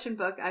only Russian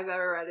book I've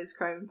ever read is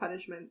Crime and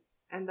Punishment,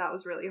 and that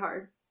was really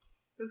hard.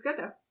 It was good,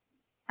 though.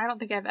 I don't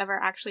think I've ever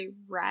actually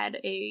read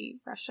a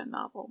Russian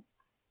novel.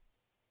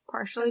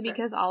 Partially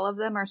because all of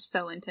them are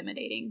so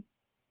intimidating.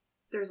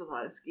 There's a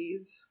lot of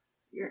skis.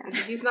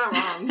 He's not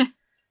wrong.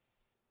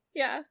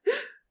 Yeah.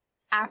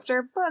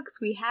 After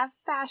books, we have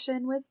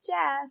fashion with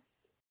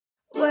Jess.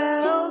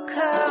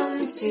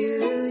 Welcome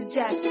to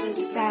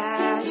Jess's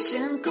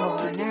Fashion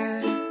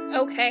Corner.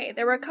 Okay,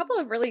 there were a couple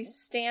of really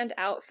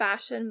standout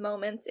fashion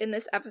moments in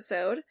this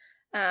episode,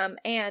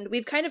 and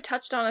we've kind of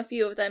touched on a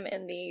few of them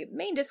in the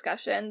main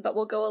discussion, but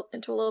we'll go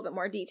into a little bit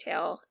more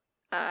detail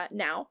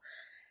now.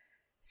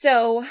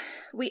 So,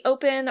 we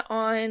open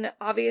on,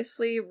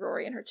 obviously,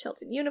 Rory in her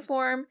Chilton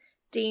uniform,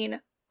 Dean,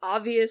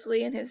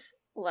 obviously, in his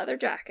leather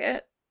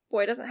jacket.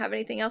 Boy doesn't have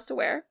anything else to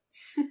wear.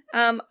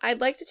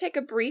 I'd like to take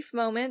a brief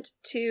moment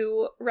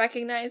to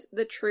recognize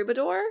the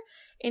troubadour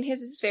in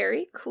his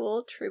very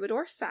cool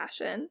troubadour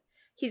fashion.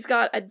 He's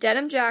got a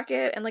denim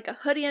jacket and like a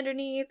hoodie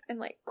underneath and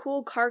like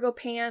cool cargo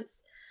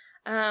pants.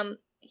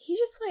 He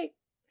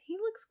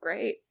looks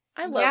great.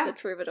 I love the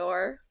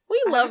troubadour.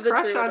 We love the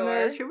troubadour.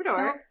 On the troubadour.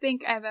 I don't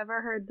think I've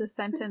ever heard the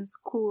sentence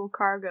cool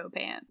cargo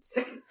pants.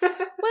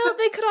 Well,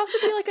 they could also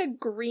be like a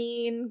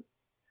green,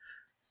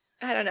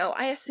 I don't know.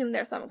 I assume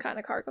they're some kind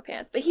of cargo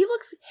pants. But he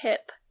looks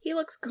hip. He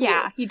looks cool.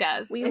 Yeah, he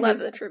does. We love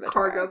the troubadour.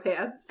 Cargo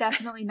pants.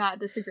 Definitely not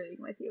disagreeing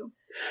with you.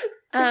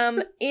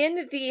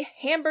 In the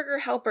hamburger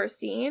helper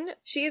scene,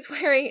 she is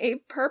wearing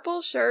a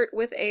purple shirt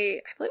with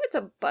I believe it's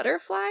a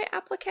butterfly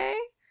applique.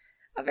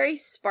 A very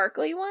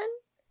sparkly one.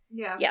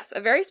 Yeah. Yes, a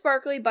very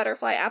sparkly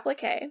butterfly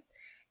applique.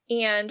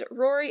 And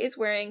Rory is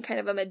wearing kind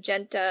of a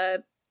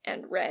magenta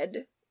and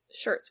red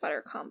shirt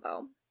sweater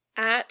combo.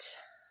 At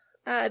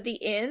the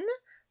inn,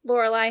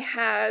 Lorelai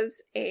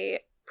has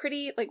a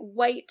pretty, like,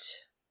 white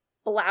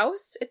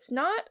blouse. It's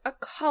not a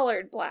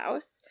collared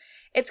blouse.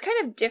 It's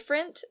kind of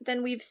different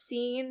than we've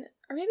seen,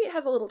 or maybe it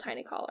has a little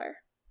tiny collar.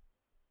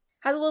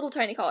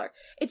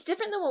 It's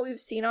different than what we've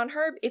seen on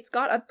her. It's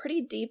got a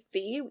pretty deep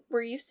V.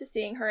 We're used to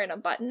seeing her in a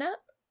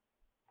button-up.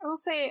 I will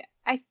say,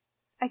 I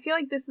feel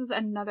like this is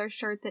another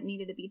shirt that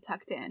needed to be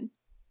tucked in.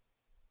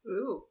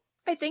 Ooh.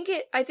 I think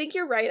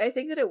you're right. I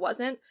think that it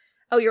wasn't.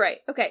 Oh, you're right.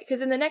 Okay,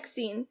 because in the next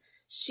scene,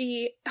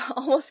 she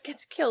almost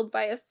gets killed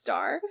by a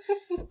star.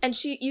 And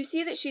you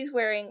see that she's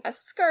wearing a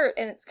skirt,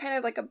 and it's kind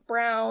of like a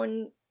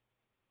brown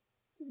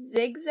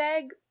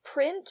zigzag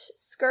print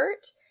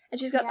skirt.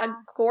 And she's got a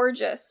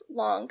gorgeous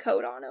long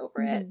coat on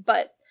over it.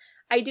 But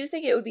I do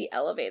think it would be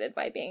elevated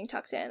by being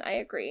tucked in. I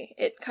agree.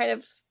 It kind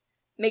of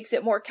makes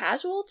it more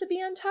casual to be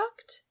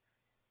untucked.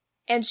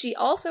 And she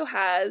also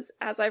has,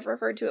 as I've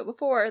referred to it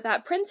before,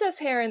 that princess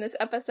hair in this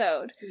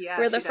episode. Yeah,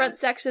 where the front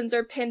sections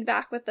are pinned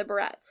back with the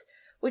barrettes.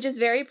 Which is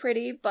very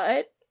pretty,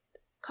 but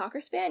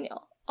Cocker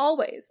Spaniel.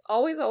 Always,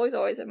 always, always,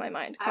 always in my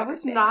mind. I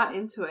was not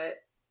into it.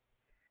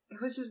 It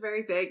was just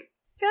very big.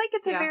 I feel like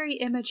it's a very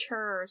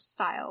immature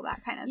style,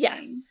 that kind of thing.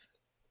 Yes.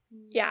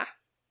 Yeah.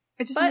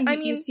 It's just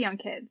something you see on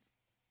kids.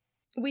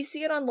 We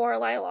see it on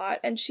Lorelai a lot,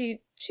 and she's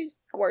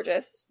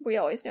gorgeous. We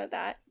always know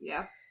that.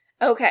 Yeah.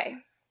 Okay.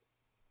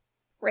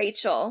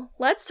 Rachel.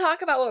 Let's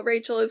talk about what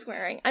Rachel is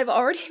wearing. I've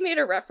already made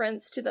a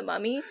reference to the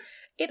mummy.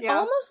 It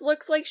almost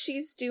looks like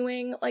she's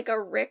doing, like,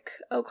 a Rick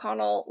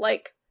O'Connell,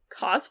 like,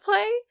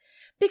 cosplay.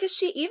 Because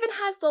she even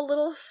has the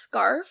little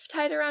scarf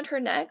tied around her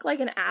neck, like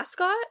an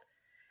ascot.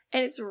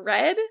 And it's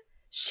red.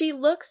 She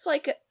looks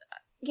like,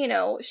 you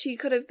know, she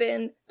could have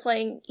been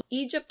playing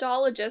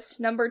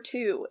Egyptologist number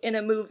 2 in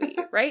a movie,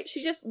 right?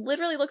 She just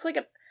literally looks like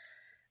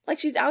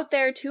she's out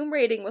there tomb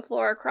raiding with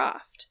Lara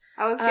Croft.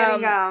 I was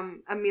getting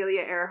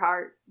Amelia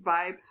Earhart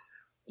vibes.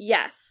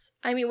 Yes.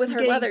 I mean, with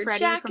her leather Freddy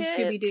jacket.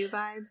 From Scooby-Doo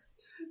vibes.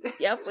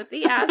 Yep, with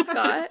the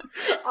ascot.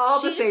 All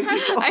the same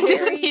people. I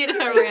just needed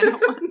a random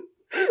one.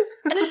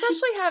 And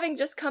especially having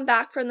just come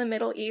back from the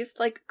Middle East,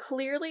 like,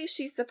 clearly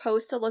she's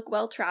supposed to look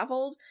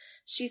well-traveled.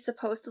 She's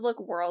supposed to look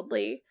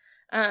worldly.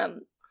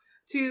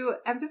 To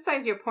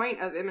emphasize your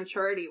point of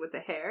immaturity with the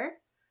hair,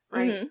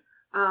 right?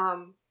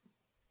 Mm-hmm.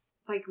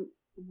 Like,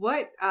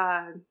 what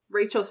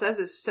Rachel says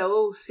is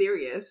so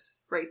serious,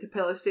 right? The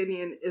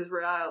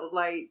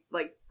Palestinian-Israelite,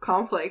 like,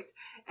 conflict.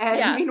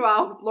 And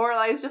meanwhile,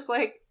 Lorelai is just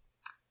like,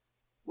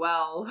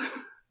 well,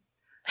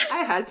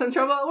 I had some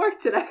trouble at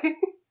work today.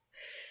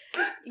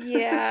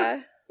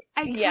 Yeah.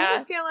 I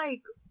kind of feel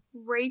like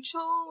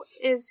Rachel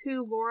is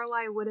who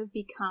Lorelai would have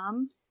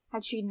become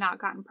had she not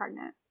gotten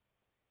pregnant.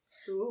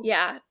 Ooh.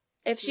 Yeah.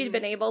 If she'd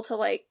been able to,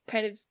 like,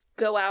 kind of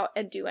go out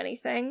and do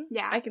anything.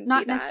 Yeah, I can not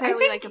see that.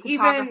 necessarily I like a think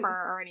photographer even-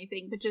 or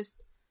anything, but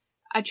just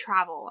a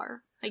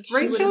traveler. Like she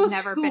would have Rachel's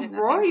never who been in the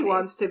Rory same place.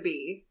 wants to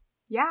be.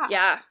 Yeah,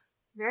 Yeah,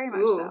 very much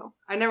Ooh, so.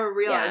 I never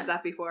realized Yeah.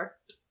 that before.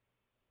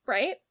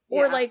 right?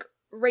 Or Yeah. like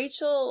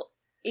Rachel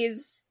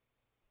is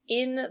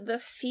in the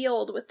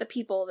field with the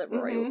people that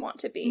Rory would Mhm. want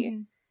to be.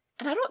 Mhm.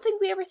 And I don't think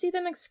we ever see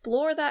them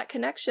explore that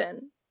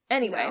connection.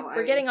 Anyway, No, I we're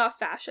mean- getting off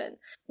fashion.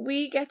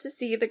 We get to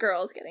see the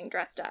girls getting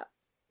dressed up.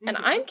 And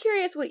Mhm. I'm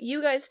curious what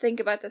you guys think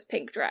about this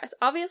pink dress.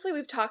 Obviously,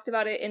 we've talked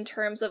about it in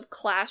terms of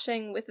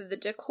clashing with the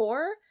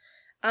decor.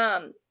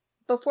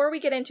 Before we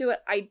get into it,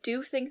 I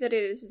do think that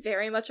it is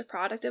very much a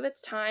product of its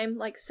time,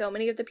 like so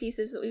many of the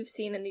pieces that we've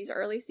seen in these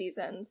early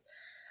seasons.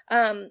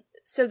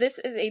 So this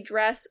is a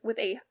dress with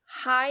a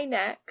high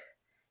neck.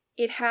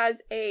 It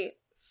has a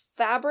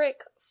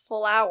fabric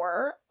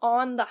flower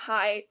on the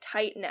high,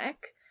 tight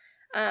neck.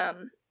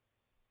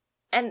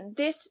 And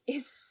this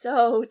is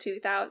so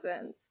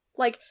 2000s.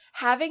 Like,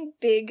 having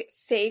big,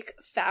 fake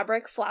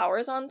fabric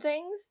flowers on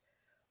things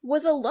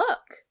was a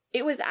look.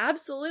 It was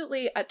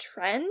absolutely a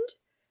trend.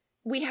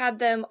 We had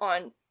them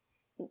on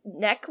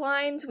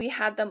necklines, we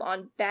had them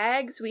on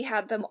bags, we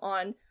had them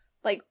on,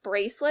 like,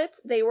 bracelets.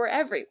 They were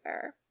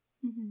everywhere.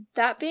 Mhm.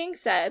 That being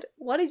said,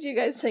 what did you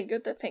guys think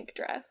of the pink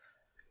dress?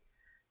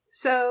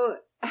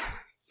 So,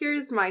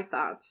 here's my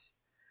thoughts.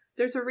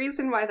 There's a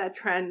reason why that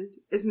trend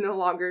is no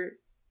longer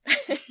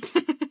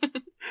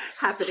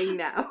happening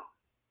now.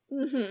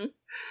 Mm-hmm.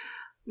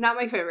 Not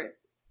my favorite.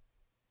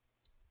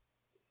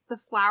 The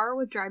flower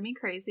would drive me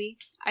crazy.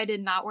 I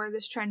did not wear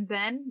this trend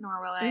then,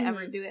 nor will I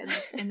ever do it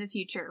in the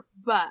future.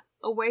 But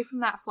away from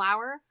that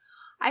flower,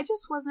 I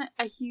just wasn't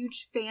a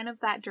huge fan of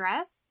that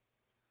dress.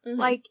 Mm-hmm.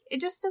 Like,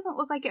 it just doesn't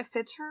look like it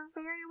fits her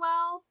very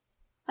well.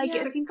 Like,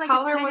 Yeah, it the seems like it's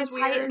color kind was of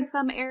tight in weird.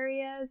 some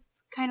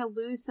areas, kind of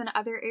loose in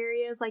other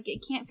areas. Like,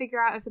 it can't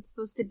figure out if it's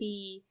supposed to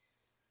be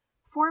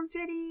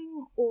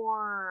form-fitting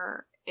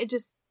or it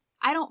just...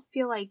 I don't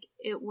feel like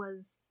it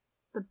was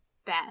the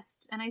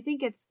best. And I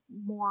think it's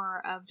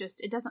more of just,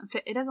 it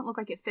doesn't look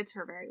like it fits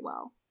her very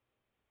well.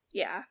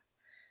 Yeah,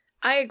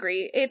 I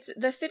agree.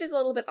 The fit is a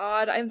little bit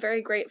odd. I'm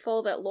very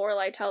grateful that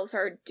Lorelai tells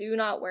her do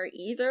not wear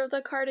either of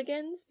the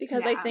cardigans,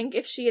 because I Yeah. think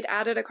if she had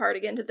added a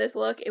cardigan to this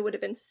look, it would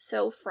have been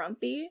so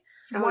frumpy.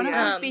 Oh, One of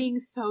yeah. those being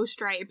so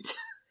striped.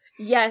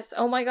 Yes,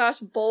 oh my gosh,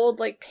 bold,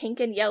 like, pink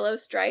and yellow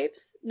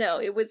stripes.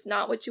 No, it was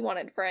not what you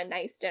wanted for a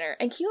nice dinner.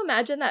 And can you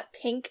imagine that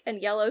pink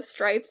and yellow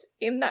stripes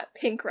in that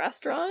pink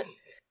restaurant?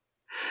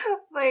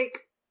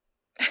 Like,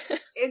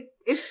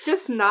 it's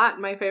just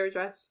not my favorite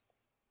dress.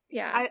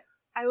 Yeah.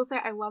 I will say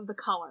I love the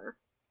color.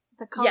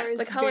 The color Yes, is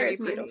the color very is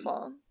pretty.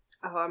 beautiful.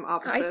 Oh, I'm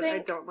opposite. I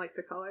think- don't like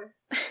the color.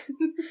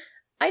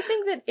 I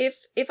think that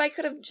if I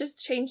could have just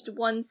changed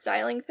one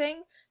styling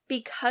thing,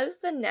 because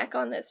the neck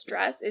on this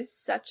dress is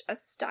such a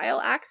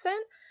style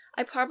accent,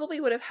 I probably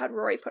would have had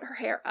Rory put her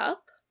hair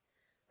up.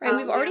 Right?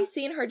 We've already Yeah.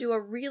 seen her do a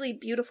really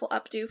beautiful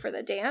updo for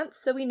the dance,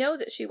 so we know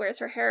that she wears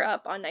her hair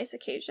up on nice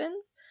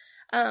occasions.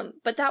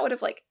 But that would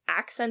have, like,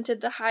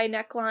 accented the high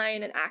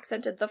neckline and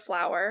accented the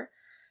flower.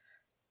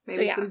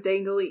 Maybe yeah. some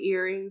dangly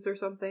earrings or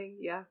something.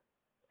 Yeah.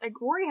 Like,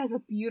 Rory has a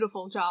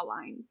beautiful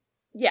jawline,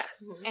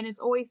 Yes. and it's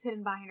always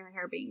hidden behind her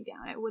hair being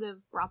down. It would have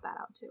brought that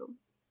out, too.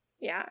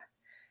 Yeah.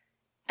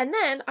 And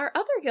then our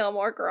other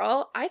Gilmore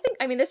girl,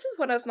 this is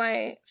one of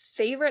my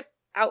favorite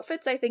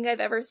outfits I think I've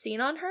ever seen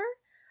on her.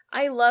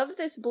 I love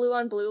this blue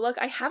on blue look.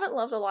 I haven't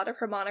loved a lot of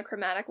her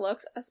monochromatic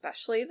looks,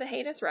 especially the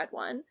heinous red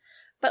one.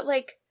 But,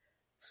 like,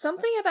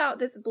 something about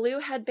this blue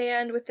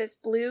headband with this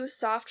blue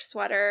soft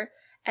sweater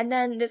and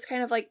then this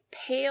kind of, like,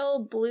 pale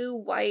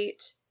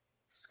blue-white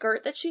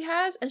skirt that she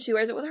has, and she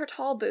wears it with her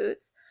tall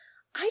boots.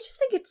 I just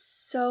think it's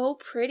so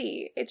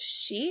pretty. It's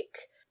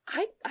chic.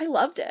 I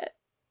loved it.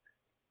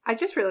 I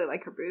just really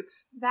like her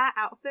boots. That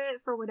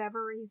outfit, for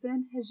whatever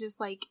reason, has just,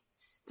 like,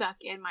 stuck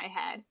in my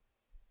head.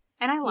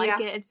 And I like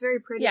Yeah. it. It's very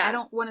pretty. Yeah. I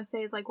don't want to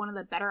say it's, like, one of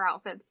the better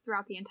outfits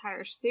throughout the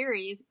entire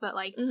series, but,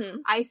 like, Mm-hmm.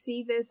 I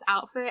see this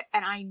outfit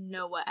and I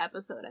know what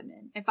episode I'm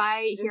in. If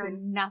I hear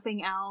Mhm.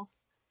 nothing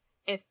else,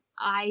 if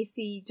I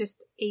see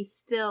just a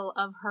still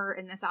of her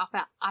in this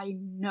outfit, I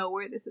know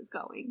where this is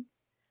going.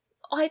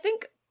 I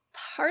think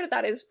part of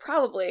that is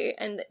probably,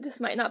 and this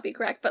might not be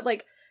correct, but,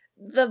 like,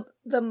 the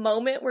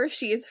moment where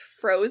she is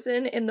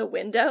frozen in the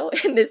window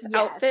in this Yes.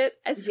 outfit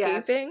Yes.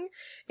 escaping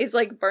is,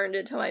 like, burned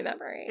into my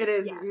memory. It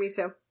is. Yes. Me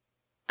too.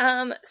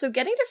 So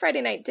getting to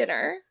Friday night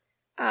dinner,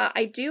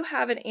 I do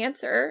have an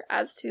answer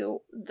as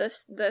to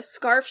the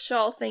scarf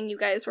shawl thing you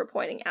guys were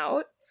pointing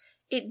out.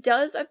 It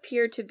does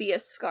appear to be a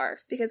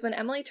scarf, because when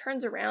Emily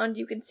turns around,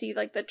 you can see,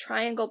 like, the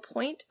triangle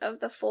point of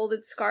the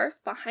folded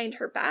scarf behind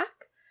her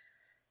back.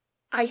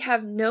 I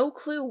have no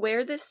clue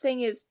where this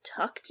thing is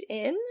tucked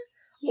in,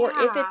 or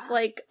if it's,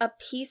 like, a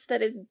piece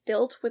that is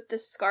built with the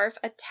scarf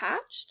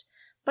attached,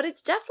 but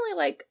it's definitely,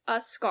 like,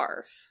 a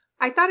scarf.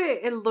 I thought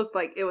it looked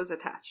like it was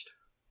attached.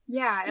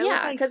 Yeah, it Yeah,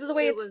 looked like 'cause of the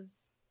way it it's-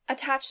 was...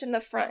 Attached in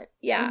the front,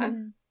 yeah.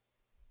 Mhm.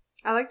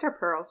 I liked her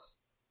pearls.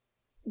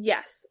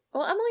 Yes.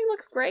 Well, Emily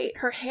looks great.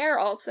 Her hair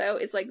also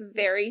is, like,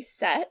 very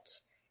set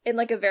in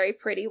like a very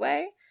pretty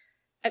way.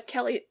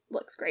 Kelly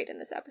looks great in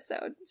this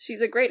episode.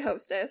 She's a great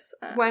hostess.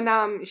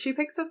 When she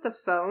picks up the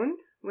phone,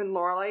 when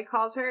Lorelai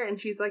calls her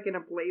and she's like in a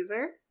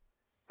blazer,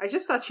 I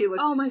just thought she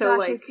looked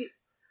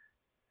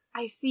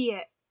I see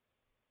it.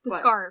 The What?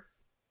 Scarf.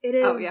 It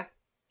is. Oh, yeah.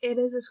 It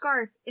is a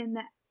scarf in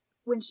that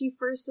when she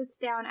first sits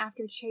down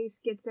after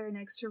Chase gets there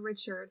next to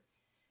Richard,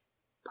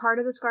 part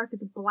of the scarf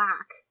is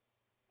black,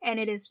 and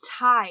it is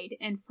tied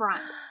in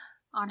front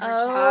on her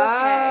chest.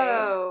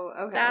 Oh,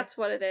 okay. That's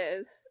what it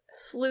is.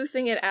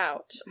 Sleuthing it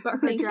out. But her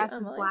Thank dress you,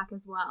 is Emily. black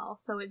as well,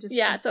 so it just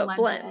so it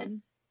blends.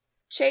 in.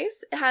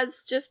 Chase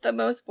has just the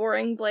most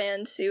boring,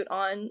 bland suit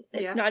on.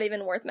 It's not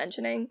even worth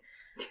mentioning.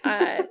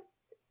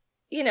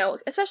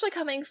 Especially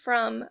coming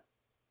from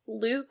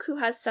Luke, who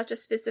has such a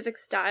specific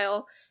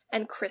style,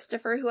 and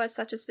Christopher, who has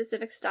such a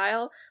specific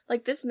style.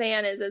 Like, this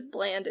man is as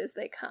bland as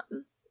they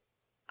come.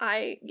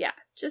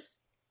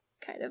 Just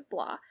kind of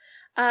blah.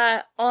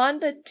 On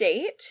the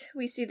date,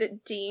 we see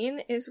that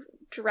Dean is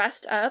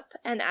dressed up,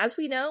 and as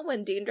we know,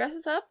 when Dean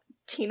dresses up,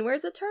 Dean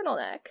wears a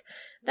turtleneck.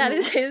 That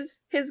is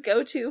his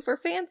go-to for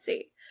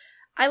fancy.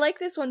 I like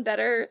this one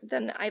better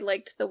than I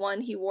liked the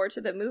one he wore to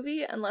the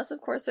movie, unless,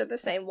 of course, they're the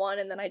same one,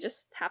 and then I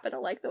just happen to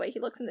like the way he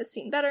looks in this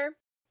scene better.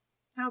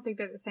 I don't think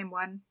they're the same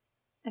one.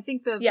 I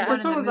think the Yeah. one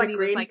This in one the was, like, movie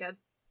green. was like a...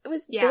 It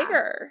was Yeah.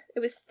 bigger. It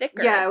was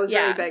thicker. Yeah, it was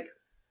very big.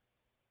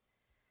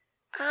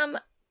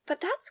 But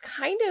that's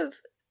kind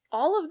of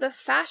all of the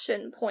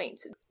fashion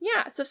points.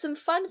 Yeah, so some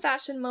fun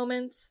fashion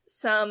moments,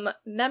 some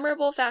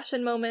memorable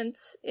fashion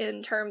moments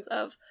in terms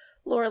of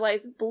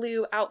Lorelai's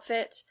blue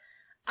outfit.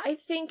 I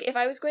think if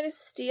I was going to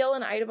steal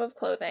an item of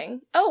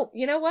clothing... Oh,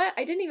 you know what?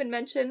 I didn't even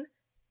mention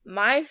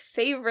my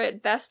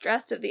favorite best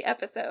dressed of the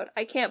episode.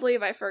 I can't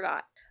believe I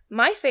forgot.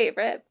 My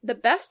favorite, the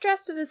best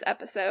dressed of this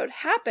episode,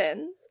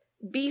 happens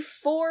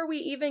before we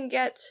even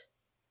get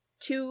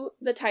to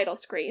the title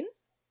screen.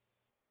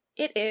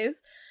 It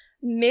is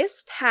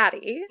Miss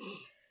Patty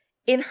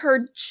in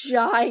her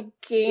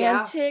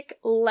gigantic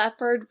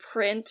leopard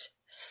print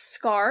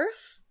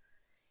scarf.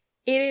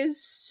 It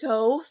is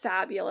so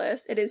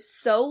fabulous. It is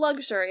so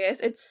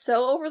luxurious. It's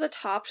so over the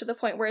top to the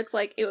point where it's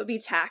like it would be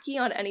tacky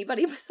on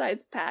anybody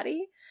besides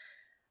Patty.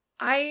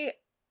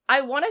 I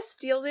want to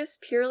steal this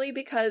purely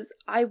because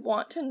I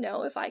want to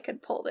know if I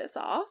could pull this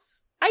off.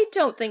 I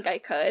don't think I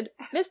could.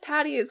 Miss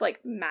Patty is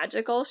like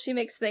magical. She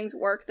makes things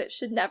work that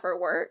should never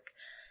work.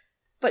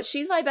 But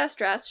she's my best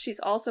dressed. She's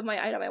also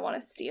my item I want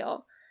to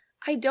steal.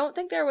 I don't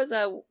think there was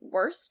a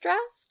worse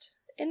dressed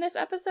in this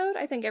episode.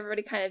 I think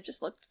everybody kind of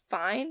just looked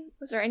fine.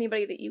 Was there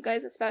anybody that you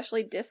guys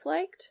especially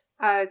disliked?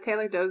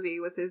 Taylor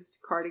Dozy with his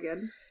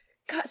cardigan.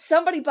 God,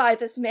 somebody buy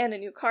this man a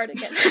new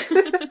cardigan.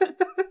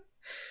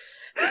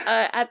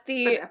 At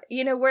the,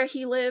 where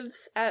he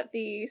lives at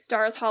the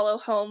Stars Hollow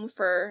home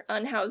for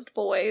unhoused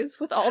boys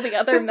with all the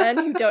other men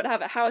who don't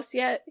have a house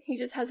yet. He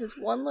just has this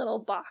one little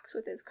box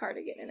with his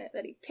cardigan in it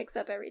that he picks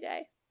up every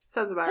day.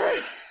 Sounds about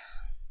right.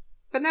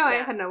 But no, I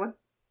had no one.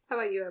 How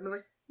about you, Emily?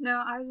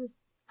 No, I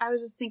was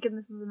just thinking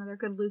this is another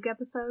good Luke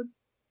episode.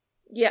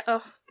 Yeah.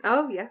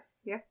 Oh, yeah.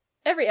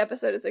 Every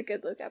episode is a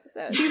good Luke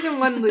episode. Season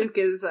 1 Luke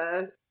is,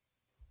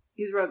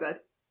 he's real good.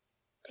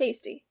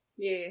 Tasty.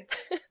 Yeah.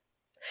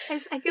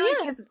 I feel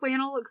like his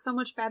flannel looks so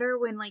much better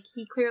when, like,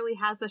 he clearly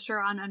has the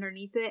shirt on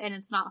underneath it and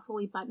it's not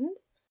fully buttoned.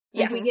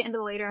 Yes. We get into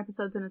the later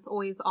episodes and it's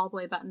always all the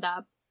way buttoned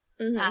up.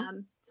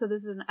 Mm-hmm. So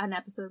this is an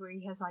episode where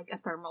he has, like, a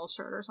thermal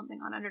shirt or something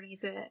on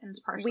underneath it and it's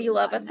partially We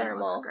love a buttoned and it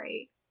thermal. looks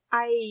great.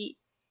 I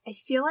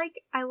feel like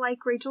I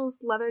like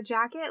Rachel's leather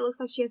jacket. It looks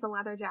like she has a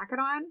leather jacket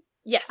on.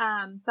 Yes.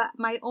 But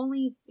my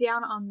only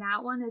down on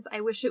that one is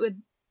I wish it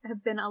would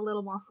have been a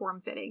little more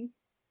form-fitting.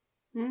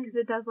 Because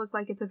it does look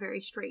like it's a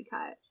very straight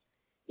cut.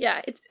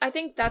 Yeah, I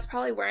think that's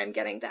probably where I'm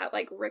getting that,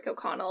 like, Rick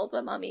O'Connell,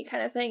 the mummy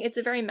kind of thing. It's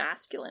a very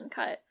masculine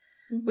cut,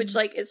 which,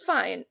 like, is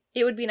fine.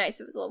 It would be nice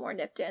if it was a little more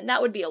nipped in.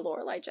 That would be a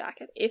Lorelai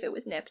jacket if it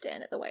was nipped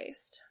in at the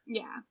waist.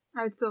 Yeah.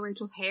 I would steal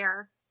Rachel's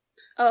hair.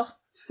 Oh,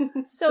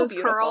 so Those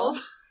beautiful.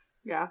 curls.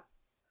 Yeah.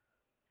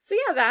 So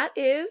yeah, that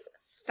is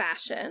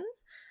fashion.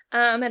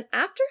 And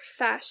after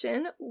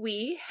fashion,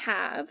 we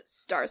have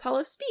Stars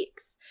Hollow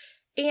Speaks.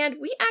 And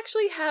we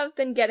actually have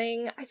been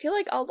getting, I feel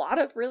like, a lot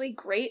of really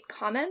great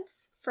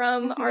comments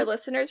from our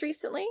listeners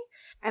recently.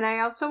 And I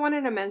also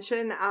wanted to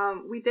mention,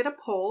 we did a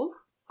poll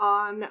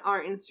on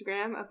our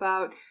Instagram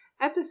about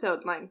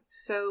episode length.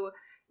 So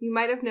you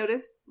might have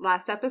noticed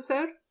last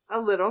episode,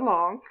 a little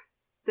long.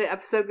 The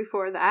episode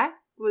before that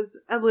was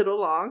a little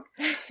long.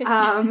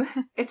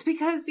 It's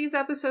because these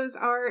episodes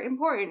are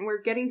important.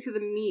 We're getting to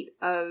the meat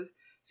of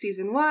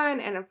season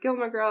 1 and of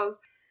Gilmore Girls.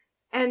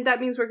 And that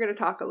means we're going to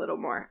talk a little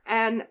more.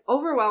 And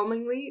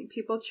overwhelmingly,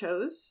 people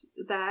chose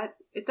that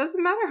it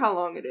doesn't matter how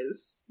long it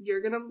is. You're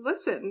going to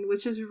listen,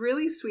 which is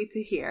really sweet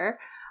to hear.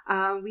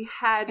 We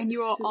had... And you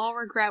will all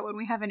regret when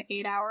we have an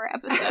 8-hour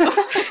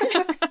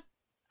episode.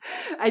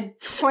 A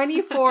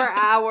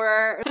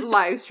 24-hour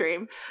live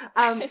stream.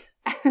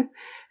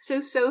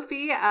 So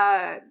Sophie,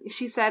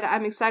 she said,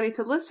 I'm excited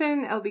to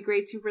listen. It'll be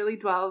great to really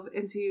delve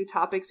into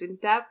topics in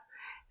depth.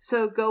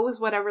 So go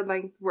with whatever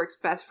length works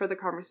best for the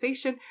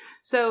conversation.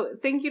 So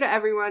thank you to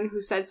everyone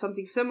who said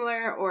something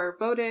similar or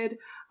voted.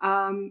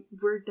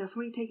 We're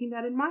definitely taking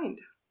that in mind.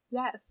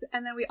 Yes,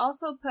 and then we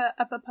also put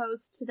up a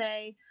post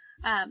today,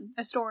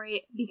 a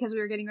story, because we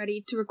were getting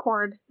ready to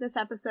record this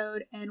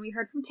episode, and we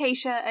heard from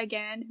Tasha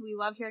again. We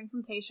love hearing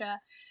from Tasha.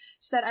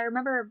 She said, I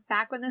remember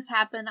back when this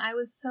happened, I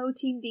was so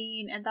Team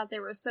Dean and thought they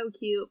were so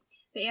cute.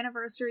 The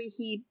anniversary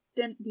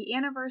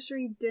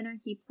dinner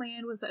he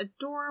planned was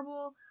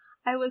adorable.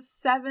 I was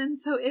 7,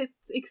 so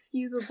it's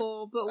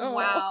excusable, but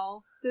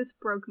wow, this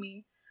broke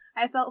me.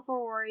 I felt for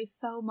Rory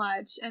so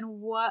much, and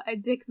what a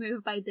dick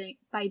move by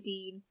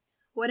Dean.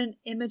 What an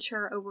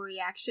immature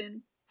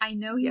overreaction. I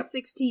know he's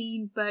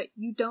 16, but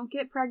you don't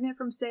get pregnant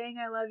from saying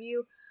I love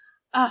you.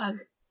 Ugh.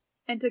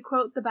 And to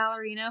quote the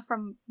ballerina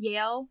from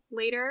Yale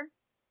later,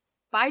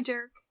 bye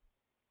jerk.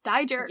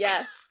 Die jerk.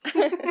 Yes.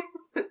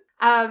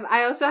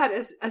 I also had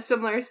a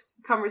similar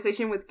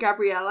conversation with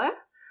Gabriella,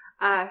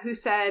 who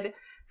said,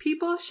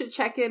 people should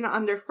check in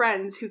on their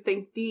friends who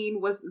think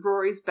Dean was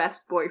Rory's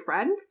best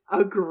boyfriend.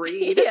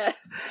 Agreed. Yes.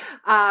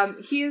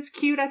 He is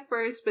cute at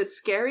first, but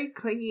scary,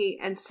 clingy,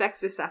 and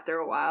sexist after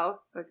a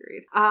while.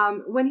 Agreed.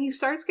 When he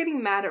starts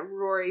getting mad at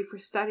Rory for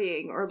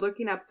studying or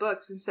looking at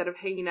books instead of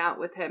hanging out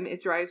with him,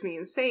 it drives me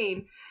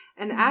insane.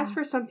 And asks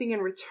for something in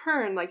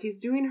return, like he's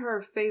doing her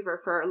a favor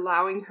for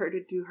allowing her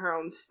to do her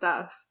own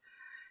stuff.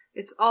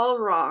 It's all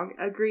wrong.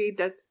 Agreed.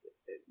 That's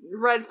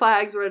red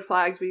flags.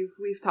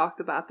 We've talked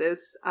about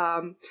this.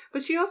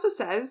 But she also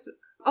says,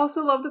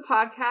 also love the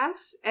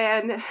podcast.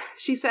 And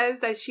she says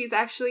that she's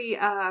actually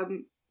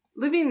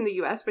living in the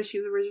US, but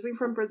she's originally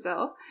from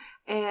Brazil.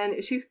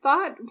 And she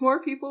thought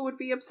more people would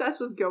be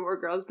obsessed with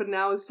Gilmore Girls, but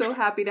now is so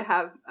happy to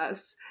have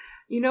us.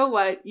 You know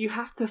what? You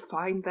have to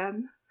find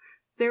them.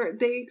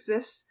 They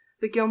exist.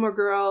 The Gilmore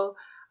Girl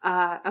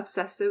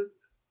obsessive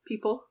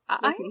people.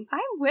 I'm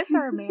with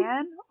her,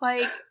 man.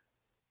 Like,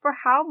 for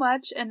how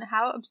much and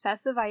how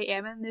obsessive I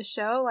am in this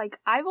show, like,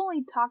 I've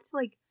only talked to,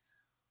 like,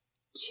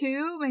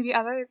 2,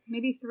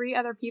 maybe 3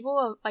 other people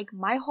of, like,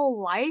 my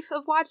whole life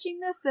of watching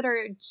this that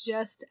are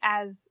just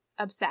as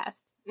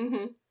obsessed.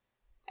 Mm-hmm.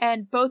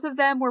 And both of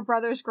them were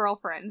brothers'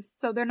 girlfriends,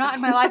 so they're not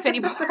in my life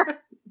anymore.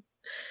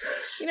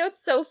 You know,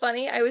 it's so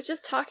funny. I was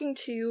just talking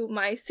to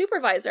my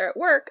supervisor at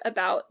work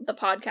about the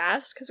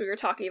podcast, because we were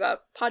talking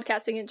about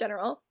podcasting in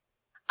general.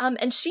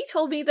 And she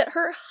told me that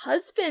her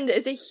husband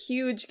is a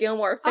huge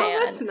Gilmore fan.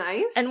 Oh, that's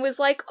nice. And was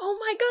like, oh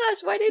my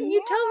gosh, why didn't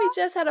you tell me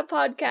Jess had a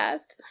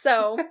podcast?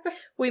 So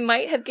we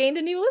might have gained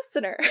a new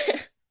listener.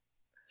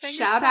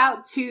 Shout out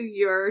to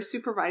your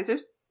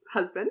supervisor's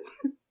husband.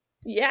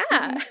 Yeah.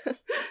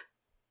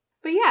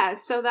 But yeah,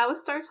 so that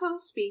was Stars Hollow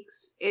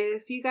Speaks.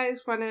 If you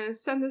guys want to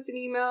send us an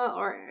email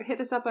or hit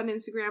us up on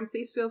Instagram,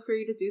 please feel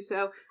free to do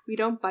so. We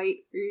don't bite.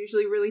 We're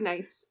usually really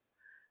nice.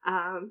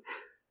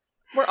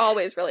 We're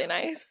always really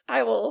nice.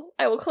 I will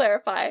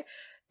clarify.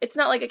 It's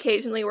not like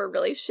occasionally we're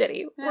really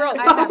shitty. We're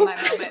always I have my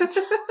moments.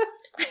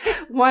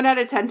 1 out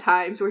of 10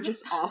 times, we're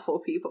just awful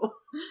people.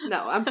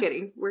 No, I'm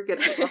kidding. We're good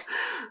people.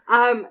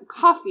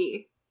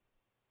 Coffee.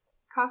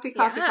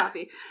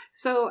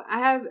 So I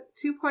have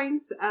 2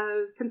 points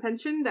of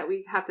contention that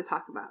we have to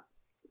talk about.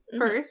 Mm-hmm.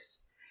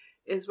 First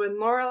is when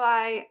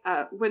Lorelai,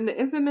 when the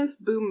infamous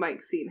boom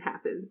mic scene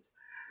happens.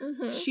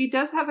 Mm-hmm. She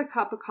does have a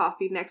cup of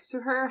coffee next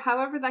to her.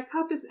 However, that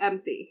cup is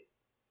empty.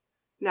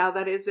 Now,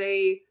 that is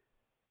a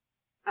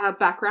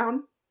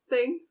background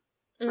thing,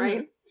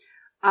 right?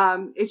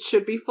 It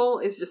should be full.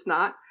 It's just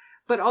not.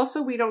 But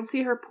also, we don't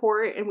see her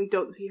pour it and we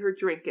don't see her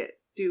drink it.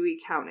 Do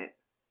we count it?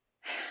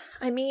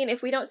 I mean,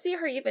 if we don't see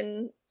her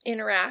even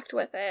interact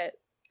with it,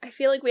 I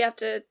feel like we have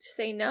to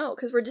say no,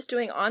 because we're just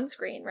doing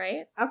on-screen,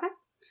 right? Okay.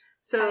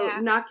 So,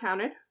 not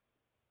counted.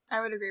 I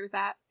would agree with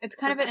that. It's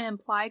kind of an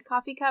implied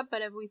coffee cup,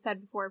 but as we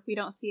said before, if we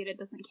don't see it, it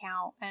doesn't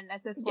count. And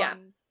at this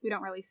one, we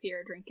don't really see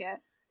her drink it.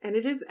 And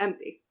it is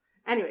empty.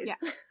 Anyways,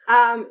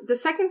 the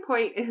second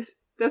point is,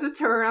 does a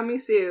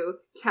tiramisu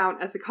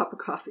count as a cup of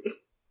coffee?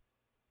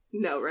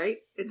 No, right?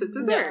 It's a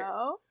dessert.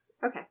 No.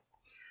 Okay.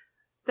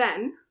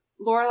 Then,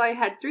 Lorelai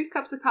had 3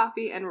 cups of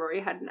coffee and Rory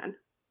had none.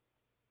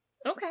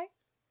 Okay.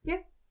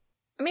 Yeah.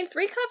 I mean,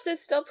 3 cups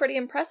is still pretty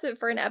impressive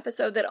for an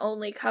episode that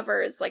only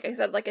covers, like I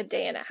said, like a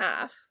day and a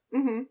half.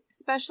 Mm-hmm.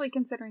 Especially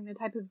considering the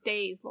type of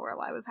days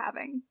Lorelai was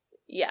having.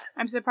 Yes.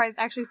 I'm surprised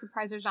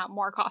there's not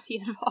more coffee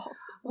involved.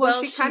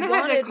 Well, she kind of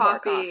had the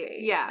coffee.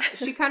 Yeah,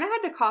 she kind of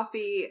had the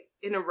coffee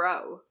in a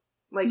row.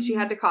 Like, she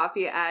had the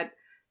coffee at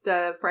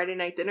the Friday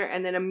night dinner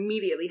and then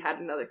immediately had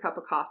another cup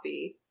of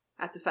coffee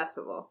at the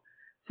festival.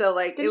 So,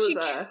 like, Didn't it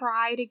was she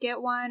try to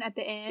get one at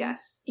the end?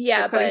 Yes.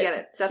 Yeah, couldn't but get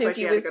it. That's why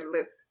she had to go to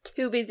Luke's.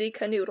 Too busy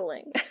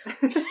canoodling.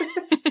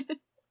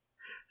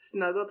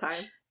 Snuggle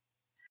time.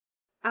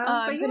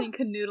 I'm putting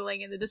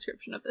canoodling in the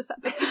description of this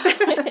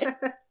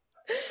episode.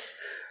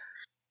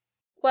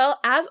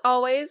 Well, as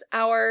always,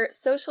 our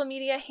social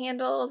media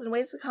handles and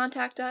ways to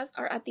contact us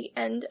are at the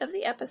end of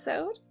the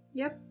episode.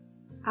 Yep.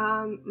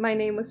 My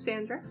name was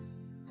Sandra.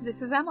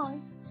 This is Emily.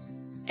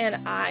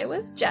 And I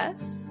was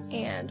Jess.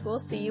 And we'll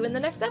see you in the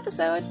next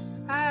episode.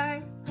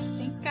 Bye.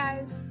 Thanks,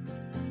 guys.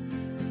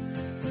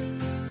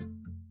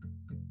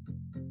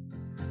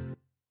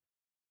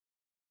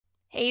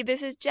 Hey,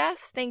 this is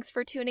Jess. Thanks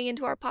for tuning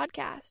into our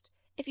podcast.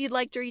 If you'd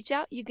like to reach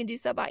out, you can do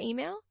so by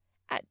email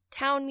at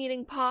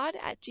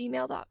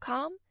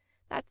townmeetingpod@gmail.com.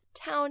 That's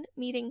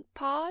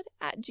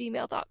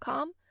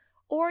townmeetingpod@gmail.com.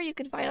 Or you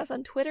can find us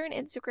on Twitter and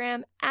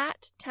Instagram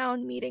at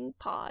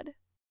townmeetingpod.